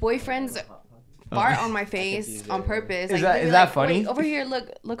boyfriends fart on my face on purpose. Is Like, that- they'd be is that like, funny? "Wait, over here,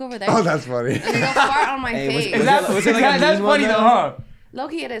 look over there." Oh, that's funny. And they'll fart on my Hey, face. Was it like a that's mean one, funny though, though? huh?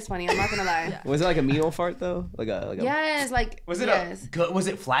 Low-key, it is funny. I'm not gonna lie. Was it like a mean old fart though? Like a Yes, like Was it yes. was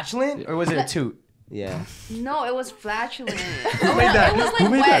it flatulent or was it a toot? yeah. No, it was flatulent. Who made that? It was like Who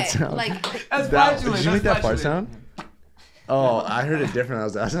made that wet. sound? Like That's Did you make that fart sound? Oh, I heard it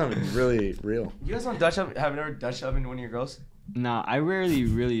different. That sounded really real. You guys want Dutch oven? Have you ever Dutch oven one of your girls? Nah, I rarely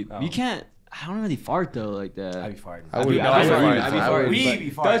really. Oh. You can't. I don't really fart though like that. I'd be farting. I would. I'd be farting. We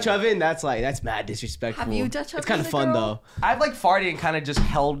be farting. Dutch oven, that's mad disrespectful. Have you Dutch It's kind of ovened a fun girl? though. I've like farted and kind of just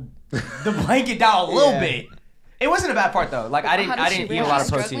held the blanket down a little bit. It wasn't a bad fart though. Like I didn't eat a lot of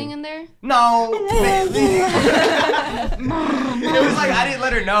struggling protein. in there. No. It was like I didn't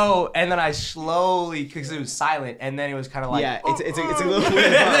let her know, and then I slowly, because it was silent, and then it was kind of like, Yeah, it's a little and,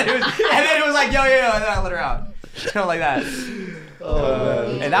 weird. then it was like yo, and then I let her out. It's kind of like that.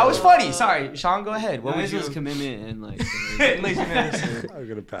 And that was funny. Sorry, Sean, go ahead. What was What your commitment and like lazy minutes? I'm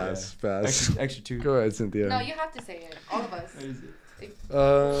gonna pass. Extra two. Go ahead, Cynthia. No, you have to say it. All of us.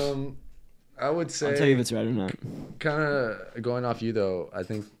 I would I'll tell you say if it's right or not. kind of going off you though. I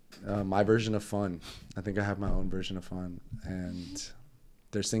think my version of fun. I think I have my own version of fun, and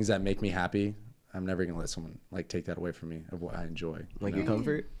there's things that make me happy. I'm never gonna let someone like take that away from me of what I enjoy. Like you your know?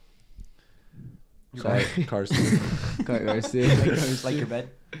 comfort. Cars too. Cars too. Like your bed.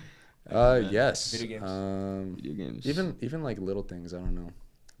 Yes. Video games. Video games. Even like little things. I don't know.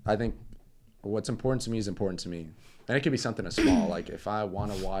 I think what's important to me is important to me, and it could be something as small. Like if I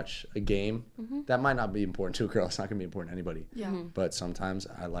want to watch a game, that might not be important to a girl. It's not gonna be important to anybody. Yeah. But sometimes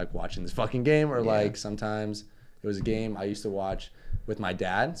I like watching this fucking game, or like sometimes it was a game I used to watch with my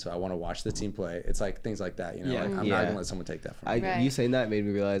dad, so I want to watch the team play. It's like things like that, you know. Yeah. Like, I'm not gonna let someone take that from me. Right. You saying that made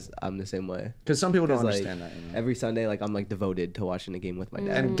me realize I'm the same way. Because some people don't 'Cause, like, understand that. You know? Every Sunday, like I'm like devoted to watching a game with my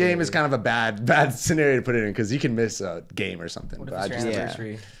dad. And game is kind of a bad scenario to put it in because you can miss a game or something. What But if I it's just your Yeah.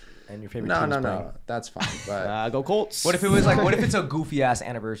 anniversary and your favorite no, team's no, playing? no. That's fine. But Go Colts. What if it was like? What if it's a goofy ass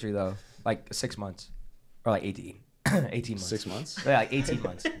anniversary though? Like 6 months, or like 18, 18 months. 6 months. Yeah, like 18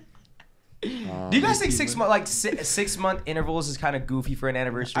 months. Do you guys think 6 month, like 6 month intervals is kind of goofy for an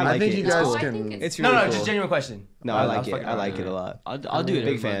anniversary? I like think it. you It's guys cool. I can. think It's no, really no, cool. just genuine question. No, I like was it. fucking I like around. it a lot. I'll do it. Big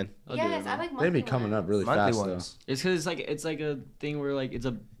every fan. month. I'll do it Yes, every I month. like They be monthly coming ones. up really Monthly fast ones. It's because it's like a thing where like it's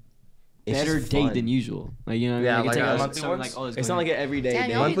a It's better just date fun. than usual. Like you know, what I Yeah, mean? Like, like it's a like monthly something ones? like, oh, It's not like an everyday Damn,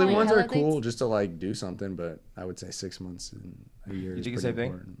 date. y'all be Monthly going ones hella are cool dates? just to like do something, but I would say 6 months in a year. You is think the pretty same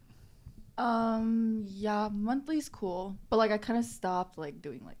thing? important. Yeah, monthly's cool, but like I kind of stopped like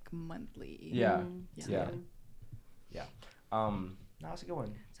doing like monthly. Yeah. Yeah. Yeah. That's a good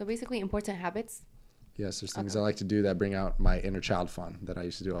one. So basically, important habits. Yes, there's things I like to do that bring out my inner child fun that I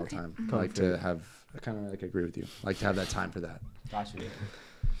used to do all the time. I like to have. I kind of like agree with you. I like to have that time for that. Got you.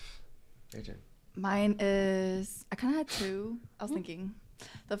 Your turn. Mine is I kind of had two. I was thinking,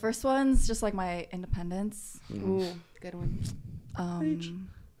 the first one's just like my independence. Ooh, good one.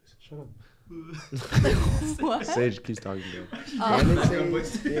 Shut up. What? Sage keeps talking to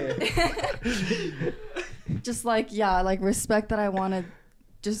you. Just like like respect that I want to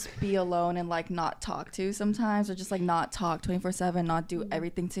just be alone and like not talk to sometimes, or just like not talk 24/7, not do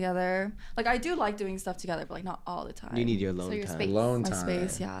everything together. Like I do like doing stuff together, but like not all the time. You need your alone your time. space. Alone my time.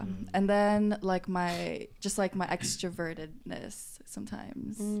 space, yeah. And then like my extrovertedness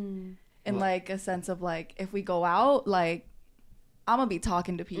sometimes, in like a sense of like if we go out, like I'm gonna be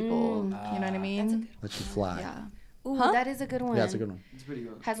talking to people. You know what I mean? Let you fly. Yeah. Ooh, Huh? that is a good one. Yeah, that's a good one. It's pretty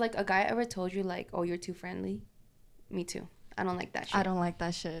good. Has like a guy ever told you like, oh, you're too friendly? Me too. I don't like that shit. I don't like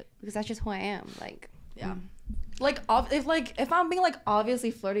that shit. because that's just who I am. Like, Yeah. If I'm being like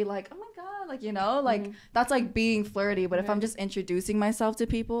obviously flirty, like oh my god, like you know, like that's like being flirty. But if I'm Right. just introducing myself to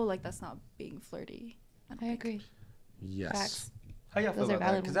people, like that's not being flirty. I think. agree. Yes. Facts. How y'all feel Those are about that?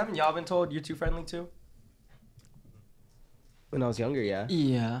 valid Because ones. haven't y'all been told you're too friendly too? When I was younger, yeah.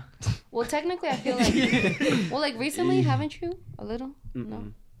 Yeah. Well, technically, I feel like, well, like recently, haven't you? A little?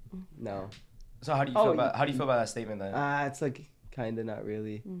 No. No. So how do you Oh, feel about that statement then? It's like kind of not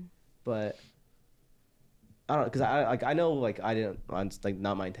really, but I don't know, cause I know like I didn't. It's like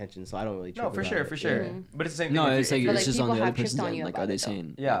not my intention, so I don't really. No, trip for about sure, it. for sure. Mhm. But it's the same No, thing. it's like But, it's like, just on people the other have tripped person's on end. you Like, about are they it, though.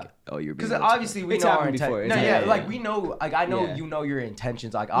 saying? Yeah. Like, oh, you're being. Because a little obviously we It's know our happened before. intentions. No, It's yeah, happened. like we know, like I know Yeah. you know your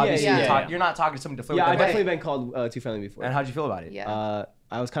intentions. Like obviously yeah. you're not talking to someone to flirt Yeah, with I them. definitely been called too friendly before. And how'd you feel about it? Yeah.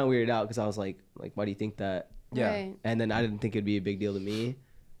 I was kind of weirded out because I was like, why do you think that? Yeah. Right. And then I didn't think it'd be a big deal to me.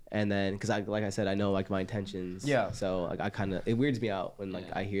 And then, cause like I said, I know like my intentions. Yeah. So like it weirds me out when like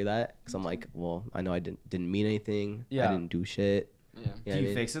I hear that, cause I'm like, well, I know I didn't mean anything. Yeah. I didn't do shit. Yeah. You know Do what I you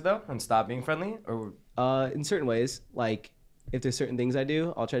mean? fix it though and stop being friendly, or In certain ways, like if there's certain things I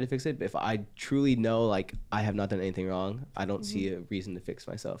do, I'll try to fix it. But if I truly know like I have not done anything wrong, I don't see a reason to fix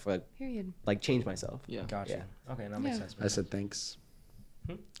myself or Period. like change myself. Yeah. gotcha? Yeah. Okay, that makes sense. I said thanks.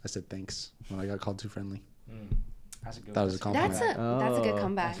 Hmm? I said thanks when I got called too friendly. That's a good. That was a compliment. That's a good Oh,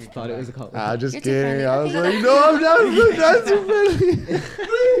 comeback. Thought it was a compliment. Ah, just You're too kidding. friendly. I was I like, think no, I'm not too friendly.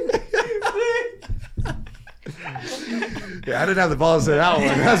 Yeah, I didn't have the balls to say that one.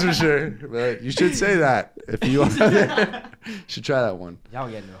 That's for sure. But you should say that if you want. Should try that one. Y'all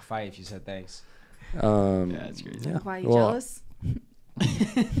get into a fight if you said thanks. Yeah, that's crazy. Yeah. Why are you Well, jealous?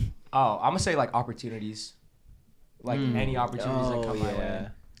 Oh, I'm gonna say like opportunities. Like any opportunities that come my way.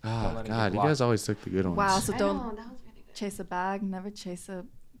 Oh, Don't let it get God, you blocked. guys always took the good ones. Wow, so I don't know, that was really good. chase a bag, never chase a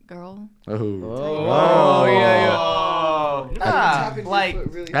girl. Oh. Oh, Nah, like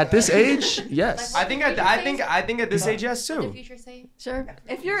At this age, yes. I think at this age, yes What did too. Future say? Sure.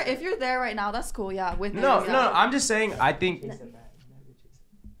 If you're there right now, that's cool. Yeah, with me. No, yeah. no, I'm just saying. I think.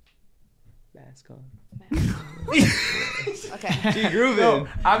 Mask on. Okay. G grooving. No,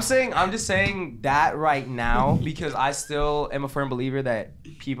 I'm just saying that right now because I still am a firm believer that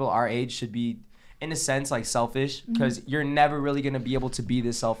people our age should be, in a sense, like selfish because you're never really gonna be able to be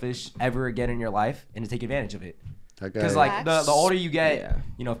this selfish ever again in your life and to take advantage of it. Because like the older you get, Yeah.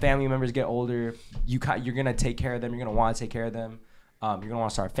 you know, family members get older. You're gonna take care of them. You're gonna want to take care of them. You're gonna want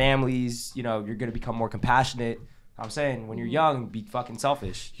to start families. You know, you're gonna become more compassionate. I'm saying when you're young, be fucking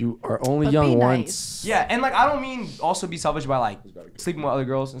selfish. You are only But young be once. nice. Yeah, and like I don't mean also be selfish by like sleeping with other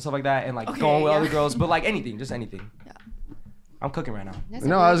girls and stuff like that, and like Okay, going with yeah. other girls, but like anything, just anything. Yeah. I'm cooking right now. That's a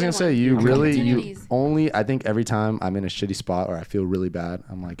No, really I was good gonna say one. you really you Opportunities. only. I think every time I'm in a shitty spot or I feel really bad,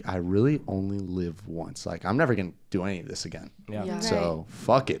 I'm like, I really only live once. Like I'm never gonna do any of this again. Yeah. Yeah. So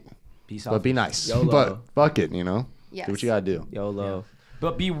fuck it, Be but selfish. be nice. YOLO. But fuck it, you know. Yes. Do what you gotta do. YOLO.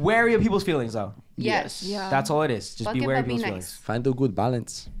 But be wary of people's feelings though. Yes. Yeah. That's all it is. Just Fuck be it, wary but of be people's nice. feelings. Find the good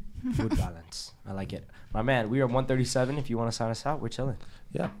balance. Good balance. I like it. My man, we are 137. If you want to sign us out, we're chilling.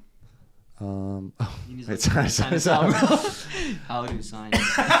 Yeah. Oh, You need to wait, like, sorry. sign us out, bro. How do you sign?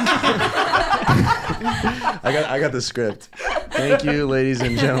 I got the script. Thank you, ladies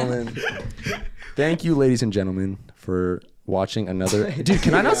and gentlemen. Thank you, ladies and gentlemen, for watching another. Dude,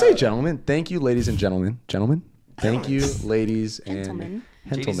 can I not say gentlemen? Thank you, ladies and gentlemen. Gentlemen. Thank you, ladies and Gentlemen.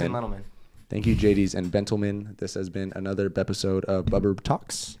 JD's and gentlemen. Lentelman. Thank you, JDs and Bentelman. This has been another episode of Bubber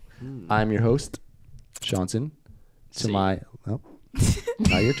Talks. I'm your host, Johnson. To See. my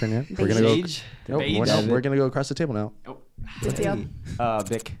now your turn. Yeah, we're gonna go. Sage. Nope, we're gonna go across the table now.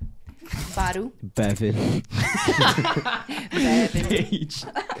 Vic. Baru. Bevin.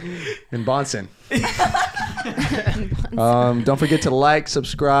 And Bonson. Don't forget to like,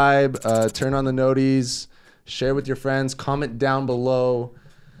 subscribe, turn on the noties, share with your friends, comment down below.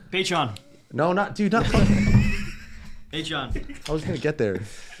 Patreon. No, not dude, not. Patreon. I was gonna get there.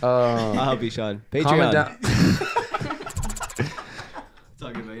 I'll help you, Sean. Comment Patreon. down.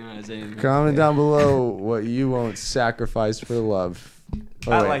 Talking about you know, saying. Comment down below what you won't sacrifice for love.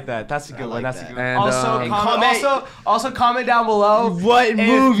 Oh, I wait. like that. That's a good one. like That's a that. good one. And, Also, comment- also comment down below What if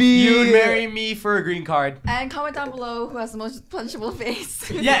movie? you'd marry me for a green card. And comment down below who has the most punchable face.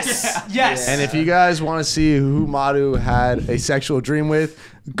 Yes. Yes. And if you guys want to see who Maru had a sexual dream with,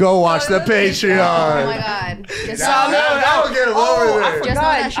 go watch the Patreon. Oh my god. Just That will get him over there. I Just know forgot.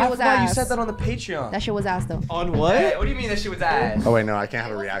 that shit I was forgot you ass. said that on the Patreon. that shit was ass though. On Hey, what? what do you mean that shit was ass? Oh wait, no, I can't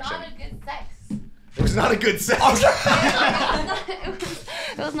have a reaction. good sex. It was not a good sex.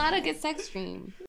 It was not a good sex dream.